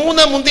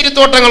 3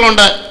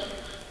 മുന്തിരിത്തോട്ടങ്ങളുണ്ട്.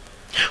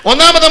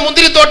 1-ാമത്തെ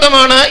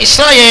മുന്തിരിത്തോട്ടമാണ്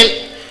ഇസ്രായേൽ,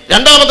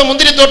 2-ാമത്തെ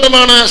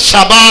മുന്തിരിത്തോട്ടമാണ്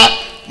സഭ,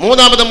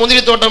 3-ാമത്തെ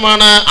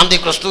മുന്തിരിത്തോട്ടമാണ്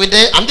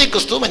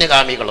അന്തിക്രിസ്തു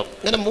അനുഗാമികളും.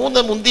 ഇങ്ങനെ 3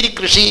 മുന്തിരി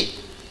കൃഷി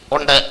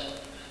ഉണ്ട്.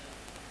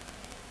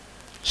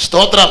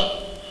 സ്തോത്രം.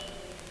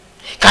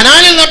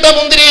 കനാനിൽ നട്ട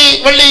മുന്തിരി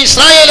വള്ളി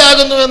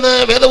ഇസ്രായേലാകുന്നു എന്ന്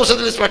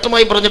വേദപുസ്തകത്തിൽ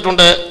സ്പഷ്ടമായി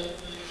പറഞ്ഞിട്ടുണ്ട്.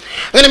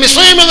 അങ്ങനെ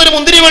മിസ്രയീം എന്നൊരു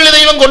മുന്തിരി വള്ളി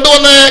ദൈവം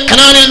കൊണ്ടുവന്ന്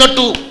കനാനിൽ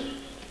നട്ടു.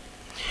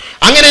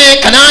 അങ്ങനെ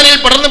കനാനിൽ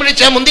പടർന്നു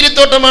പിടിച്ച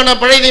മുന്തിരിത്തോട്ടമാണ്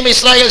പഴയ നിയമ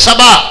ഇസ്രായേൽ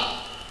സഭ.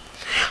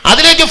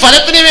 അതിലേക്ക്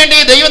ഫലത്തിന് വേണ്ടി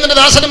ദൈവം തന്റെ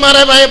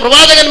ദാസന്മാരായ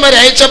പ്രവാചകന്മാരെ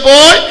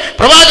അയച്ചപ്പോൾ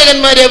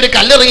പ്രവാചകന്മാരെ അവർ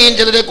കല്ലെറിയുകയും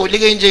ചിലരെ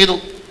കൊല്ലുകയും ചെയ്തു.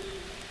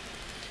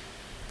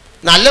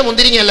 നല്ല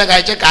മുന്തിരിങ്ങയല്ല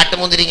കാഴ്ച,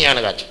 കാട്ടുമുന്തിരിങ്ങയാണ്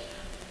കാഴ്ച.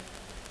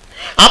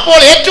 അപ്പോൾ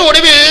ഏറ്റവും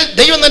ഒടുവിൽ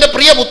ദൈവം തന്റെ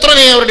പ്രിയ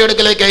പുത്രനെ അവരുടെ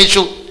അടുക്കലേക്ക്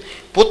അയച്ചു.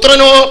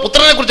 പുത്രനെ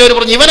കുറിച്ച് അവർ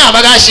പറഞ്ഞു, ഇവനെ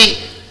അവകാശി,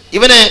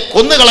 ഇവനെ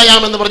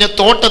കൊന്നുകളയാമെന്ന് പറഞ്ഞ്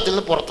തോട്ടത്തിൽ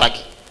നിന്ന്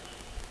പുറത്താക്കി.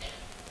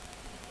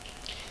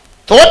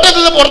 തോട്ടത്തിൽ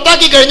നിന്ന്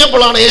പുറത്താക്കി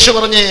കഴിഞ്ഞപ്പോഴാണ് യേശു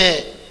പറഞ്ഞ്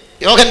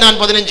യോഹന്നാൻ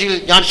 15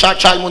 ഞാൻ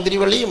സാക്ഷാൽ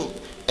മുന്തിരിവള്ളിയും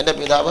എൻ്റെ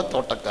പിതാവ്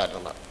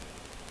തോട്ടക്കാരനാണ്.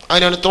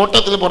 അങ്ങനെ അവന്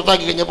തോട്ടത്തിൽ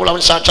പുറത്താക്കി കഴിഞ്ഞപ്പോൾ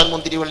അവൻ സാക്ഷാൽ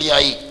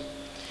മുന്തിരിവള്ളിയായി.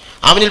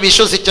 അവനിൽ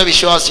വിശ്വസിച്ച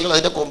വിശ്വാസികൾ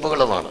അതിൻ്റെ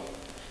കൊമ്പുകളുമാണ്.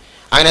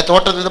 അങ്ങനെ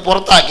തോട്ടത്തിൽ നിന്ന്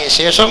പുറത്താക്കിയ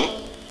ശേഷം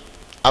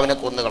അവനെ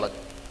കൊന്നുകളഞ്ഞു.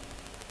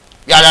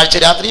 വ്യാഴാഴ്ച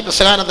രാത്രി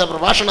പ്രസംഗാനന്ദ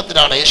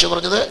പ്രഭാഷണത്തിലാണ് യേശു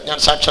പറഞ്ഞത്, ഞാൻ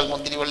സാക്ഷാൽ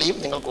മുന്തിരിവള്ളിയും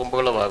നിങ്ങൾ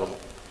കൊമ്പുകളുമാകുന്നു.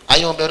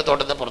 അതിനു മുമ്പേ ഒരു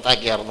തോട്ടത്തെ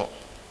പുറത്താക്കിയായിരുന്നു.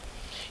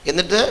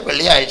 എന്നിട്ട്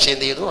വെള്ളിയാഴ്ച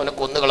എന്ത് ചെയ്തു? അവനെ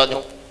കൊന്നുകളഞ്ഞു.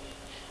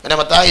 അങ്ങനെ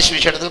മത്തായി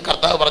സുവിശേഷത്തിൽ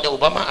കർത്താവ് പറഞ്ഞ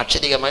ഉപമ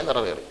അക്ഷരികമായി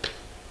നിറവേറി.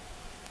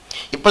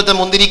 ഇപ്പോഴത്തെ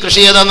മുന്തിരി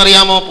കൃഷി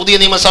ഏതാണെന്നറിയാമോ? പുതിയ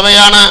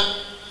നിയമസഭയാണ്.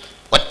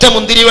 ഒറ്റ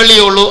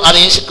മുന്തിരിവള്ളിയേ ഉള്ളൂ, അത്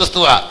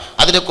യേശുക്രിസ്തുവാ.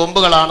 അതിൻ്റെ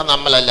കൊമ്പുകളാണ്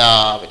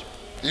നമ്മളെല്ലാവരും.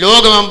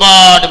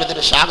 ലോകമെമ്പാടും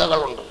ഇതിൻ്റെ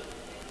ശാഖകളുണ്ട്.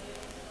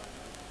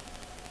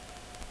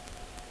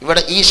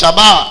 ഇവിടെ ഈ സഭ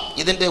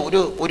ഇതിൻ്റെ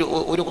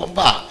ഒരു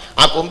കൊമ്പാ.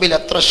 ആ കൊമ്പിൽ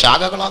എത്ര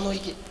ശാഖകളാന്ന്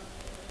നോക്കി.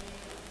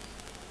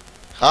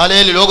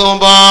 ഹാലേൽ.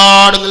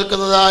 ലോകമെമ്പാടും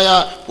നിൽക്കുന്നതായ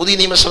പുതിയ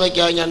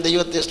നിയമസഭയ്ക്കായി ഞാൻ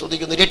ദൈവത്തെ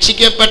സ്തുതിക്കുന്നു.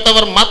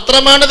 രക്ഷിക്കപ്പെട്ടവർ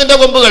മാത്രമാണ് ഇതിൻ്റെ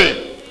കൊമ്പുകൾ.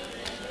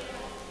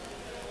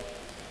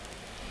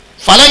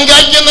 ഫലം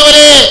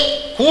കായ്ക്കുന്നവരെ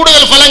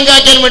കൂടുതൽ ഫലം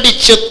കായ്ക്കാൻ വേണ്ടി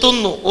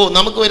ചെത്തുന്നു.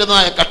 നമുക്ക്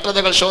വരുന്നതായ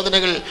കഷ്ടതകൾ,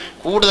 ശോധനകൾ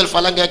കൂടുതൽ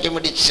ഫലം കായ്ക്കാൻ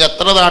വേണ്ടി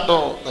ചെത്രതാട്ടോ,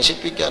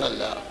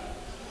 നശിപ്പിക്കാനല്ല.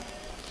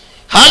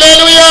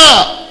 ഹല്ലേലൂയ.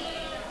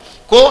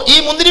 ഈ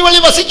മുന്തിരിവള്ളി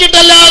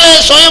വസിച്ചിട്ടല്ലാതെ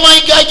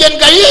സ്വയമായി കായ്ക്കാൻ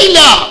കഴിയില്ല.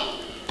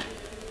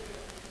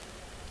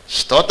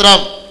 സ്തോത്രം,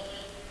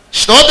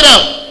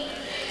 സ്തോത്രം.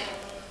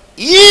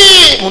 ഈ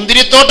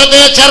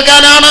മുന്തിരിത്തോട്ടത്തെ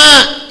ചേർക്കാനാണ്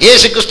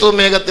യേശുക്രിസ്തു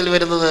മേഘത്തിൽ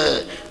വരുന്നത്.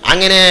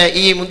 അങ്ങനെ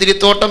ഈ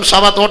മുന്തിരിത്തോട്ടം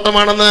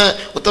സഭാതോട്ടമാണെന്ന്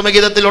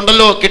ഉത്തമഗീതത്തിൽ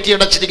ഉണ്ടല്ലോ,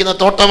 കെട്ടിയടച്ചിരിക്കുന്ന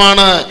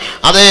തോട്ടമാണ്.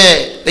 അതെ,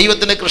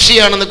 ദൈവത്തിന്റെ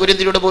കൃഷിയാണെന്ന്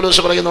കൊരിന്ത്യരുടെ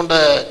പൗലോസ് പറയുന്നുണ്ട്.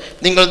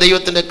 നിങ്ങൾ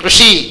ദൈവത്തിന്റെ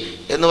കൃഷി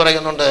എന്ന്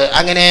പറയുന്നുണ്ട്.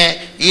 അങ്ങനെ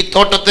ഈ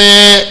തോട്ടത്തെ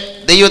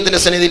ദൈവത്തിന്റെ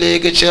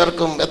സന്നിധിയിലേക്ക്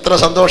ചേർക്കും. എത്ര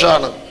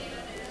സന്തോഷമാണ്.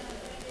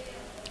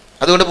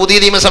 അതുകൊണ്ട് പുതിയ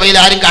നിയമസഭയിൽ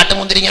ആരും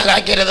കാട്ടുമുന്തിരിങ്ങ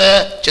കായ്ക്കരുത്,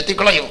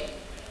 ചെത്തിക്കളയും,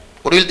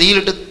 ഒടുവിൽ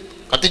തീയിലിട്ട്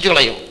കത്തിച്ചു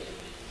കളയും.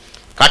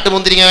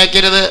 കാട്ടുമുന്തിരിങ്ങ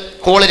വയ്ക്കരുത്,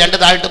 കോള് 2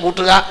 താഴിട്ട്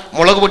പൂട്ടുക,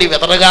 മുളക് പൊടി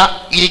വിതറുക,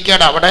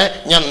 ഇരിക്കട അവിടെ,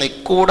 ഞാൻ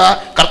നിൽക്കൂടാ,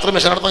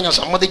 കർത്തൃമേശ നടത്താൻ ഞാൻ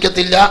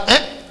സമ്മതിക്കത്തില്ല,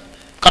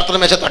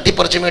 കർത്തൃമേശ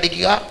തട്ടിപ്പറിച്ച്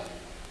മേടിക്കുക,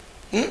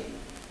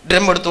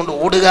 ഡ്രം എടുത്തുകൊണ്ട്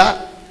ഓടുക,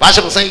 ഭാഷ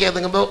പ്രസംഗിക്കാൻ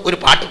നിൽക്കുമ്പോൾ ഒരു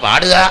പാട്ട്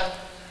പാടുക,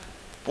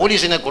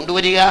 പോലീസിനെ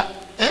കൊണ്ടുവരിക,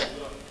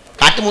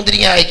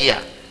 കാട്ടുമുന്തിരിങ്ങ അയക്കുക,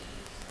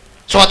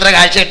 സ്വോത്ര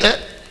കാഴ്ചയിട്ട്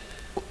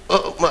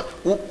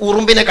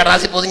ഉറുമ്പിനെ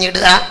കടലാസിൽ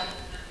പൊതിഞ്ഞിടുക.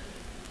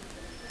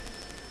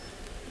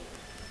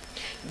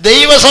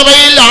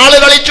 ദൈവസഭയിൽ ആള്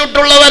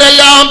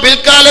കളിച്ചിട്ടുള്ളവരെല്ലാം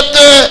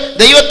പിൽക്കാലത്ത്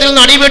ദൈവത്തിൽ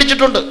നിന്ന് അടി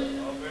മേടിച്ചിട്ടുണ്ട്.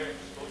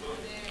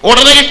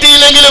 ഉടനെ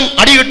കിട്ടിയില്ലെങ്കിലും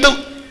അടി കിട്ടും.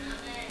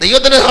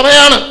 ദൈവത്തിന്റെ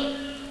സഭയാണ്.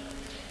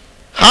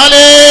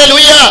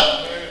 ഹല്ലേലൂയ.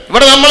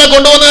 ഇവിടെ നമ്മളെ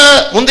കൊണ്ടുവന്ന്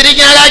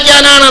മുന്തിരിക്ക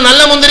കായ്ക്കാനാണ്,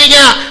 നല്ല മുന്തിരിക്ക,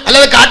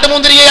 അല്ലാതെ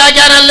കാട്ടുമുന്തിരിക്ക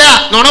കായ്ക്കാനല്ല.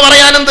 നുണ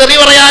പറയാനും തെറി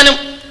പറയാനും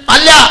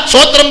അല്ല,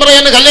 സ്വോത്രം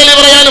പറയാനും ഹല്ലേലൂയ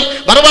പറയാനും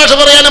മറുഭാഷ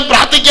പറയാനും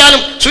പ്രാർത്ഥിക്കാനും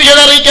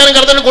സുവിശേഷം അറിയിക്കാനും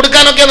കർത്താവിന്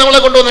കൊടുക്കാനൊക്കെ നമ്മളെ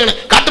കൊണ്ടുവന്നതാണ്.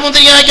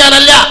 കാട്ടുമുന്തിരിക്ക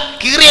കായ്ക്കാനല്ല,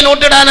 കീറിയ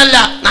നോട്ടിടാനല്ല,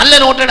 നല്ല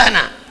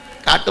നോട്ടിടാനാ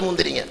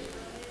കാട്ടുമുന്തിരിങ്ങ.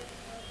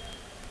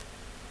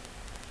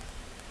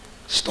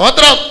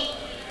 സ്തോത്രം.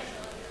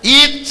 ഈ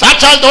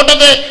സാക്ഷാൽ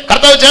തോട്ടത്തെ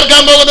കർത്താവ്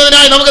ചേർക്കാൻ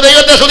പോകുന്നതിനായി നമുക്ക്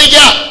ദൈവത്തെ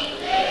സ്തുതിക്കാം.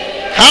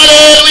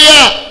 ഹല്ലേലൂയ.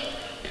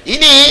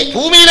 ഇനി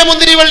ഭൂമിയിലെ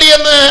മുന്തിരിവള്ളി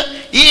എന്ന്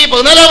ഈ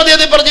 14-ാം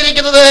അധ്യായത്തിൽ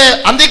പറഞ്ഞിരിക്കുന്നത്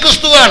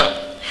അന്തിക്രിസ്തുവാണ്.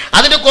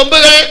 അതിന്റെ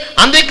കൊമ്പുകൾ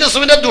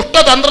അന്തിക്രിസ്തുവിന്റെ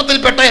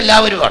ദുഷ്ടതന്ത്രത്തിൽപ്പെട്ട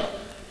എല്ലാവരുമാണ്.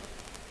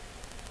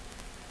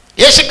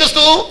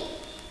 യേശുക്രിസ്തു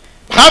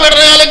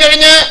മഹാപീഡനകാലം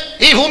കഴിഞ്ഞ്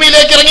ഈ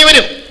ഭൂമിയിലേക്ക് ഇറങ്ങി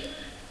വരും.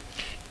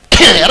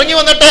 ഇറങ്ങി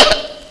വന്നിട്ട്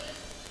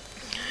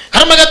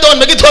ഹർമഗത്തോൻ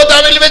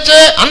മെഗിദ്ദോനിൽ വെച്ച്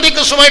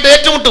അന്തിക്രിസ്തുവായിട്ട്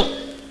ഏറ്റുമുട്ടും.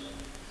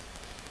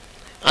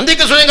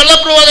 അന്തിക്രിസ്തുവിനെ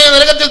കള്ളപ്രവാചകനെ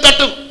നരകത്തിൽ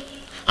തട്ടും.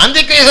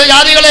 അന്തിക്രിസ്തു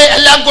ജാതികളെ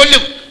എല്ലാം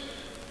കൊല്ലും.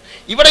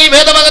 ഇവിടെ ഈ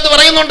വേദഭാഗത്ത്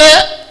പറയുന്നുണ്ട്,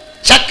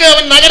 ചക്ക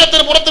അവൻ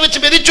നഗരത്തിന് പുറത്ത് വെച്ച്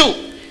മെതിച്ചു,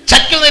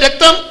 ചക്കിൽ നിന്ന്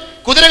രക്തം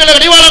കുതിരകളുടെ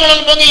കടിവാളങ്ങളും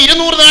പൊങ്ങി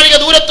 200 നാഴിക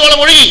ദൂരത്തോളം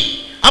ഒഴുകി.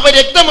 അപ്പൊ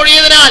രക്തം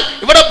ഒഴുകിയതിനാൽ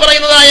ഇവിടെ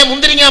പറയുന്നതായ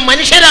മുന്തിരിങ്ങ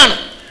മനുഷ്യരാണ്.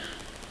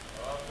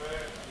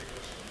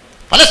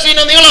 പലസ്തീന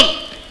നീളം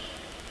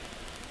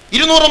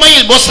 200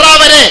 മൈൽ ബൊസ്ര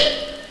വരെ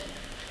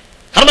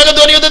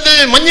ഹർമഗദ്ദോൻ യുദ്ധത്തിൽ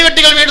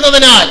മഞ്ഞുകെട്ടികൾ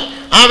വീഴുന്നതിനാൽ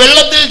ആ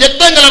വെള്ളത്തിൽ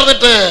രക്തം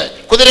കലർന്നിട്ട്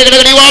കുതിരകളുടെ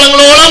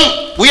കടിവാളങ്ങളോളം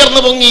ഉയർന്നു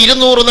പൊങ്ങി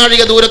 200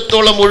 നാഴിക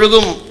ദൂരത്തോളം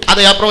ഒഴുകും. അത്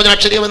ആ പ്രവചന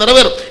അക്ഷരീയമായി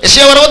നിറവേറും.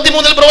 യെശയ്യാ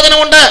 63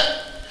 പ്രവചനമുണ്ട്.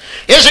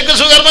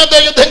 യേശുക്രിസ്തു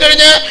ഹർമഗദ്ദോൻ യുദ്ധം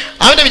കഴിഞ്ഞ്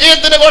അവന്റെ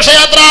വിജയത്തിന്റെ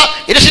ഘോഷയാത്ര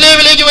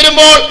യെരൂശലേമിലേക്ക്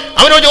വരുമ്പോൾ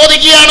അവനോട്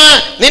ചോദിക്കുകയാണ്,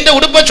 നിന്റെ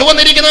ഉടുപ്പ്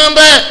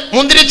ചുവന്നിരിക്കുന്നതെന്ത്?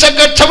 മുന്തിരിച്ചക്ക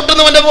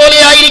ചവിട്ടുന്നവന്റെ പോലെ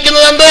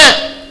ആയിരിക്കുന്നതെന്ത്?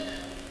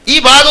 ഈ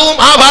ഭാഗവും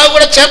ആ ഭാഗവും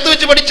കൂടെ ചേർത്ത്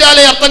വെച്ച്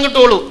പഠിച്ചാലേ അർത്ഥം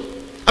കിട്ടുള്ളൂ.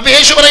 അപ്പൊ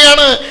യേശു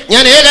പറയാണ്,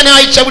 ഞാൻ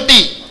ഏകനായി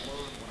ചവിട്ടി.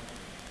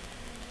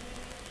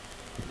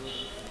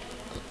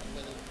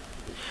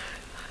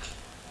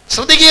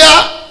 ശ്രദ്ധിക്കുക,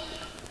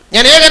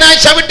 ഞാൻ ഏകനായി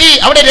ചവിട്ടി,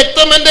 അവിടെ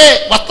രക്തം എന്റെ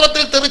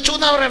വസ്ത്രത്തിൽ തെറിച്ചു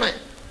എന്നാ പറയണേ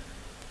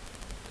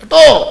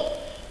കേട്ടോ.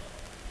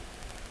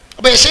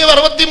 അപ്പൊ യെശയ്യാ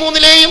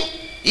 63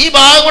 ഈ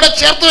ഭാഗം കൂടെ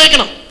ചേർത്ത്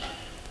വെക്കണം.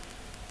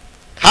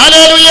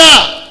 ഹല്ലേലൂയ.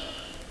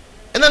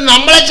 എന്നാൽ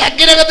നമ്മളെ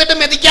ചക്കിനകത്തിട്ട്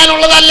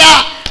മെതിക്കാനുള്ളതല്ല,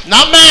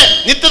 നമ്മെ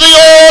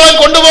നിത്യതയോളം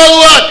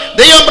കൊണ്ടുപോകുവാൻ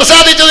ദൈവം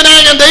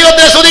പ്രസാദിച്ചതിനായി ഞാൻ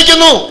ദൈവത്തെ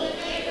സ്തുതിക്കുന്നു.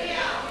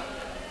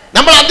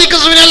 നമ്മൾ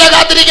അന്തിക്രിസ്തുവിനെയല്ല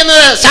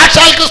കാത്തിരിക്കുന്നത്,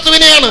 സാക്ഷാൽ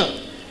ക്രിസ്തുവിനെയാണ്.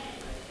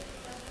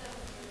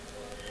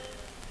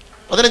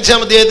 15-ാം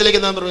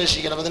അധ്യായത്തിലേക്ക് നാം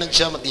പ്രവേശിക്കണം.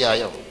 15-ാം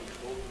അധ്യായം.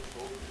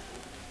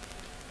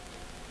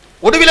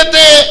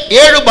 ഒടുവിലത്തെ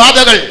 7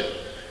 ബാധകൾ.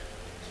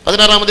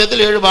 16-ാം അധ്യായത്തിൽ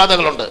 7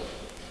 ബാധകളുണ്ട്.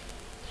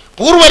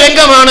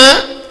 പൂർവ്വരംഗമാണ്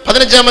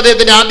 15-ാം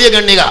അധ്യായത്തിന്റെ ആദ്യ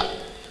ഗണ്ണിക.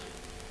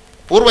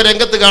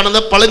 പൂർവ്വരംഗത്ത് കാണുന്ന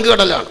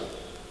പളുങ്കുകടലാണ്.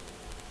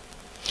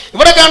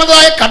 ഇവിടെ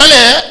കാണുന്നതായ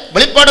കടല്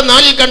വെളിപ്പാട്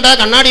 4 കണ്ട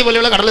കണ്ണാടി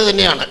പോലെയുള്ള കടൽ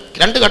തന്നെയാണ്.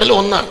 2 കടൽ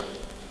ഒന്നാണ്.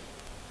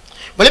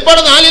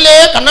 വെളിപ്പാട് 4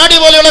 കണ്ണാടി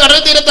പോലെയുള്ള കടൽ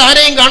തീരത്ത്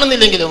ആരെയും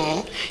കാണുന്നില്ലെങ്കിലും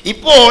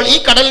ഇപ്പോൾ ഈ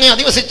കടലിനെ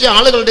അധിവസിച്ച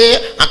ആളുകളുടെ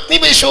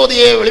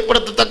അഗ്നിപരിശോധനയെ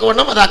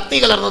വെളിപ്പെടുത്തത്തക്കവണ്ണം അത് അഗ്നി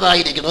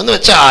കലർന്നതായിരിക്കുന്നു. എന്ന്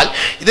വെച്ചാൽ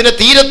ഇതിന്റെ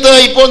തീരത്ത്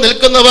ഇപ്പോൾ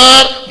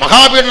നിൽക്കുന്നവർ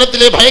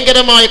മഹാപീഡനത്തിലെ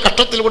ഭയങ്കരമായ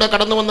കഷ്ടത്തിലൂടെ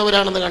കടന്നു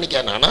വന്നവരാണെന്ന്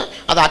കാണിക്കാനാണ്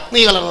അത്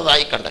അഗ്നി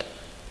കലർന്നതായി കണ്ടത്.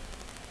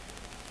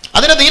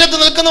 അതിന്റെ തീരത്ത്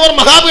നിൽക്കുന്നവർ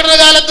മഹാപീഡന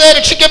കാലത്ത്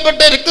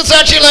രക്ഷിക്കപ്പെട്ട്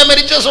രക്തസാക്ഷികളായി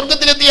മരിച്ച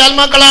സ്വർഗത്തിലെത്തിയ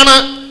ആത്മാക്കളാണ്.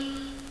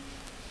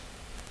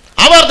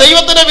 അവർ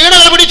ദൈവത്തിന്റെ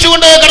വീണകൾ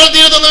പിടിച്ചുകൊണ്ട് കടൽ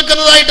തീരത്ത്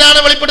നിൽക്കുന്നതായിട്ടാണ്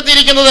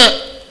വെളിപ്പെടുത്തിയിരിക്കുന്നത്.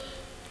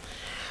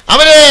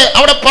 അവര്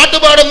അവിടെ പാട്ട്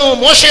പാടുന്നു.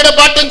 മോശയുടെ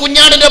പാട്ടും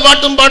കുഞ്ഞാടിന്റെ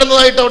പാട്ടും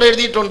പാടുന്നതായിട്ട് അവിടെ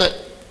എഴുതിയിട്ടുണ്ട്.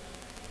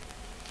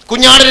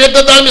 കുഞ്ഞാടിന്റെ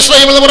രക്തത്താൽ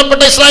മിസ്രയീമിൽ നിന്ന്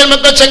പുറപ്പെട്ട ഇസ്രായേൽ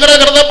മക്കൾ ചെങ്കടൽ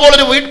കടന്നപ്പോൾ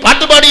ഒരു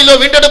പാട്ട് പാടിയല്ലോ,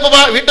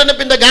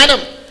 വീണ്ടെടുപ്പിന്റെ ഗാനം.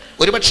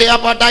 ഒരുപക്ഷെ ആ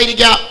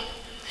പാട്ടായിരിക്കാം.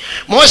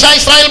 മോശ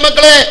ഇസ്രായേൽ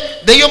മക്കളെ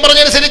ദൈവം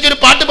പറഞ്ഞനുസരിച്ച് ഒരു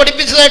പാട്ട്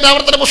പഠിപ്പിച്ചതായിട്ട്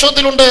ആവർത്തന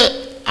പുസ്തകത്തിലുണ്ട്.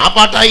 ആ ആ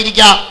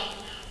പാട്ടായിരിക്കാം,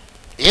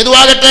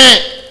 ഏതുവാകട്ടെ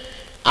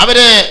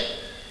അവര്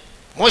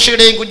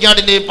മോശയുടെയും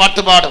കുഞ്ഞാടിൻ്റെയും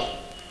പാട്ട് പാടും.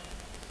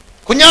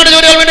 കുഞ്ഞാട്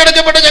ജോലിയാൽ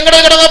വീണ്ടെടുക്കപ്പെട്ട് ചെങ്കട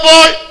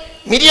കിടന്നപ്പോൾ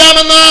മിരിയാം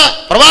എന്ന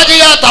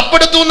പ്രവാചക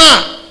തപ്പെടുത്തുന്ന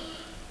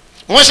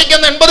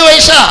മോശയ്ക്കെന്ന് 80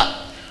 വയസ്സാ,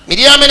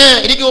 മിരിയാമിന്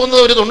എനിക്ക്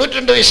തോന്നുന്നത് ഒരു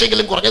 92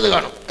 വയസ്സെങ്കിലും കുറഞ്ഞത്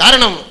കാണും.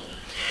 കാരണം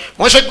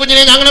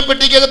മോശക്കുഞ്ഞിനെ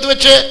ഞാങ്ങണപ്പെട്ടിക്കകത്ത്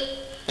വെച്ച്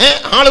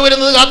ആള്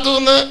വരുന്നത്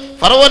കാത്തുനിന്ന്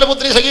ഫറവോന്റെ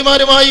പുത്രി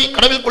സഖിമാരുമായി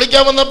കടവിൽ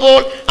കുളിക്കാൻ വന്നപ്പോൾ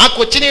ആ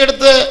കൊച്ചിനെ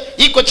എടുത്ത്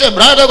ഈ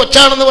ബ്രാഡ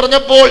കൊച്ചാണെന്ന്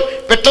പറഞ്ഞപ്പോൾ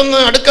പെട്ടെന്ന്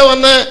അടുക്ക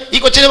വന്ന് ഈ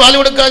കൊച്ചിന് പാല്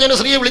കൊടുക്കാൻ ഞാൻ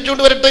സ്ത്രീയെ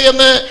വിളിച്ചുകൊണ്ട് വരട്ടെ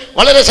എന്ന്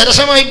വളരെ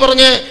സരസമായി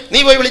പറഞ്ഞ് നീ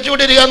പോയി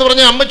വിളിച്ചുകൊണ്ട് വരിക എന്ന്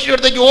പറഞ്ഞ് അമ്മച്ചിയുടെ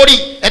അടുത്തേക്ക് ഓടി.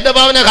 എൻ്റെ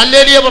ഭാവന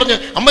ഹല്ലേലൂയ പറഞ്ഞു,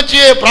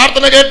 അമ്മച്ചിയെ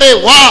പ്രാർത്ഥന കേട്ടേ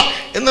വാ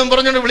എന്നും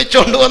പറഞ്ഞുകൊണ്ട്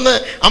വിളിച്ചുകൊണ്ട് വന്ന്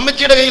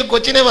അമ്മച്ചിയുടെ കയ്യിൽ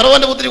കൊച്ചിനെ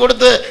ഫറവോന്റെ പുത്രി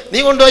കൊടുത്ത് നീ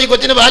കൊണ്ടുപോയി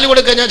കൊച്ചിന് പാല്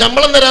കൊടുക്കുക, ഞാൻ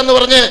ശമ്പളം തരാമെന്ന്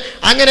പറഞ്ഞ്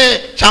അങ്ങനെ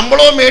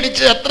ശമ്പളവും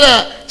മേടിച്ച് അത്ര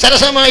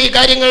സരസമായി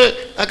കാര്യങ്ങൾ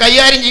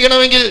കൈകാര്യം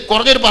ചെയ്യണമെങ്കിൽ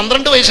കുറഞ്ഞൊരു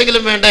 12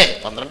 വയസ്സെങ്കിലും വേണ്ടേ?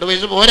 12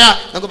 വയസ്സ് പോരാ,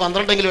 നമുക്ക്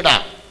 12എങ്കിലും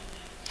ഇടാം.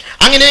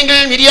 അങ്ങനെയെങ്കിൽ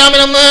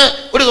മിരിയാമിനെന്ന്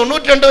ഒരു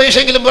 92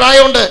 വയസ്സെങ്കിലും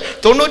പ്രായമുണ്ട്.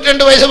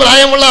 92 വയസ്സ്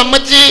പ്രായമുള്ള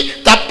അമ്മച്ചി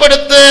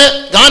തപ്പെടുത്ത്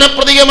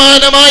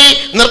ഗാനപ്രതികമാനമായി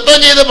നൃത്തം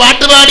ചെയ്ത്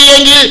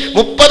പാട്ടുപാടിയെങ്കിൽ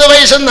 30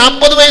 വയസ്സും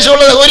 40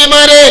 വയസ്സുള്ള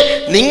സഹോദരിമാരെ,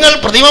 നിങ്ങൾ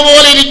പ്രതിമ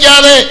പോലെ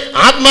ഇരിക്കാതെ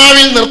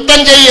ആത്മാവിൽ നൃത്തം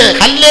ചെയ്യ്.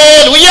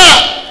 ഹല്ലേലൂയ.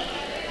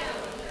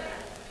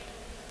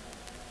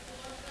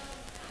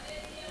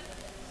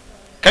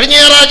 കഴിഞ്ഞ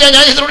ഞായറാഴ്ച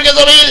ഞാൻ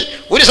ചിത്രപിടിക്കുന്ന സഭയിൽ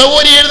ഒരു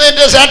സഹോദരി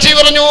എഴുന്നേറ്റ് സാക്ഷി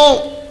പറഞ്ഞു,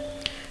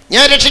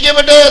 ഞാൻ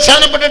രക്ഷിക്കപ്പെട്ട്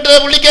സ്നാനപ്പെട്ടിട്ട്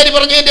പുള്ളിക്കാരി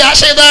പറഞ്ഞു എൻ്റെ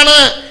ആശ ഇതാണ്,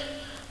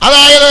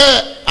 അതായത്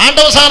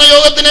ആണ്ടവസാന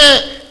യോഗത്തിന്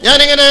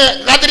ഞാനിങ്ങനെ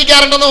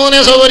കാത്തിരിക്കാറുണ്ടെന്ന്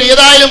തോന്നിയ സഹോദരി.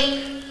 ഏതായാലും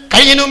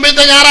കഴിഞ്ഞ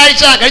മുമ്പിലത്തെ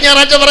കഴിഞ്ഞ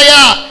ഞായറാഴ്ച പറയാ,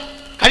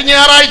 കഴിഞ്ഞ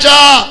ഞായറാഴ്ച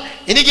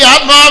എനിക്ക്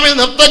ആത്മാവിൽ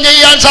നൃത്തം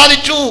ചെയ്യാൻ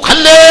സാധിച്ചു.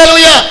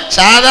 ഹല്ലേലൂയ.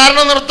 സാധാരണ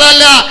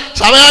നൃത്തമല്ല,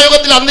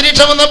 സഭായോഗത്തിൽ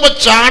അന്തരീക്ഷം വന്നപ്പോൾ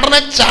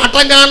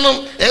ചാട്ടം കാണണം.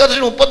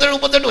 ഏകദേശം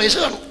 37-38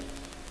 വയസ്സ് കാണും.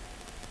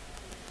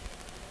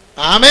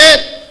 ആമേൻ.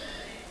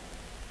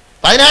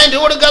 10,000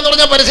 രൂപ കൊടുക്കാന്ന്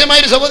പറഞ്ഞാൽ പരസ്യമായി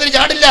ഒരു സഹോദരി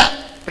ചാടില്ല.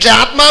 പക്ഷെ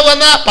ആത്മാവ്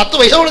വന്നാൽ 10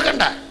 പൈസ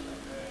കൊടുക്കണ്ട.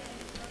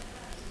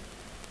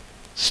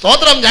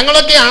 സ്തോത്രം.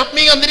 ഞങ്ങളൊക്കെ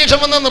ആത്മീയ അന്തരീക്ഷം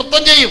വന്ന്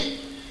നൃത്തം ചെയ്യും.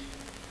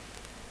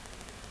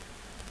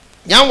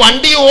 ഞാൻ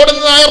വണ്ടി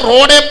ഓടുന്നതായ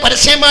റോഡെ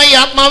പരസ്യമായി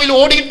ആത്മാവിൽ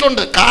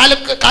ഓടിയിട്ടുണ്ട്.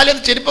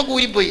 കാലത്ത് ചെരുപ്പൊക്കെ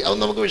ഊരിപ്പോയി,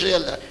 അതൊന്നും നമുക്ക്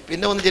വിഷയമല്ല.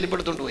 പിന്നെ വന്ന്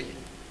ചെരുപ്പെടുത്തോണ്ട് പോയി.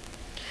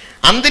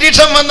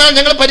 അന്തരീക്ഷം വന്നാൽ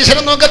ഞങ്ങൾ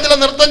പരിസരം നോക്കത്തില്ല,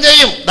 നൃത്തം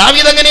ചെയ്യും.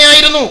 ദാവീദ്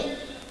അങ്ങനെയായിരുന്നു.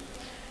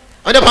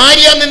 അവന്റെ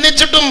ഭാര്യ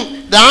നിന്ദിച്ചിട്ടും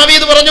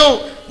ദാവീദ് പറഞ്ഞു,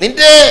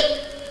 നിന്റെ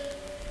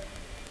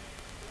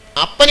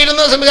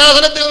അപ്പനിരുന്ന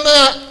സിംഹാസനത്തിൽ നിന്ന്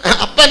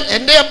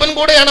എൻ്റെ അപ്പൻ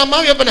കൂടെയാണ്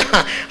അമ്മാവി അപ്പൻ,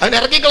 അവൻ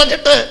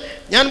ഇറക്കിക്കളഞ്ഞിട്ട്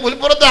ഞാൻ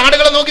പുൽപ്പുറത്ത്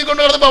ആടുകളെ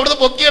നോക്കിക്കൊണ്ട് കിടന്നപ്പോൾ അവിടുന്ന്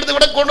പൊക്കിയെടുത്ത്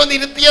ഇവിടെ കൊണ്ടുവന്ന്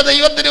ഇരുത്തിയ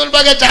ദൈവത്തിന്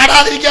മുൻപാകെ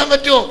ചാടാതിരിക്കാൻ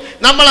പറ്റുമോ?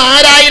 നമ്മൾ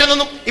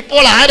ആരായിരുന്നെന്നും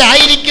ഇപ്പോൾ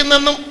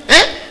ആരായിരിക്കുന്നെന്നും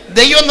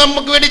ദൈവം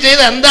നമുക്ക് വേണ്ടി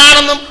ചെയ്ത്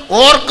എന്താണെന്നും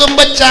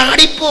ഓർക്കുമ്പോൾ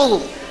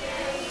ചാടിപ്പോകും.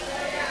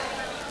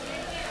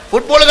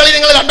 ഫുട്ബോൾ കളി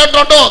നിങ്ങൾ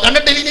കണ്ടിട്ടുണ്ടോ?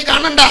 കണ്ടിട്ടില്ല, ഇനി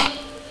കാണണ്ട.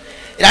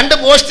 2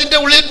 പോസ്റ്റിന്റെ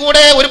ഉള്ളിൽ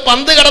കൂടെ ഒരു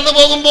പന്ത് കടന്നു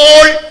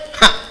പോകുമ്പോൾ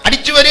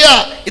അടിച്ചു വരിക.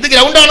 ഇത്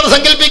ഗ്രൗണ്ടാണെന്ന്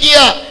സങ്കല്പിക്കുക.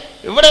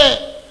 ഇവിടെ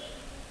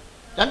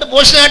 2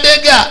 പോസ്റ്റിനായിട്ട്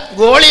വെക്കുക.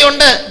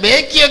 ഗോളിയുണ്ട്,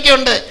 ബേക്കിയൊക്കെ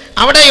ഉണ്ട്,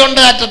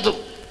 അവിടെയുണ്ട് അറ്റത്തും.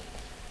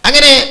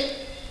 അങ്ങനെ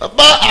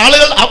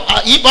ആളുകൾ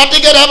ഈ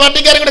പാർട്ടിക്കാർ ആ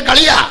പാർട്ടിക്കാരും കൂടെ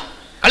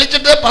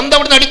കളിച്ചിട്ട് പന്ത്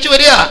അവിടുന്ന്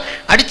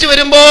അടിച്ചു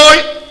വരുമ്പോൾ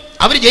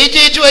അവർ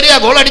ജയിച്ചു വരിക.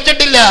 ഗോൾ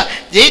അടിച്ചിട്ടില്ല,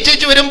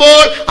 ജയിച്ചു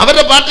വരുമ്പോൾ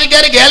അവരുടെ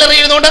പാർട്ടിക്കാർ ഗാലറി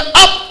ഇരുന്നുകൊണ്ട്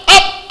അപ്പ്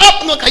അപ്പ്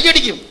അപ്പ് എന്ന്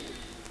കൈയടിക്കും.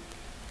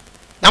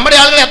 നമ്മുടെ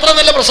ആളുകൾ എത്ര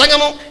നല്ല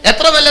പ്രസംഗവും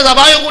എത്ര നല്ല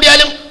സഭായും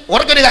കൂടിയാലും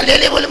ഓർക്കൊരു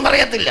കല്ലേലേ പോലും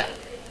പറയത്തില്ല.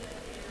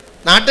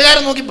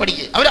 നാട്ടുകാരെ നോക്കി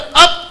പഠിക്കുക. അവർ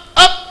അപ്പ്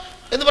അപ്പ്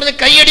എന്ന് പറഞ്ഞ്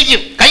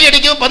കൈയടിക്കും.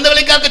 പന്ത്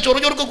കളിക്കാർക്ക്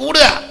ചൊറുചൊറുക്ക്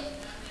കൂടുക,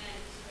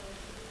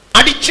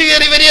 അടിച്ചു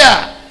കയറി വരിക.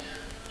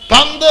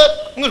 പന്ത്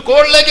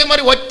കോളിലേക്ക്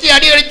മാറി ഒറ്റ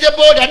അടി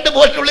അടിച്ചപ്പോൾ 2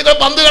 പോസ്റ്റിനുള്ളിൽ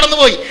പന്ത്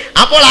കടന്നുപോയി.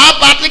 അപ്പോൾ ആ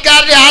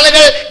പാർട്ടിക്കാരുടെ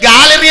ആളുകൾ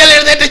ഗാലറിയിൽ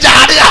എഴുന്നേറ്റ്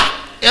ചാടുക.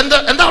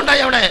 എന്താ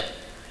ഉണ്ടായി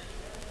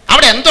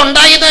അവിടെ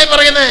എന്തുണ്ടായി എന്നായി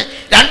പറയുന്നത്?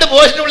 2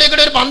 പോസ്റ്റിനുള്ളിൽ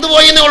കൂടെ ഒരു പന്ത്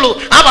പോയെന്നേ ഉള്ളൂ.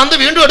 ആ പന്ത്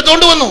വീണ്ടും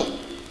എടുത്തുകൊണ്ട് വന്നു.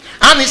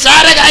 ആ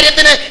നിസ്സാര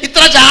കാര്യത്തിന്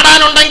ഇത്ര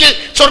ചാടാനുണ്ടെങ്കിൽ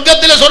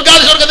സ്വർഗത്തിൽ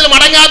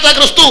മടങ്ങാത്ത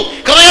ക്രിസ്തു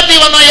ഹൃദയത്തിൽ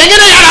വന്നാൽ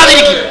എങ്ങനെ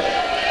ചാടാതിരിക്കും?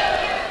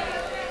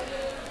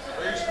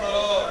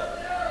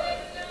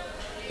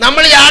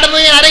 നമ്മൾ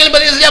ചാടുന്നത് ആരെങ്കിലും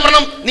പരിഹസിച്ചാൽ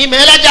പറയണം, നീ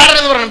മേലാ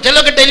ചാടണമെന്ന് പറയണം.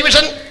 ചിലർക്ക്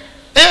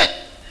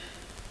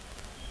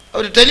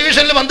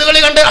ടെലിവിഷനിൽ പന്ത് കളി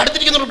കണ്ട്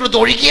അടുത്തിരിക്കുന്നവർക്ക്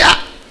തൊഴിക്കുക,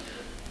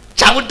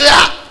 ചവിട്ടുക.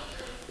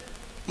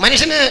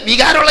 മനുഷ്യന്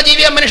വികാരമുള്ള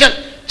ജീവിയാണ് മനുഷ്യൻ.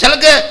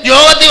 ചിലക്ക്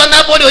യോഗത്തിൽ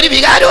വന്നാൽ പോലും ഒരു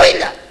വികാരവും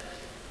ഇല്ല.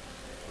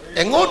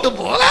 എങ്ങോട്ട്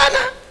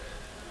പോകാനാ?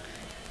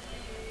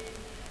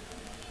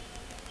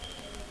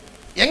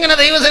 എങ്ങനെ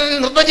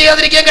ദൈവസന്നിധിയിൽ നൃത്തം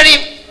ചെയ്യാതിരിക്കാൻ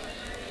കഴിയും?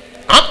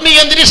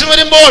 ആത്മീയ അന്തരീക്ഷം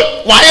വരുമ്പോൾ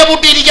വായ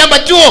പൂട്ടിയിരിക്കാൻ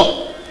പറ്റുമോ?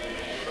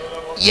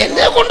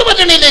 എന്നെ കൊണ്ട്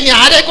പറ്റണില്ല. ഇനി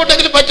ആരെ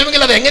കൊണ്ടെങ്കിലും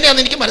പറ്റുമെങ്കിൽ അത്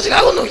എങ്ങനെയാണെന്ന് എനിക്ക്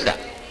മനസ്സിലാകുന്നുമില്ല.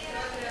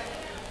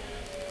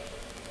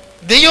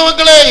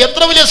 ദൈവമക്കളെ,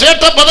 എത്ര വലിയ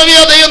ശ്രേഷ്ഠ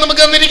പദവിയാ ദൈവം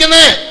നമുക്ക്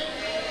തന്നിരിക്കുന്നത്.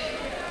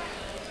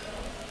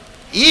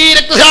 ഈ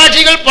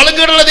രക്തസാക്ഷികൾ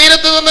പളങ്കീടുള്ള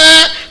തീരത്ത് നിന്ന്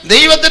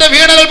ദൈവത്തിന്റെ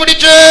വീണകൾ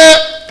പിടിച്ച്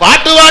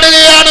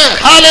പാട്ടുപാടുകയാണ്.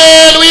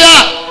 ഹല്ലേലൂയ.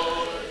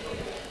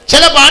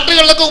 ചില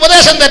പാട്ടുകളിലൊക്കെ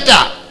ഉപദേശം തെറ്റാ.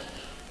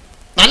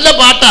 നല്ല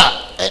പാട്ടാ,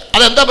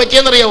 അതെന്താ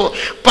പറ്റിയെന്നറിയാവോ?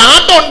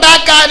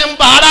 പാട്ടുണ്ടാക്കാനും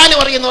പാടാനും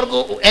അറിയുന്നവർക്ക്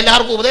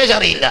എല്ലാവർക്കും ഉപദേശം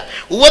അറിയില്ല.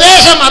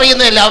 ഉപദേശം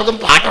അറിയുന്ന എല്ലാവർക്കും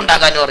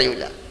പാട്ടുണ്ടാക്കാനും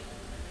അറിയില്ല.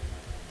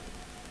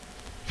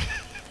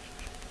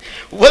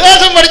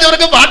 ഉപദേശം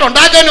പഠിച്ചവർക്ക്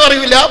പാട്ടുണ്ടാക്കാനും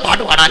അറിയില്ല,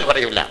 പാട്ട് പാടാനും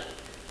അറിയില്ല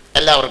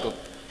എല്ലാവർക്കും.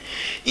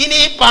 ഇനി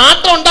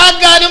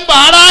പാട്ടുണ്ടാക്കാനും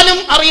പാടാനും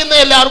അറിയുന്ന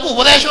എല്ലാവർക്കും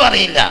ഉപദേശവും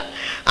അറിയില്ല.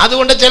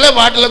 അതുകൊണ്ട് ചില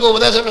പാട്ടിലൊക്കെ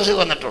ഉപദേശ പ്രസംഗം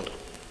വന്നിട്ടുണ്ട്.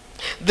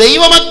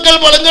 ദൈവമക്കൾ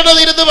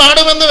പൊളങ്കടതിരുന്ന്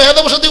പാടുമെന്ന്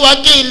വേദപുസ്തകത്തിൽ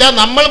വാക്യമില്ല,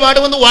 നമ്മൾ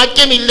പാടുമെന്ന്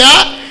വാക്യമില്ല.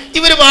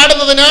 ഇവർ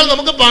പാടുന്നതിനാൽ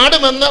നമുക്ക്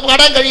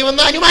പാടാൻ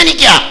കഴിയുമെന്ന്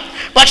അനുമാനിക്കാം.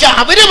 പക്ഷെ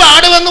അവർ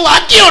പാടുമെന്ന്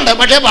വാക്യമുണ്ട്,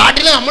 പക്ഷേ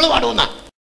പാട്ടിൽ നമ്മൾ പാടുമെന്നാണ്.